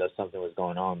about it. Even though something was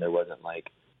going on, there wasn't like,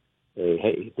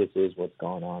 hey, this is what's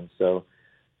going on. So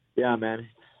yeah, man,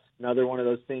 another one of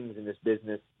those things in this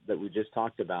business that we just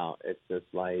talked about. It's just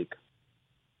like,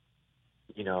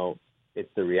 it's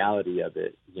the reality of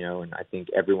it, and I think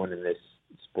everyone in this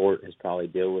sport has probably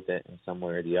dealt with it in some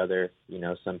way or the other.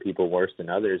 Some people worse than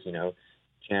others,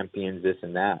 champions, this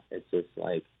and that. It's just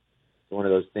like one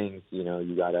of those things, you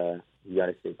gotta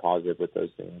stay positive with those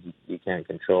things. You can't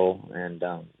control, and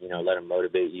let them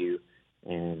motivate you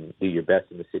and do your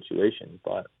best in the situation.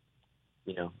 But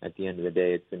at the end of the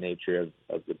day, it's the nature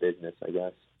of the business, I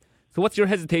guess. So what's your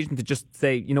hesitation to just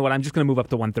say, you know what, I'm just going to move up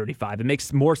to 135? It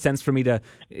makes more sense for me to,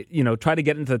 try to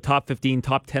get into the top 15,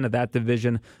 top 10 of that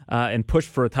division and push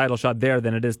for a title shot there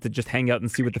than it is to just hang out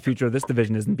and see what the future of this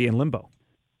division is and be in limbo.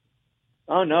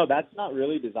 Oh, no, that's not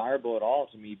really desirable at all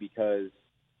to me because,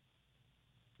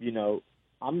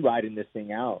 I'm riding this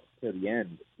thing out to the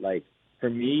end. Like, for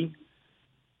me,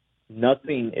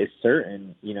 nothing is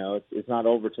certain. It's not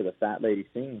over till the fat lady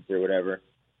sings or whatever.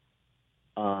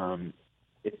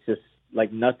 It's just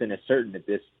like nothing is certain at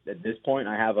this point.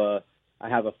 I have a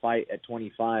fight at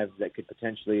 25 that could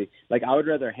potentially, like, I would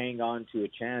rather hang on to a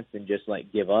chance than just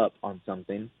like give up on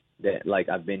something that like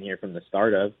I've been here from the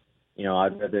start of.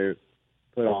 I'd rather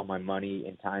put all my money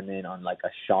and time in on like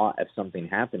a shot of something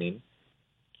happening,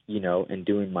 and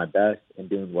doing my best and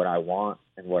doing what I want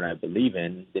and what I believe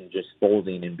in than just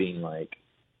folding and being like,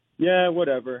 yeah,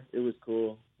 whatever, it was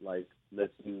cool. Like,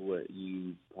 let's do what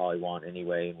you probably want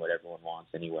anyway and what everyone wants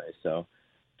anyway. So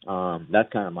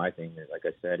that's kind of my thing. Like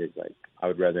I said, is like I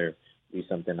would rather do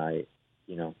something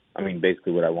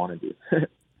basically what I want to do.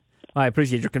 I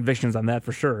appreciate your convictions on that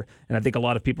for sure, and I think a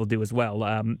lot of people do as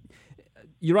well.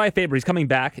 Uriah Faber, he's coming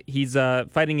back. He's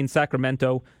fighting in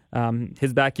Sacramento,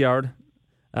 his backyard,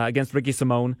 against Ricky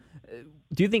Simón.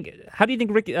 How do you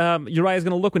think Uriah is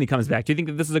going to look when he comes back? Do you think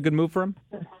that this is a good move for him?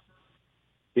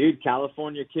 Dude,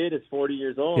 California kid is 40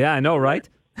 years old. Yeah, I know, right?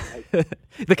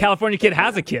 The California kid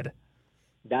has a kid.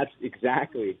 That's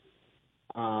exactly.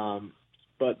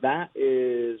 But that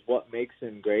is what makes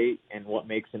him great and what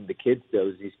makes him the kid still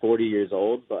is he's 40 years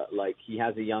old, but, like, he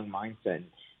has a young mindset. And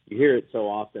you hear it so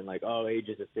often, like, oh, age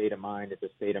is a state of mind, it's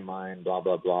a state of mind, blah,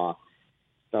 blah, blah,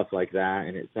 stuff like that.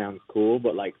 And it sounds cool,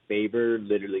 but, like, Faber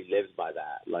literally lives by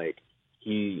that. Like,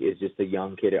 he is just a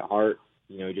young kid at heart.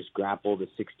 He just grappled a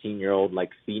 16-year-old, like,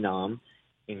 phenom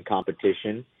in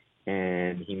competition,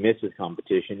 and he misses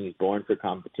competition. He's born for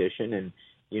competition. And,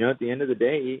 at the end of the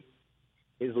day,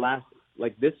 his last,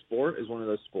 like, this sport is one of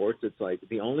those sports. It's like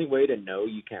the only way to know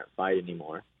you can't fight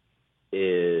anymore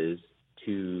is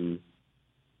to,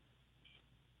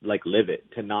 like, live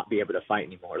it, to not be able to fight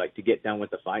anymore, like, to get done with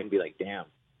the fight and be like, damn,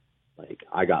 like,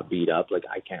 I got beat up, like,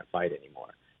 I can't fight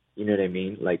anymore. You know what I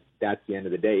mean? Like, that's the end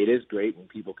of the day. It is great when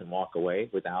people can walk away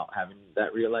without having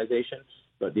that realization.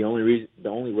 But the only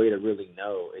way to really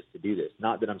know is to do this.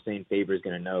 Not that I'm saying Faber is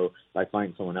going to know by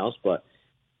fighting someone else, but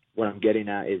what I'm getting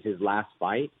at is his last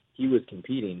fight, he was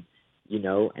competing,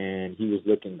 and he was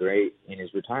looking great in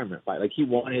his retirement fight. Like, he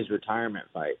won his retirement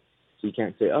fight. So you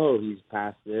can't say, oh, he's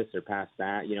past this or past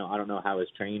that. I don't know how his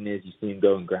training is. You see him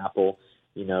go and grapple,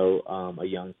 a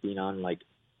young phenom like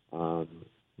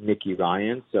Nicky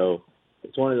Ryan. So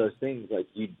it's one of those things, like,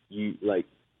 you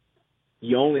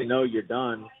only know you're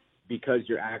done because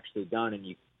you're actually done, and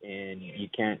you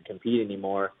can't compete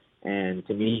anymore. And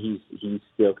to me, he's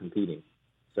still competing.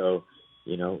 So,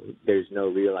 there's no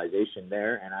realization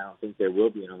there, and I don't think there will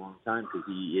be in a long time because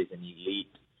he is an elite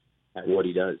at what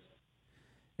he does.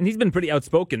 And he's been pretty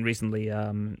outspoken recently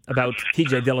about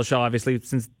TJ Dillashaw, obviously,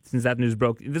 since that news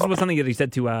broke. This was something that he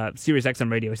said to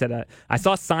SiriusXM Radio. He said, I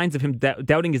saw signs of him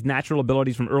doubting his natural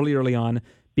abilities from early on.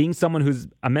 Being someone who's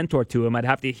a mentor to him, I'd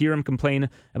have to hear him complain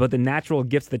about the natural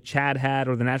gifts that Chad had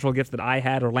or the natural gifts that I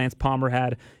had or Lance Palmer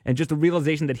had, and just the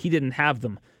realization that he didn't have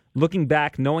them. Looking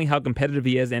back, knowing how competitive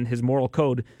he is and his moral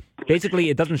code, basically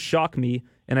it doesn't shock me,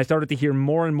 and I started to hear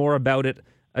more and more about it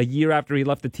a year after he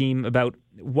left the team about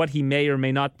what he may or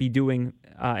may not be doing,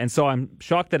 and so I'm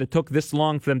shocked that it took this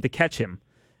long for them to catch him.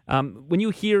 When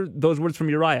you hear those words from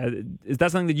Uriah, is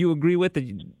that something that you agree with?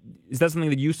 Is that something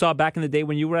that you saw back in the day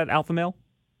when you were at Alpha Male?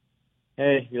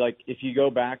 Hey, if you go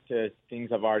back to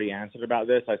things I've already answered about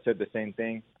this, I said the same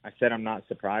thing. I said I'm not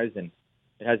surprised, and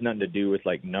it has nothing to do with,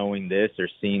 like, knowing this or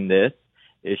seeing this.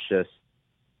 It's just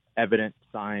evident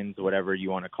signs, whatever you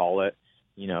want to call it,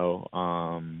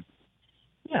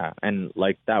 yeah, and,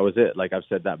 like, that was it. Like, I've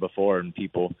said that before, and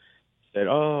people said,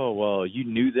 oh, well, you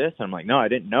knew this? And I'm like, no, I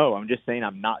didn't know. I'm just saying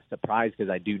I'm not surprised because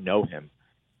I do know him.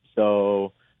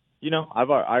 So, I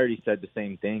already said the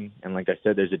same thing. And like I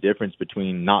said, there's a difference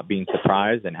between not being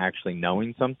surprised and actually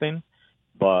knowing something.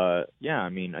 But, yeah, I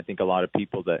mean, I think a lot of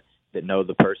people that know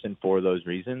the person for those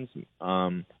reasons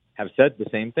have said the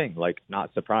same thing, like,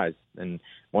 not surprised. And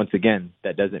once again,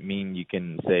 that doesn't mean you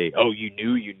can say, oh, you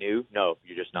knew. No,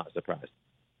 you're just not surprised.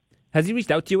 Has he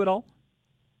reached out to you at all?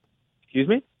 Excuse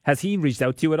me? Has he reached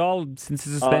out to you at all since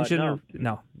his suspension? No.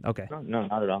 No. Okay. No,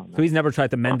 not at all. No. So he's never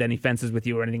tried to mend any fences with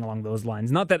you or anything along those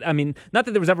lines. Not that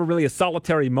there was ever really a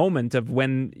solitary moment of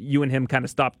when you and him kind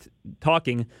of stopped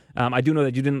talking. I do know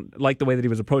that you didn't like the way that he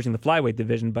was approaching the flyweight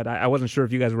division, but I wasn't sure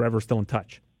if you guys were ever still in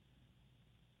touch.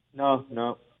 No.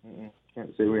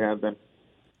 Can't say we have been.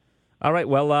 All right.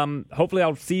 Well, hopefully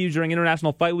I'll see you during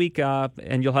International Fight Week,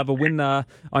 and you'll have a win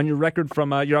on your record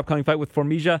from your upcoming fight with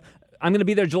Formiga. I'm going to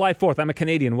be there July 4th. I'm a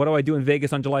Canadian. What do I do in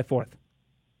Vegas on July 4th?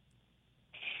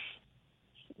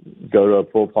 Go to a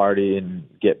pool party and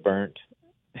get burnt.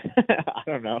 I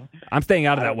don't know. I'm staying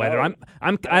out of that weather.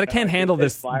 I can't handle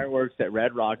this. Fireworks at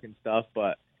Red Rock and stuff,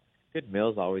 but good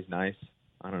meal's always nice.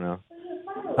 I don't know.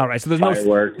 All right. So there's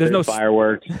no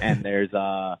fireworks, and there's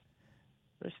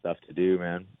stuff to do,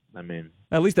 man. I mean,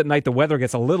 at least at night the weather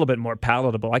gets a little bit more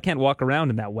palatable. I can't walk around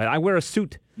in that weather. I wear a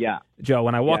suit, Joe,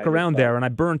 and I walk around there and I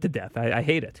burn to death. I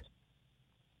hate it.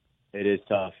 It is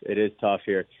tough. It is tough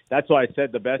here. That's why I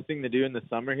said the best thing to do in the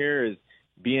summer here is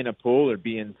be in a pool or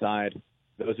be inside.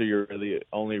 Those are your really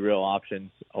only real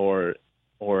options, or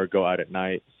go out at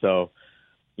night. So,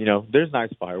 there's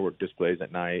nice firework displays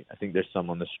at night. I think there's some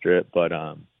on the Strip, but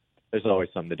there's always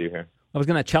something to do here. I was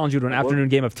going to challenge you to an afternoon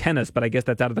game of tennis, but I guess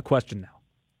that's out of the question now.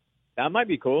 That might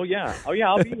be cool, yeah. Oh, yeah,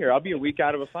 I'll be here. I'll be a week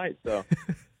out of a fight, so,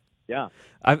 yeah.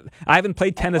 I haven't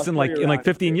played tennis in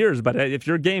 15 years, but if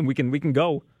you're game, we can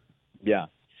go. Yeah.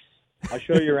 I'll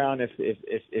show you around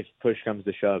if push comes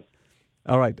to shove.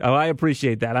 All right. Oh, I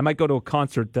appreciate that. I might go to a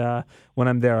concert when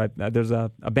I'm there. There's a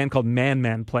band called Man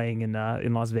Man playing in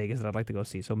Las Vegas that I'd like to go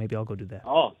see, so maybe I'll go do that.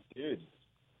 Oh, dude.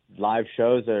 Live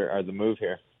shows are the move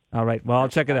here. All right. Well, I'll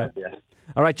check it out. Yeah.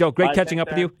 All right, Joe. Great catching up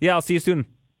with you. Yeah, I'll see you soon.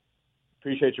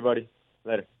 Appreciate you, buddy.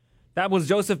 Later. That was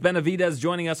Joseph Benavidez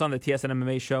joining us on the TSN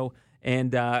MMA show.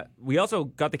 And we also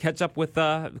got to catch up with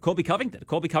Colby Covington.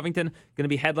 Colby Covington going to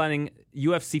be headlining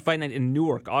UFC Fight Night in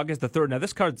Newark, August the 3rd. Now,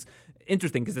 this card's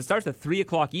interesting because it starts at 3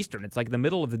 o'clock Eastern. It's like the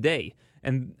middle of the day.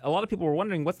 And a lot of people were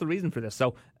wondering, what's the reason for this?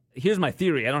 So here's my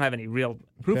theory. I don't have any real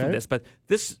proof of this, but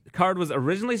this card was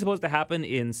originally supposed to happen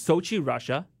in Sochi,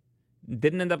 Russia.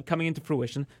 Didn't end up coming into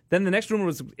fruition. Then the next rumor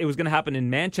was it was going to happen in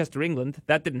Manchester, England.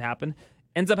 That didn't happen.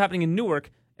 Ends up happening in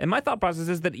Newark. And my thought process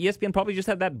is that ESPN probably just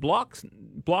had that blocked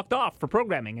off for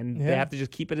programming, and they have to just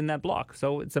keep it in that block.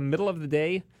 So it's a middle of the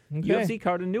day UFC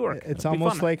card in Newark. It's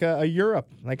almost like a Europe,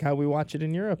 like how we watch it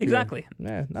in Europe. Exactly.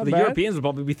 Yeah, not the bad. Europeans would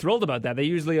probably be thrilled about that. They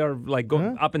usually are like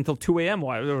going up until 2 a.m.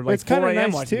 or like 4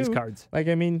 a.m. watching these cards. Like,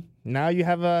 I mean, now you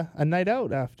have a night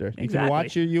out after. You can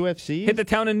watch your UFC. Hit the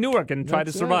town in Newark and try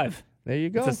to survive. There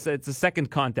you go. It's a second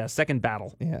contest, second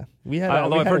battle. Yeah,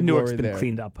 although I've heard Newark's been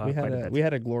cleaned up. We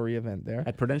had a glory event there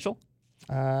at Prudential.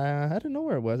 I don't know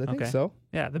where it was. I think so.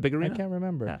 Yeah, the big arena. I can't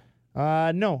remember.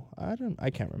 Yeah. No,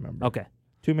 I can't remember. Okay.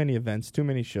 Too many events, too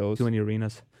many shows, too many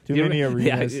arenas. Too many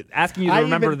arenas. Yeah, asking you to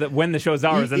remember when the shows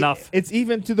are is enough. It's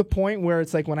even to the point where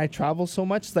it's like when I travel so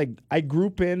much, it's like I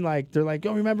group in, like they're like,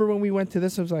 oh, remember when we went to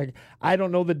this? I was like, I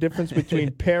don't know the difference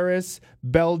between Paris,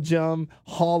 Belgium,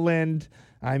 Holland.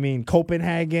 I mean,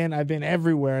 Copenhagen. I've been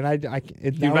everywhere, and Do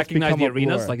you recognize the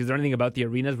arenas? Like, is there anything about the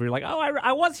arenas where you're like, oh,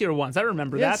 I was here once. I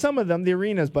remember that. Yeah, some of them, the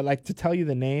arenas, but like to tell you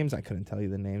the names, I couldn't tell you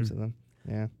the names of them.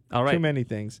 Yeah. All right. Too many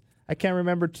things. I can't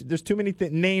remember. There's too many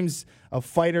names of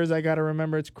fighters I got to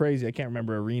remember. It's crazy. I can't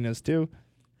remember arenas too.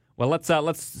 Well, let's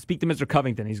speak to Mr.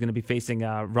 Covington. He's going to be facing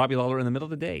Robbie Lawler in the middle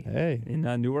of the day in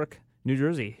Newark, New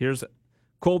Jersey. Here's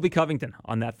Colby Covington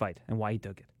on that fight and why he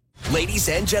took it. Ladies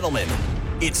and gentlemen,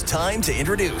 it's time to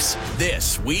introduce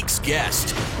this week's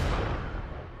guest.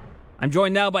 I'm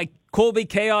joined now by Colby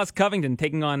Chaos Covington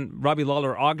taking on Robbie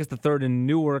Lawler August the 3rd in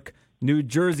Newark, New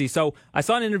Jersey. So I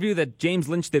saw an interview that James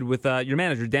Lynch did with your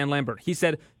manager, Dan Lambert. He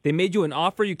said they made you an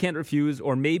offer you can't refuse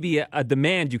or maybe a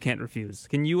demand you can't refuse.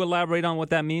 Can you elaborate on what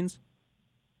that means?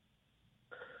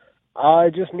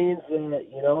 It just means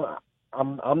that,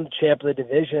 I'm the champ of the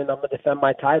division. I'm going to defend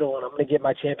my title, and I'm going to get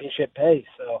my championship pay.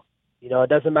 So, it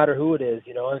doesn't matter who it is.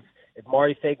 If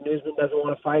Mari Fake Newsman doesn't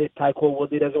want to fight, if Tyquil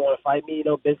Woodley doesn't want to fight me,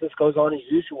 business goes on as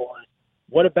usual. And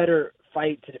what a better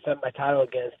fight to defend my title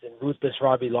against than ruthless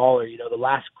Robbie Lawler, the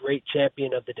last great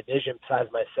champion of the division besides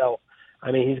myself.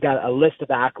 I mean, he's got a list of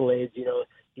accolades.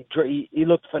 He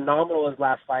looked phenomenal his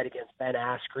last fight against Ben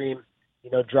Askren,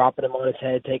 dropping him on his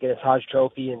head, taking his Hodge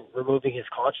Trophy, and removing his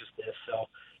consciousness. So,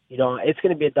 it's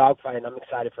going to be a dogfight, and I'm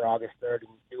excited for August 3rd in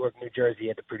Newark, New Jersey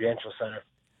at the Prudential Center.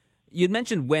 You'd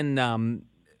mentioned when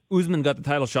Usman got the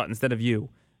title shot instead of you,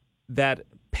 that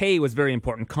pay was very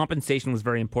important, compensation was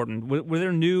very important. Were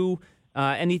there new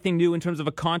Anything new in terms of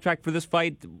a contract for this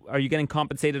fight? Are you getting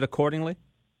compensated accordingly?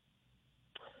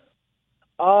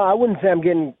 I wouldn't say I'm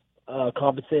getting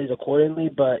compensated accordingly,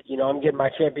 but I'm getting my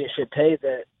championship pay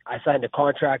that I signed a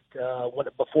contract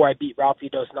before I beat Ralphie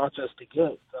Dos Nachos to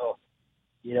get. So,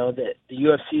 the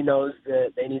UFC knows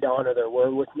that they need to honor their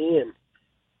word with me, and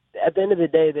at the end of the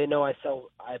day, they know I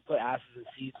put asses in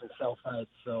seats and sell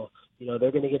fights. So, they're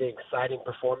going to get an exciting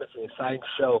performance, an exciting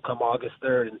show come August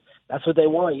 3rd, and that's what they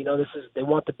want. They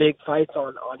want the big fights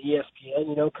on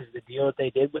ESPN, because the deal that they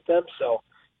did with them. So,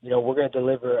 we're going to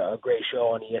deliver a great show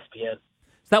on ESPN.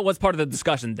 So that was part of the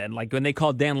discussion then. Like when they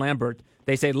called Dan Lambert,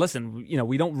 they say, listen,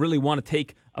 we don't really want to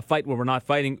take a fight where we're not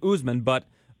fighting Usman, but,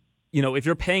 if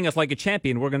you're paying us like a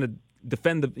champion, we're going to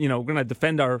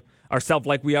defend ourselves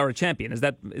like we are a champion. Is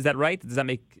that right? Does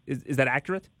that is that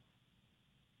accurate?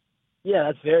 Yeah,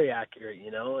 that's very accurate,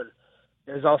 and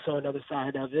there's also another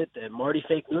side of it that Marty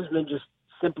Fake Usman just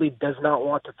simply does not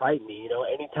want to fight me.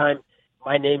 Anytime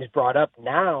my name is brought up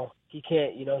now, he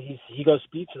can't, he goes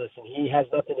speechless and he has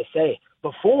nothing to say.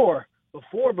 Before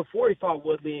he fought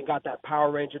Woodley and got that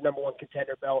Power Ranger #1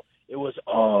 contender belt, it was,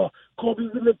 Colby,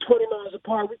 we live 20 miles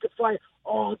apart, we could fight,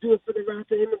 I'll do it for the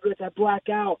Wrath of Immigrants, I black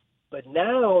out. But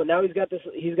now he's got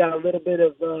a little bit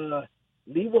of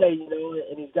leeway,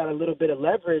 and he's got a little bit of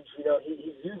leverage.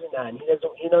 He's using that, and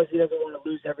he knows he doesn't want to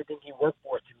lose everything he worked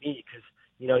for to me, because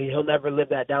he'll never live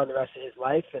that down the rest of his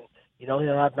life, and he'll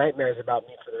have nightmares about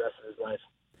me for the rest of his life.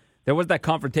 There was that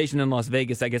confrontation in Las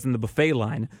Vegas, I guess, in the buffet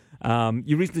line.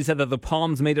 You recently said that the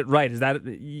Palms made it right. Is that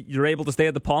you're able to stay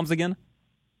at the Palms again?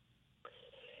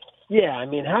 Yeah, I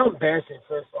mean, how embarrassing,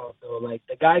 first of all, though. Like,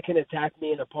 the guy can attack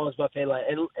me in a Palms buffet line.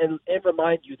 And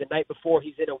remind you, the night before,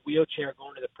 he's in a wheelchair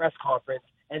going to the press conference,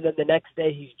 and then the next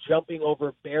day he's jumping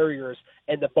over barriers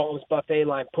in the Palms buffet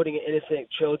line, putting innocent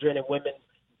children and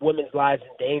women's lives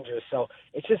in danger. So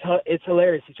it's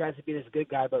hilarious. He tries to be this good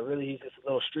guy, but really he's just a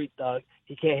little street thug.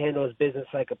 He can't handle his business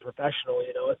like a professional,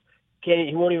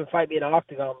 He won't even fight me in an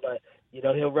octagon, but,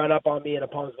 he'll run up on me in a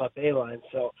Palms buffet line.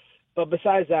 So, but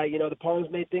besides that, the Palms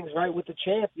made things right with the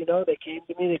champ. They came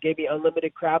to me. They gave me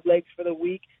unlimited crab legs for the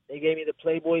week. They gave me the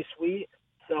Playboy Suite.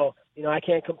 So, I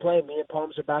can't complain. Me and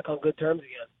Palms are back on good terms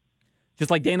again. Just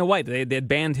like Dana White, they had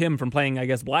banned him from playing, I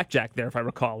guess, blackjack there, if I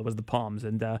recall. It was the Palms,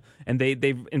 and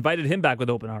they've invited him back with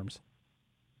open arms.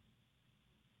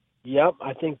 Yep,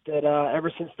 I think that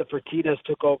ever since the Fertittas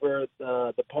took over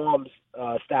the Palms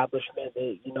establishment,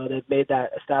 they've made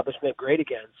that establishment great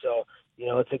again. So,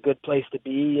 it's a good place to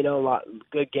be. A lot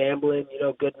good gambling.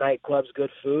 Good nightclubs,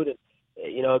 good food,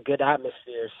 and a good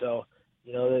atmosphere. So,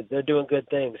 they're doing good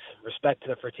things. Respect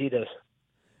to the Fertittas.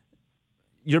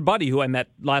 Your buddy, who I met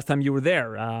last time you were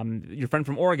there, your friend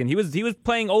from Oregon, he was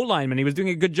playing O-lineman. He was doing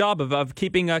a good job of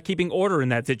keeping order in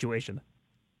that situation.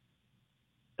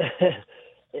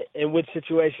 In which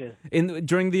situation?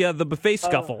 During the buffet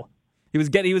scuffle, he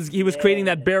was creating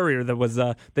that barrier that was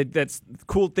that's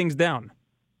cooled things down.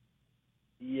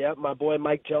 Yep, my boy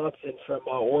Mike Johnson from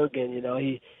Oregon.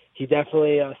 He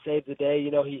definitely saved the day.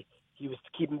 He was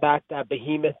keeping back that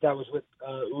behemoth that was with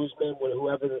Usman, with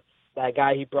whoever that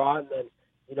guy he brought, and then.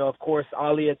 Of course,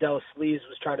 Ali Adel Sleeves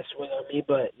was trying to swing on me,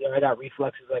 but, I got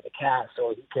reflexes like a cat,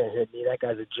 so he can't hit me. That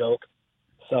guy's a joke.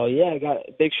 So, yeah, I got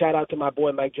a big shout-out to my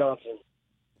boy Mike Johnson.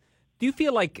 Do you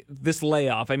feel like this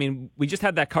layoff, I mean, we just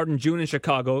had that card in June in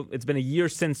Chicago. It's been a year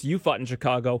since you fought in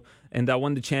Chicago and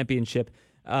won the championship.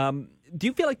 Do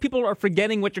you feel like people are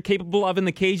forgetting what you're capable of in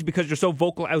the cage because you're so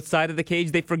vocal outside of the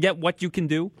cage? They forget what you can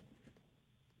do?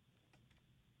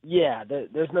 Yeah,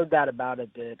 there's no doubt about it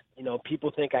that,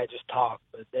 people think I just talk,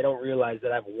 but they don't realize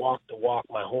that I've walked the walk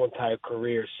my whole entire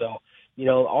career. So,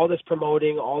 all this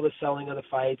promoting, all the selling of the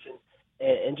fights,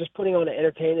 and just putting on an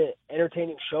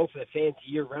entertaining show for the fans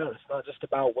year round. It's not just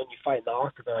about when you fight in the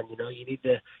octagon.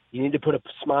 You need to put a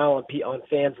smile on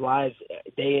fans' lives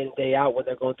day in and day out when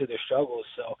they're going through their struggles.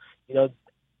 So,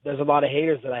 there's a lot of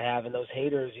haters that I have, and those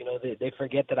haters, they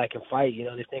forget that I can fight.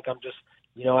 They think I'm just,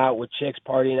 out with chicks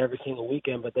partying every single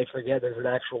weekend, but they forget there's an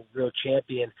actual real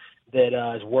champion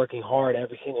that is working hard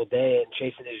every single day and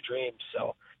chasing his dreams.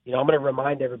 So, I'm going to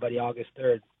remind everybody August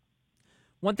 3rd.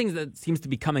 One thing that seems to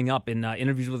be coming up in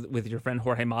interviews with your friend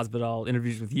Jorge Masvidal,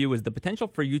 interviews with you, is the potential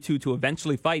for you two to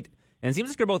eventually fight. And it seems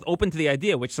like you're both open to the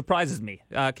idea, which surprises me.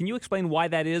 Can you explain why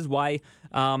that is, why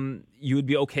you would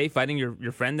be okay fighting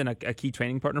your friend and a key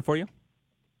training partner for you?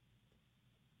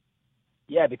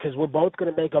 Yeah, because we're both going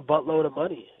to make a buttload of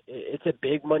money. It's a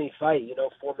big money fight.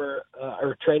 Former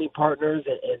or training partners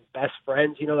and best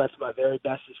friends. That's my very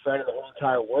bestest friend in the whole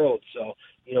entire world. So,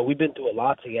 we've been through a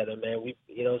lot together, man. We,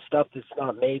 stuff that's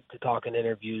not made to talk in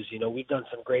interviews. We've done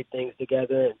some great things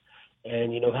together,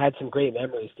 and, had some great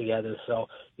memories together. So,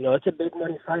 it's a big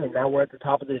money fight, and now we're at the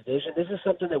top of the division. This is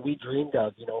something that we dreamed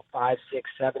of, 5, 6,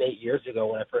 7, 8 years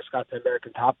ago when I first got to the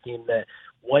American Top Team, that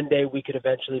one day we could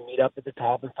eventually meet up at the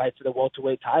top and fight for the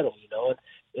welterweight title, and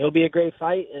it'll be a great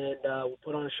fight, and we'll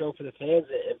put on a show for the fans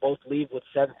and both leave with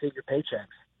 7-figure paychecks.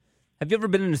 Have you ever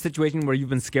been in a situation where you've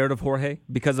been scared of Jorge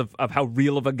because of how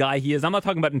real of a guy he is? I'm not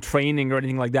talking about in training or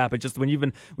anything like that, but just when you've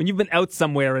been out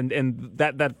somewhere and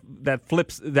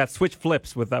that switch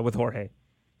flips with Jorge.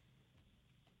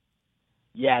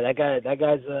 Yeah, that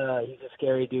guy's he's a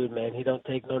scary dude, man. He don't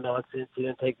take no nonsense. He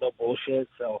don't take no bullshit.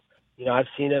 So, I've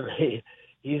seen him.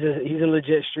 He's a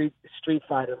legit street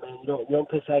fighter, man. You don't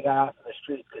piss that guy off in the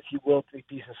street, because he will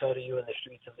 3-piece and soda you in the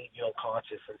streets and leave you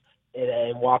unconscious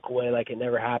and walk away like it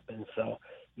never happened. So,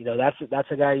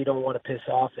 that's a guy you don't want to piss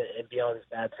off and be on his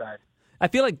bad side. I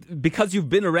feel like because you've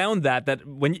been around that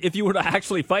if you were to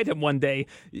actually fight him one day,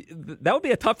 that would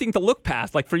be a tough thing to look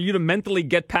past. Like, for you to mentally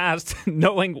get past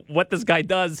knowing what this guy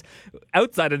does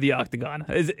outside of the octagon.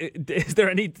 Is there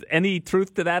any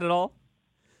truth to that at all?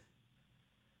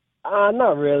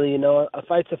 Not really. A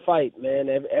fight's a fight, man.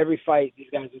 Every fight, these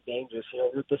guys are dangerous.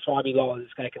 Ruthless Robbie Lawler,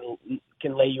 this guy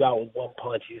can lay you out with one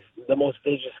punch. He's the most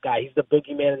vicious guy. He's the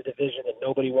boogeyman of the division that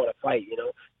nobody want to fight.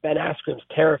 Ben Askren's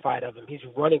terrified of him. He's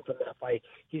running from that fight.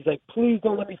 He's like, please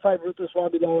don't let me fight Ruthless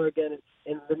Robbie Lawler again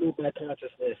and remove my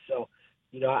consciousness. So,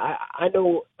 I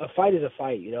know a fight is a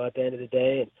fight. At the end of the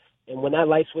day, and when that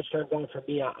light switch turns on for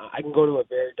me, I can go to a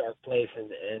very dark place, and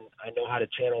I know how to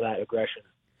channel that aggression.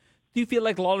 Do you feel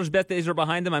like Lawler's best days are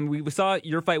behind him? I mean, we saw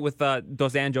your fight with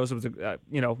Dos Anjos. It was,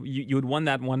 you had won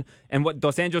that one, and what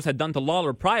Dos Anjos had done to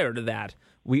Lawler prior to that.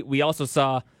 We also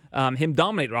saw him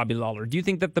dominate Robbie Lawler. Do you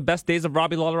think that the best days of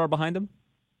Robbie Lawler are behind him?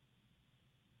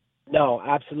 No,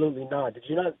 absolutely not. Did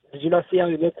you not see how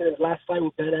he looked in his last fight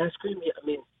with Ben Askren? I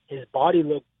mean, his body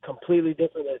looked completely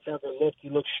different than it's ever looked. He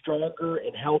looked stronger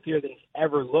and healthier than he's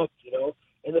ever looked.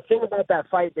 And the thing about that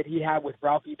fight that he had with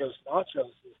Ralphie Dos Anjos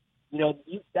is,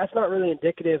 that's not really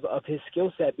indicative of his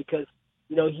skill set, because,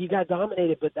 he got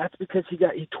dominated, but that's because he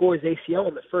tore his ACL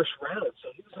in the first round. So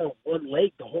he was on one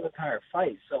leg the whole entire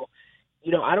fight. So,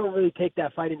 I don't really take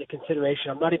that fight into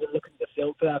consideration. I'm not even looking at the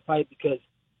film for that fight, because,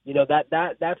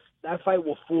 that fight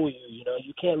will fool you.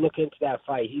 You can't look into that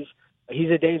fight. He's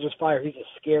a dangerous fighter. He's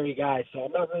a scary guy. So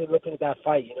I'm not really looking at that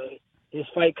fight. His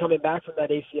fight coming back from that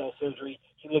ACL surgery,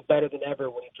 he looked better than ever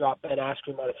when he dropped Ben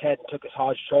Askren on his head and took his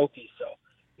Hodge trophy. So,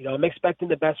 I'm expecting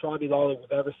the best Robbie Lawler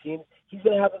we've ever seen. He's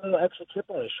going to have a little extra chip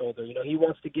on his shoulder. He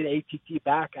wants to get ATT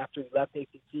back after he left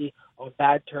ATT on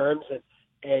bad terms,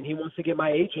 and he wants to get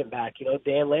my agent back,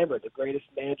 Dan Lambert, the greatest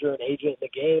manager and agent in the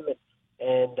game.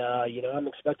 And I'm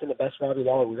expecting the best Robbie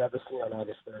Lawler we've ever seen on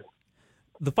August 3rd.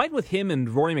 The fight with him and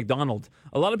Rory McDonald,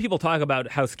 a lot of people talk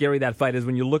about how scary that fight is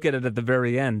when you look at it at the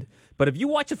very end. But if you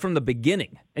watch it from the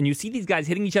beginning and you see these guys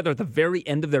hitting each other at the very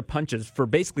end of their punches for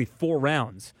basically 4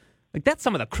 rounds, like, that's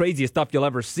some of the craziest stuff you'll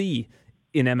ever see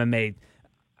in MMA.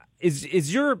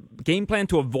 Is your game plan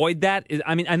to avoid that?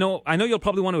 I know you'll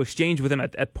probably want to exchange with him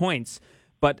at points,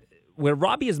 but where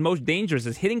Robbie is most dangerous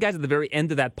is hitting guys at the very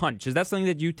end of that punch. Is that something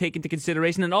that you take into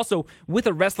consideration? And also, with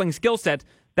a wrestling skill set,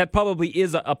 that probably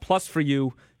is a plus for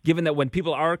you, given that when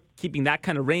people are keeping that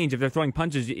kind of range, if they're throwing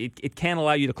punches, it can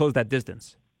allow you to close that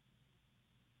distance.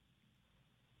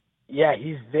 Yeah,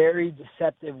 he's very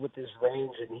deceptive with his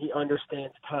range, and he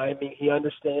understands timing. He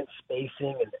understands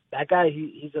spacing, and that guy,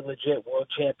 he's a legit world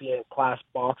champion class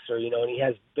boxer, and he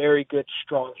has very good,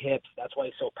 strong hips. That's why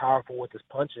he's so powerful with his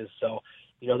punches. So,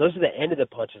 those are the end of the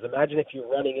punches. Imagine if you're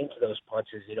running into those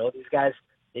punches. These guys,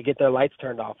 they get their lights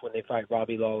turned off when they fight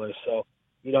Robbie Lawler. So,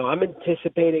 I'm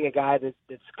anticipating a guy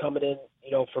that's coming in,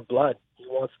 for blood. He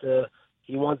wants,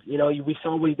 we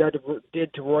saw what he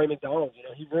did to Rory McDonald.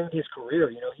 He ruined his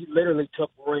career. He literally took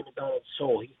Rory McDonald's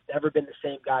soul. He's never been the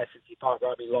same guy since he fought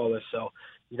Robbie Lawler. So,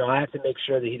 I have to make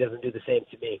sure that he doesn't do the same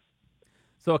to me.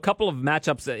 So a couple of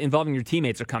matchups involving your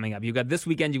teammates are coming up. You got this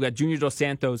weekend, you got Junior Dos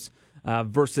Santos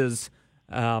versus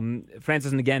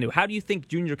Francis Ngannou. How do you think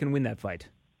Junior can win that fight?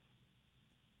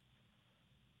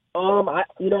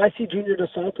 I see Junior Dos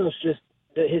Santos just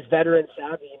his veteran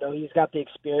savvy. He's got the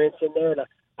experience in there, and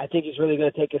I think he's really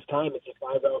going to take his time. It's a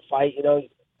 5-round fight.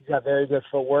 He's got very good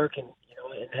footwork, and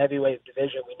in the heavyweight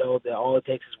division, we know that all it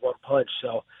takes is one punch.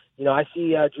 So, I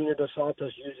see Junior Dos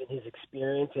Santos using his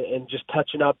experience and just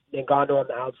touching up Ngannou on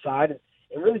the outside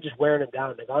and really just wearing him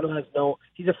down. Ngannou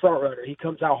he's a front runner. He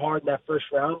comes out hard in that first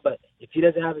round, but if he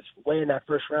doesn't have his way in that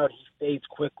first round, he fades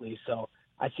quickly. So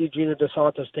I see Junior Dos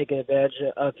Santos taking advantage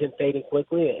of him fading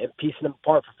quickly and piecing him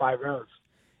apart for 5 rounds.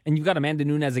 And you've got Amanda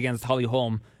Nunes against Holly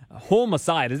Holm. Holm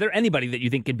aside, is there anybody that you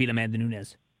think can beat Amanda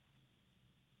Nunes?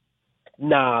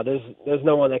 Nah, there's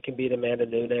no one that can beat Amanda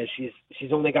Nunes.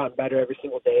 She's only gotten better every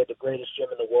single day at the greatest gym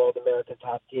in the world, American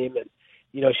Top Team, and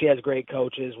she has great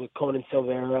coaches with Conan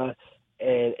Silveira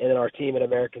and our team at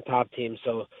American Top Team.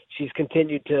 So she's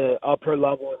continued to up her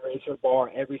level and raise her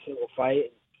bar every single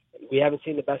fight. We haven't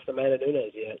seen the best of Amanda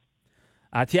Nunes yet.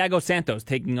 Thiago Santos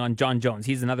taking on John Jones.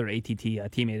 He's another ATT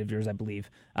teammate of yours, I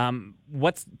believe.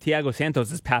 What's Thiago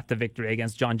Santos' path to victory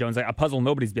against John Jones? A puzzle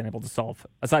nobody's been able to solve,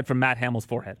 aside from Matt Hamill's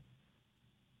forehead.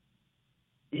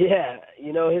 Yeah,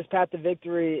 his path to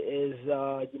victory is,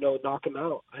 knock him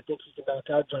out. I think he can knock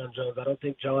out John Jones. I don't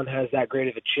think John has that great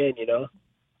of a chin,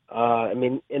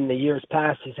 in the years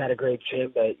past, he's had a great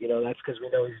chin, but, that's because we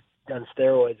know he's done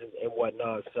steroids and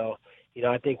whatnot. So,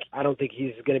 I don't think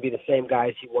he's going to be the same guy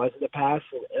as he was in the past.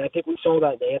 And I think we saw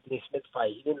that in the Anthony Smith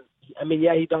fight.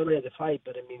 He dominated the fight,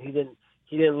 but, he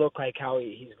didn't look like how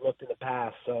he's looked in the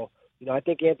past. So, I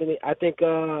think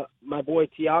my boy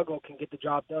Thiago can get the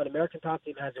job done. American Top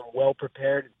Team has him well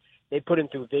prepared. They put him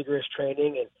through vigorous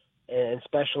training and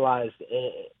specialized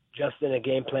just in a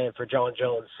game plan for John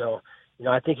Jones. So,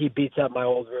 I think he beats up my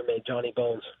old roommate, Johnny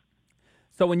Bones.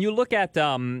 So when you look at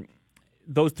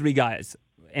those three guys,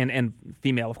 and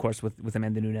female, of course, with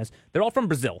Amanda Nunes, they're all from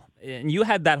Brazil. And you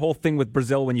had that whole thing with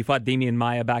Brazil when you fought Damian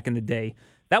Maia back in the day.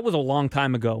 That was a long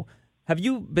time ago. Have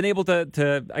you been able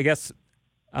to I guess,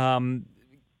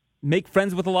 make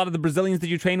friends with a lot of the Brazilians that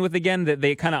you train with again, that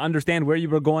they kind of understand where you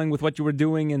were going with what you were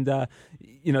doing, and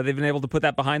they've been able to put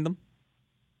that behind them?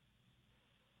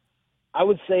 I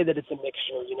would say that it's a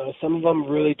mixture. Some of them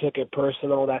really took it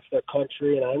personal. That's their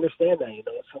country, and I understand that.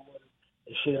 Someone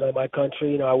is shitting on my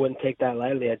country. I wouldn't take that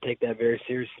lightly. I'd take that very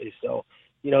seriously. So,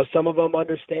 some of them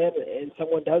understand and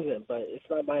someone doesn't, but it's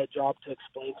not my job to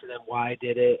explain to them why I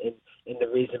did it and the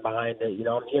reason behind it.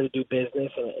 I'm here to do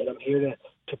business and I'm here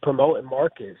to promote and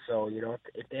market. So,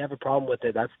 if they have a problem with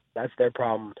it, that's their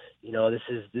problem. This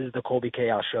is the Colby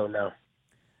Chaos Show now.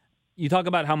 You talk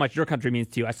about how much your country means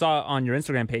to you. I saw on your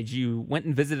Instagram page you went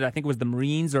and visited, I think it was the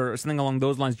Marines or something along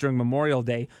those lines during Memorial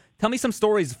Day. Tell me some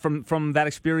stories from that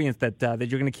experience that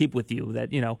you're going to keep with you. That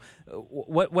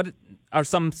what are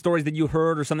some stories that you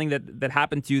heard or something that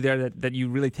happened to you there that you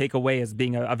really take away as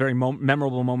being a very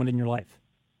memorable moment in your life?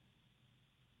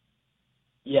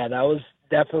 Yeah, that was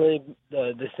definitely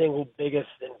the single biggest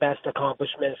and best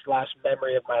accomplishment /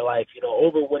 memory of my life.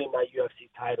 Over winning my UFC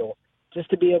title. Just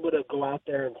to be able to go out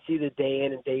there and see the day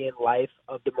in and day in life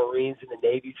of the Marines and the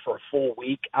Navy for a full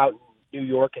week out in New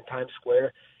York and Times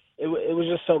Square, it was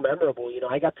just so memorable.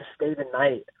 I got to stay the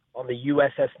night on the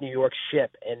USS New York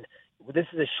ship, and this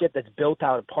is a ship that's built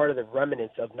out of part of the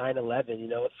remnants of 9/11.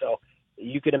 So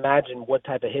you can imagine what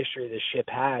type of history this ship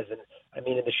has, and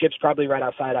the ship's probably right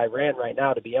outside Iran right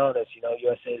now. To be honest,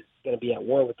 USA is going to be at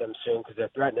war with them soon because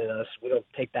they're threatening us. We don't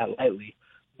take that lightly,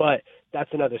 but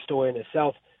that's another story in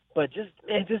itself. But just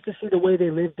to see the way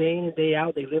they live day in and day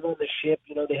out, they live on the ship.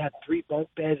 They have 3 bunk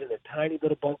beds and they're tiny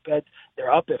little bunk beds. They're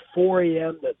up at 4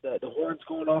 a.m. The horn's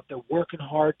going off. They're working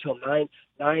hard till 9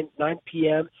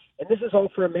 p.m. And this is all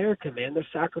for America, man. They're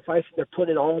sacrificing. They're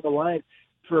putting it all on the line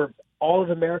for all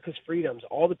of America's freedoms,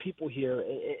 all the people here.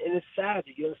 And it's sad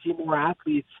that you don't see more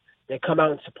athletes that come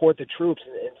out and support the troops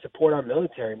and support our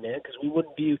military, man, because we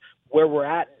wouldn't be where we're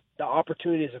at. The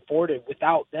opportunities afforded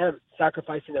without them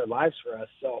sacrificing their lives for us.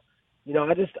 So,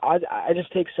 I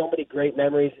just take so many great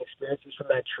memories and experiences from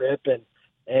that trip, and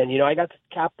I got to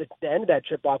cap the end of that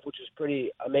trip off, which was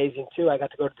pretty amazing too. I got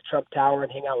to go to the Trump Tower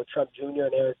and hang out with Trump Jr.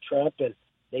 and Eric Trump, and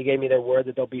they gave me their word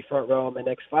that they'll be front row on my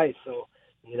next fight. So,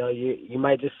 you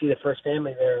might just see the first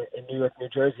family there in New York, New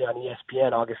Jersey on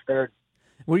ESPN August 3rd.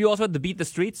 Were you also at the Beat the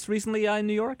Streets recently in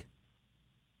New York?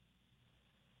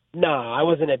 No, I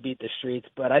wasn't at Beat the Streets,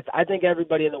 but I think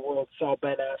everybody in the world saw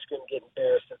Ben Askren get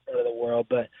embarrassed in front of the world.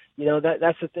 But,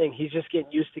 that's the thing. He's just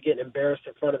getting used to getting embarrassed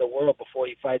in front of the world before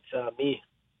he fights me.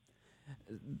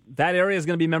 That area is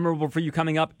going to be memorable for you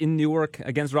coming up in Newark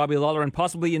against Robbie Lawler and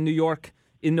possibly in New York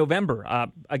in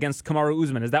November against Kamaru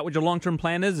Usman. Is that what your long-term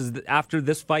plan is? Is that after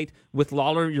this fight with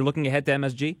Lawler, you're looking ahead to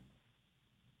MSG?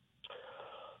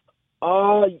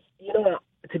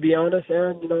 To be honest,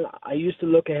 Aaron, I used to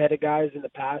look ahead of guys in the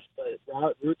past,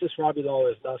 but Ruthless Robbie Lawler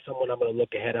is not someone I'm going to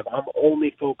look ahead of. I'm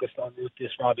only focused on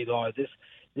Ruthless Robbie Lawler. This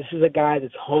is a guy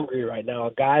that's hungry right now,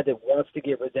 a guy that wants to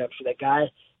get redemption, a guy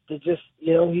that just,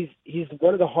 he's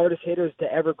one of the hardest hitters to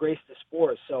ever grace the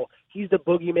sport. So he's the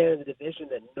boogeyman of the division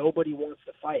that nobody wants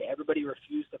to fight. Everybody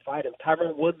refused to fight him.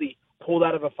 Tyron Woodley pulled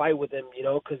out of a fight with him,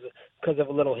 because of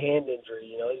a little hand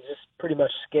injury. He's just pretty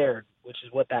much scared, which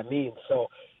is what that means. So,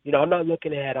 I'm not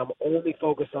looking ahead. I'm only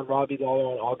focused on Robbie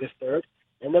Lawler on August 3rd,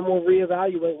 and then we'll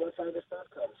reevaluate once August 3rd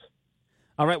comes.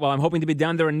 All right, well, I'm hoping to be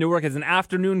down there in Newark as an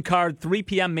afternoon card, 3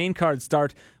 p.m. main card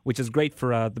start, which is great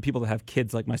for the people that have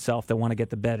kids like myself that want to get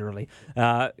to bed early.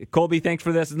 Colby, thanks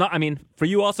for this. For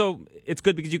you also, it's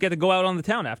good because you get to go out on the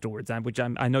town afterwards, which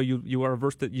I know you are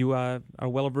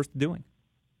well averse to doing.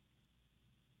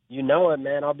 You know it,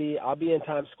 man. I'll be in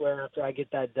Times Square after I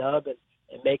get that dub and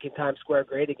making Times Square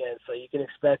great again. So you can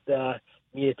expect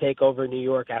me to take over New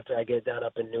York after I get down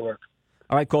up in Newark.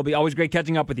 All right, Colby, always great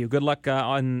catching up with you. Good luck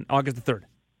on August the 3rd.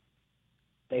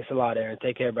 Thanks a lot, Aaron.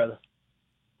 Take care, brother.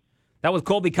 That was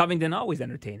Colby Covington, always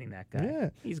entertaining, that guy. Yeah.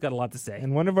 He's got a lot to say.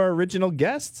 And one of our original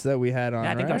guests that we had on,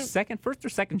 I think right? our first or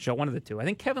second show, one of the two. I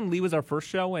think Kevin Lee was our first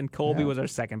show and Colby was our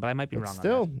second, but I might be wrong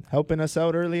Still on that. helping us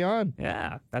out early on.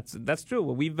 Yeah, that's true.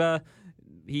 We've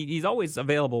he's always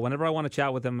available. Whenever I want to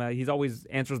chat with him, he's always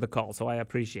answers the call, so I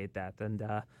appreciate that. And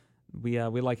we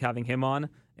like having him on.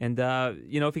 And,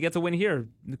 if he gets a win here,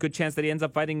 a good chance that he ends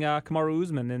up fighting Kamaru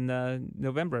Usman in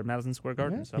November at Madison Square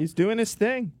Garden. Yeah, so he's doing his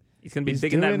thing. He's going to be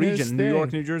big in that region, New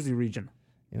York, New Jersey region.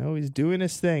 He's doing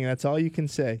his thing. That's all you can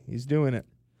say. He's doing it.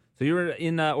 So you're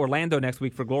in Orlando next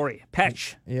week for Glory.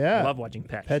 Pech. Yeah. I love watching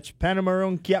Pech. Pech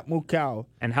Panamarun Kiatmukau.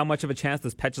 And how much of a chance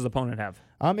does Pech's opponent have?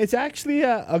 It's actually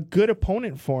a good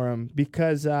opponent for him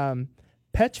because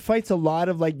Pech fights a lot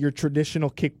of like your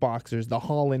traditional kickboxers, the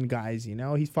Holland guys.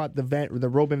 He's fought the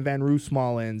Robin Van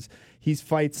Roosmolens. He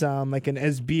fights like an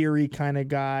Esbiri kind of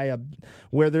guy,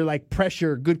 where they're like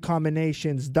pressure, good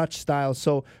combinations, Dutch style.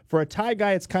 So for a Thai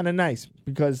guy, it's kind of nice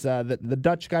because the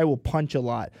Dutch guy will punch a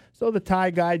lot. So the Thai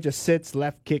guy just sits,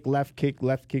 left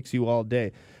kicks you all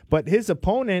day. But his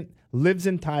opponent lives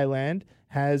in Thailand,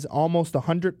 has almost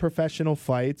 100 professional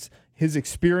fights. His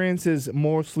experience is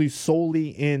mostly solely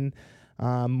in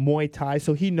Muay Thai,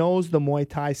 so he knows the Muay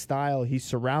Thai style. He's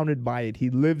surrounded by it. He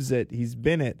lives it. He's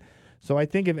been it. So I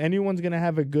think if anyone's going to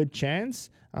have a good chance,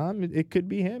 it could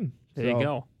be him. There you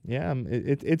go. Yeah,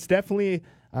 it's definitely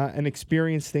an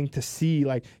experience thing to see.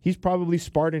 Like, he's probably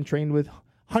sparred and trained with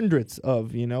hundreds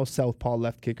of, southpaw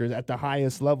left kickers at the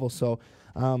highest level. So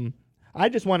I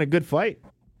just want a good fight.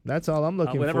 That's all I'm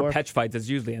looking for. Whenever Pech fights, it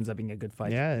usually ends up being a good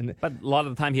fight. Yeah, but a lot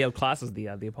of the time he outclasses the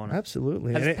opponent.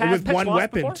 Absolutely. Has And with Pech one lost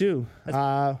weapon, before? too.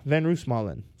 Van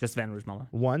Roosmalen. Just Van Roosmalen.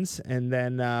 Once, and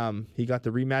then he got the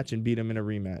rematch and beat him in a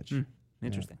rematch.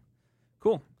 Interesting.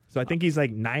 Cool. So I think he's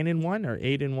like 9-1 or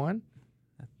 8-1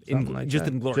 Just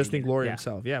in Glory. Just in Glory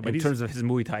himself. Yeah, but in terms of his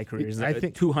Muay Thai career, I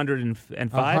think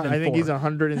 205. I think he's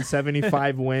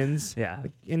 175 wins. Yeah,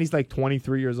 and he's like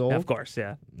 23 years old. Yeah, of course.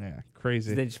 Yeah,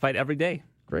 crazy. They just fight every day.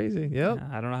 Crazy. Yeah,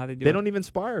 I don't know how they do. They don't even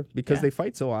spar because they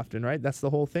fight so often, right? That's the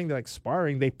whole thing. They're like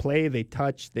sparring. They play. They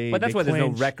touch. But that's why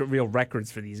clinch. there's no real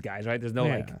records for these guys, right? There's no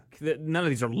none of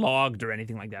these are logged or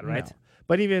anything like that, right? No.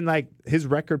 But even like his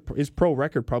pro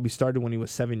record probably started when he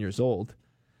was 7 years old.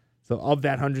 So of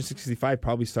that 165,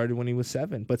 probably started when he was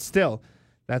 7. But still,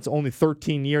 that's only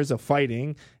 13 years of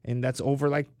fighting, and that's over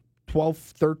like 12,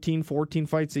 13, 14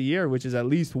 fights a year, which is at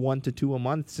least 1 to 2 a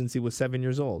month since he was 7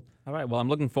 years old. All right, well, I'm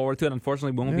looking forward to it.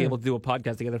 Unfortunately, we won't be able to do a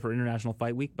podcast together for International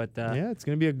Fight Week, but it's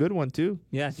going to be a good one too.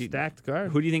 Yeah, stacked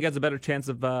card. Who do you think has a better chance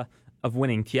of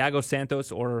winning, Thiago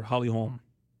Santos or Holly Holm?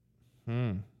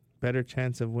 Better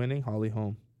chance of winning, Holly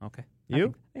Holm. Okay. You? I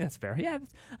think that's fair. Yeah,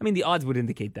 I mean the odds would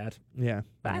indicate that. Yeah,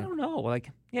 but I don't know.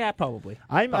 Probably.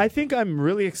 I think I'm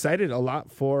really excited a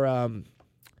lot for.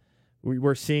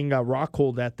 We're seeing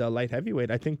Rockhold at the light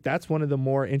heavyweight. I think that's one of the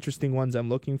more interesting ones I'm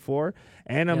looking for,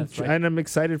 and I'm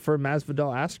excited for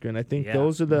Masvidal Askren. I think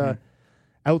those are the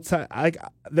outside. Like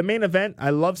the main event, I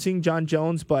love seeing John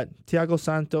Jones, but Thiago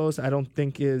Santos I don't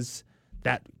think is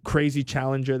that crazy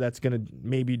challenger that's going to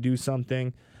maybe do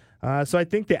something. So I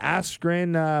think the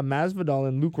Askren, Masvidal,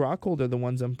 and Luke Rockhold are the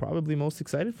ones I'm probably most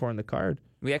excited for on the card.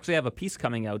 We actually have a piece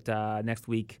coming out next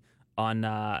week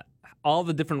on all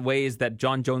the different ways that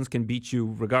John Jones can beat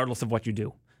you regardless of what you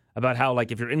do. About how,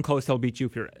 like, if you're in close, he'll beat you.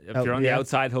 If you're on the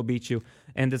outside, he'll beat you.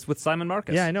 And it's with Simon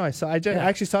Marcus. Yeah, I know. I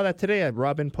actually saw that today.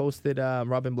 Robin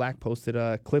Black posted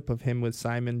a clip of him with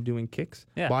Simon doing kicks.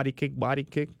 Yeah. Body kick.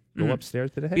 Go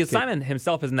upstairs to the head because kick. Simon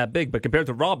himself isn't that big, but compared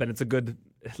to Robin, it's a good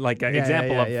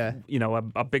example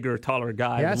of a bigger, taller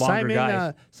guy, longer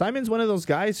guy. Simon's one of those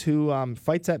guys who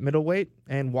fights at middleweight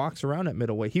and walks around at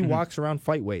middleweight. He walks around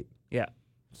fight weight. Yeah.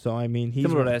 So I mean, he's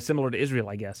similar to Israel,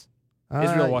 I guess.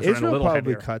 Israel walks around a little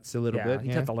probably heavier. Cuts a little bit. He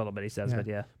cuts a little bit, he says, but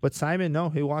yeah. But Simon, no,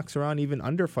 he walks around even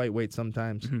under fight weight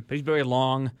sometimes. But he's very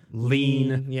long,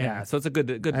 lean. Yeah. So it's a good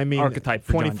archetype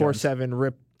for 24/7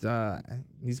 ripped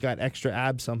extra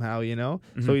abs somehow,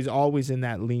 So he's always in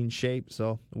that lean shape,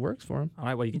 so it works for him. All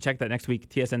right, well, you can check that next week,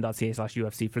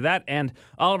 tsn.ca/UFC for that. And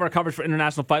all of our coverage for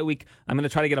International Fight Week. I'm going to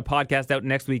try to get a podcast out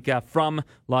next week from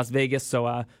Las Vegas,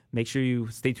 so make sure you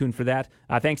stay tuned for that.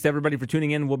 Thanks to everybody for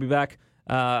tuning in. We'll be back,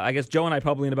 I guess, Joe and I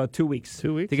probably in about 2 weeks.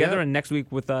 2 weeks, together, yeah. And next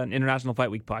week with an International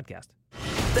Fight Week podcast.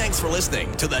 Thanks for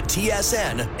listening to the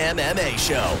TSN MMA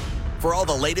Show. For all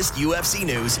the latest UFC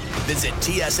news, visit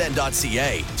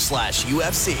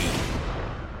tsn.ca/UFC.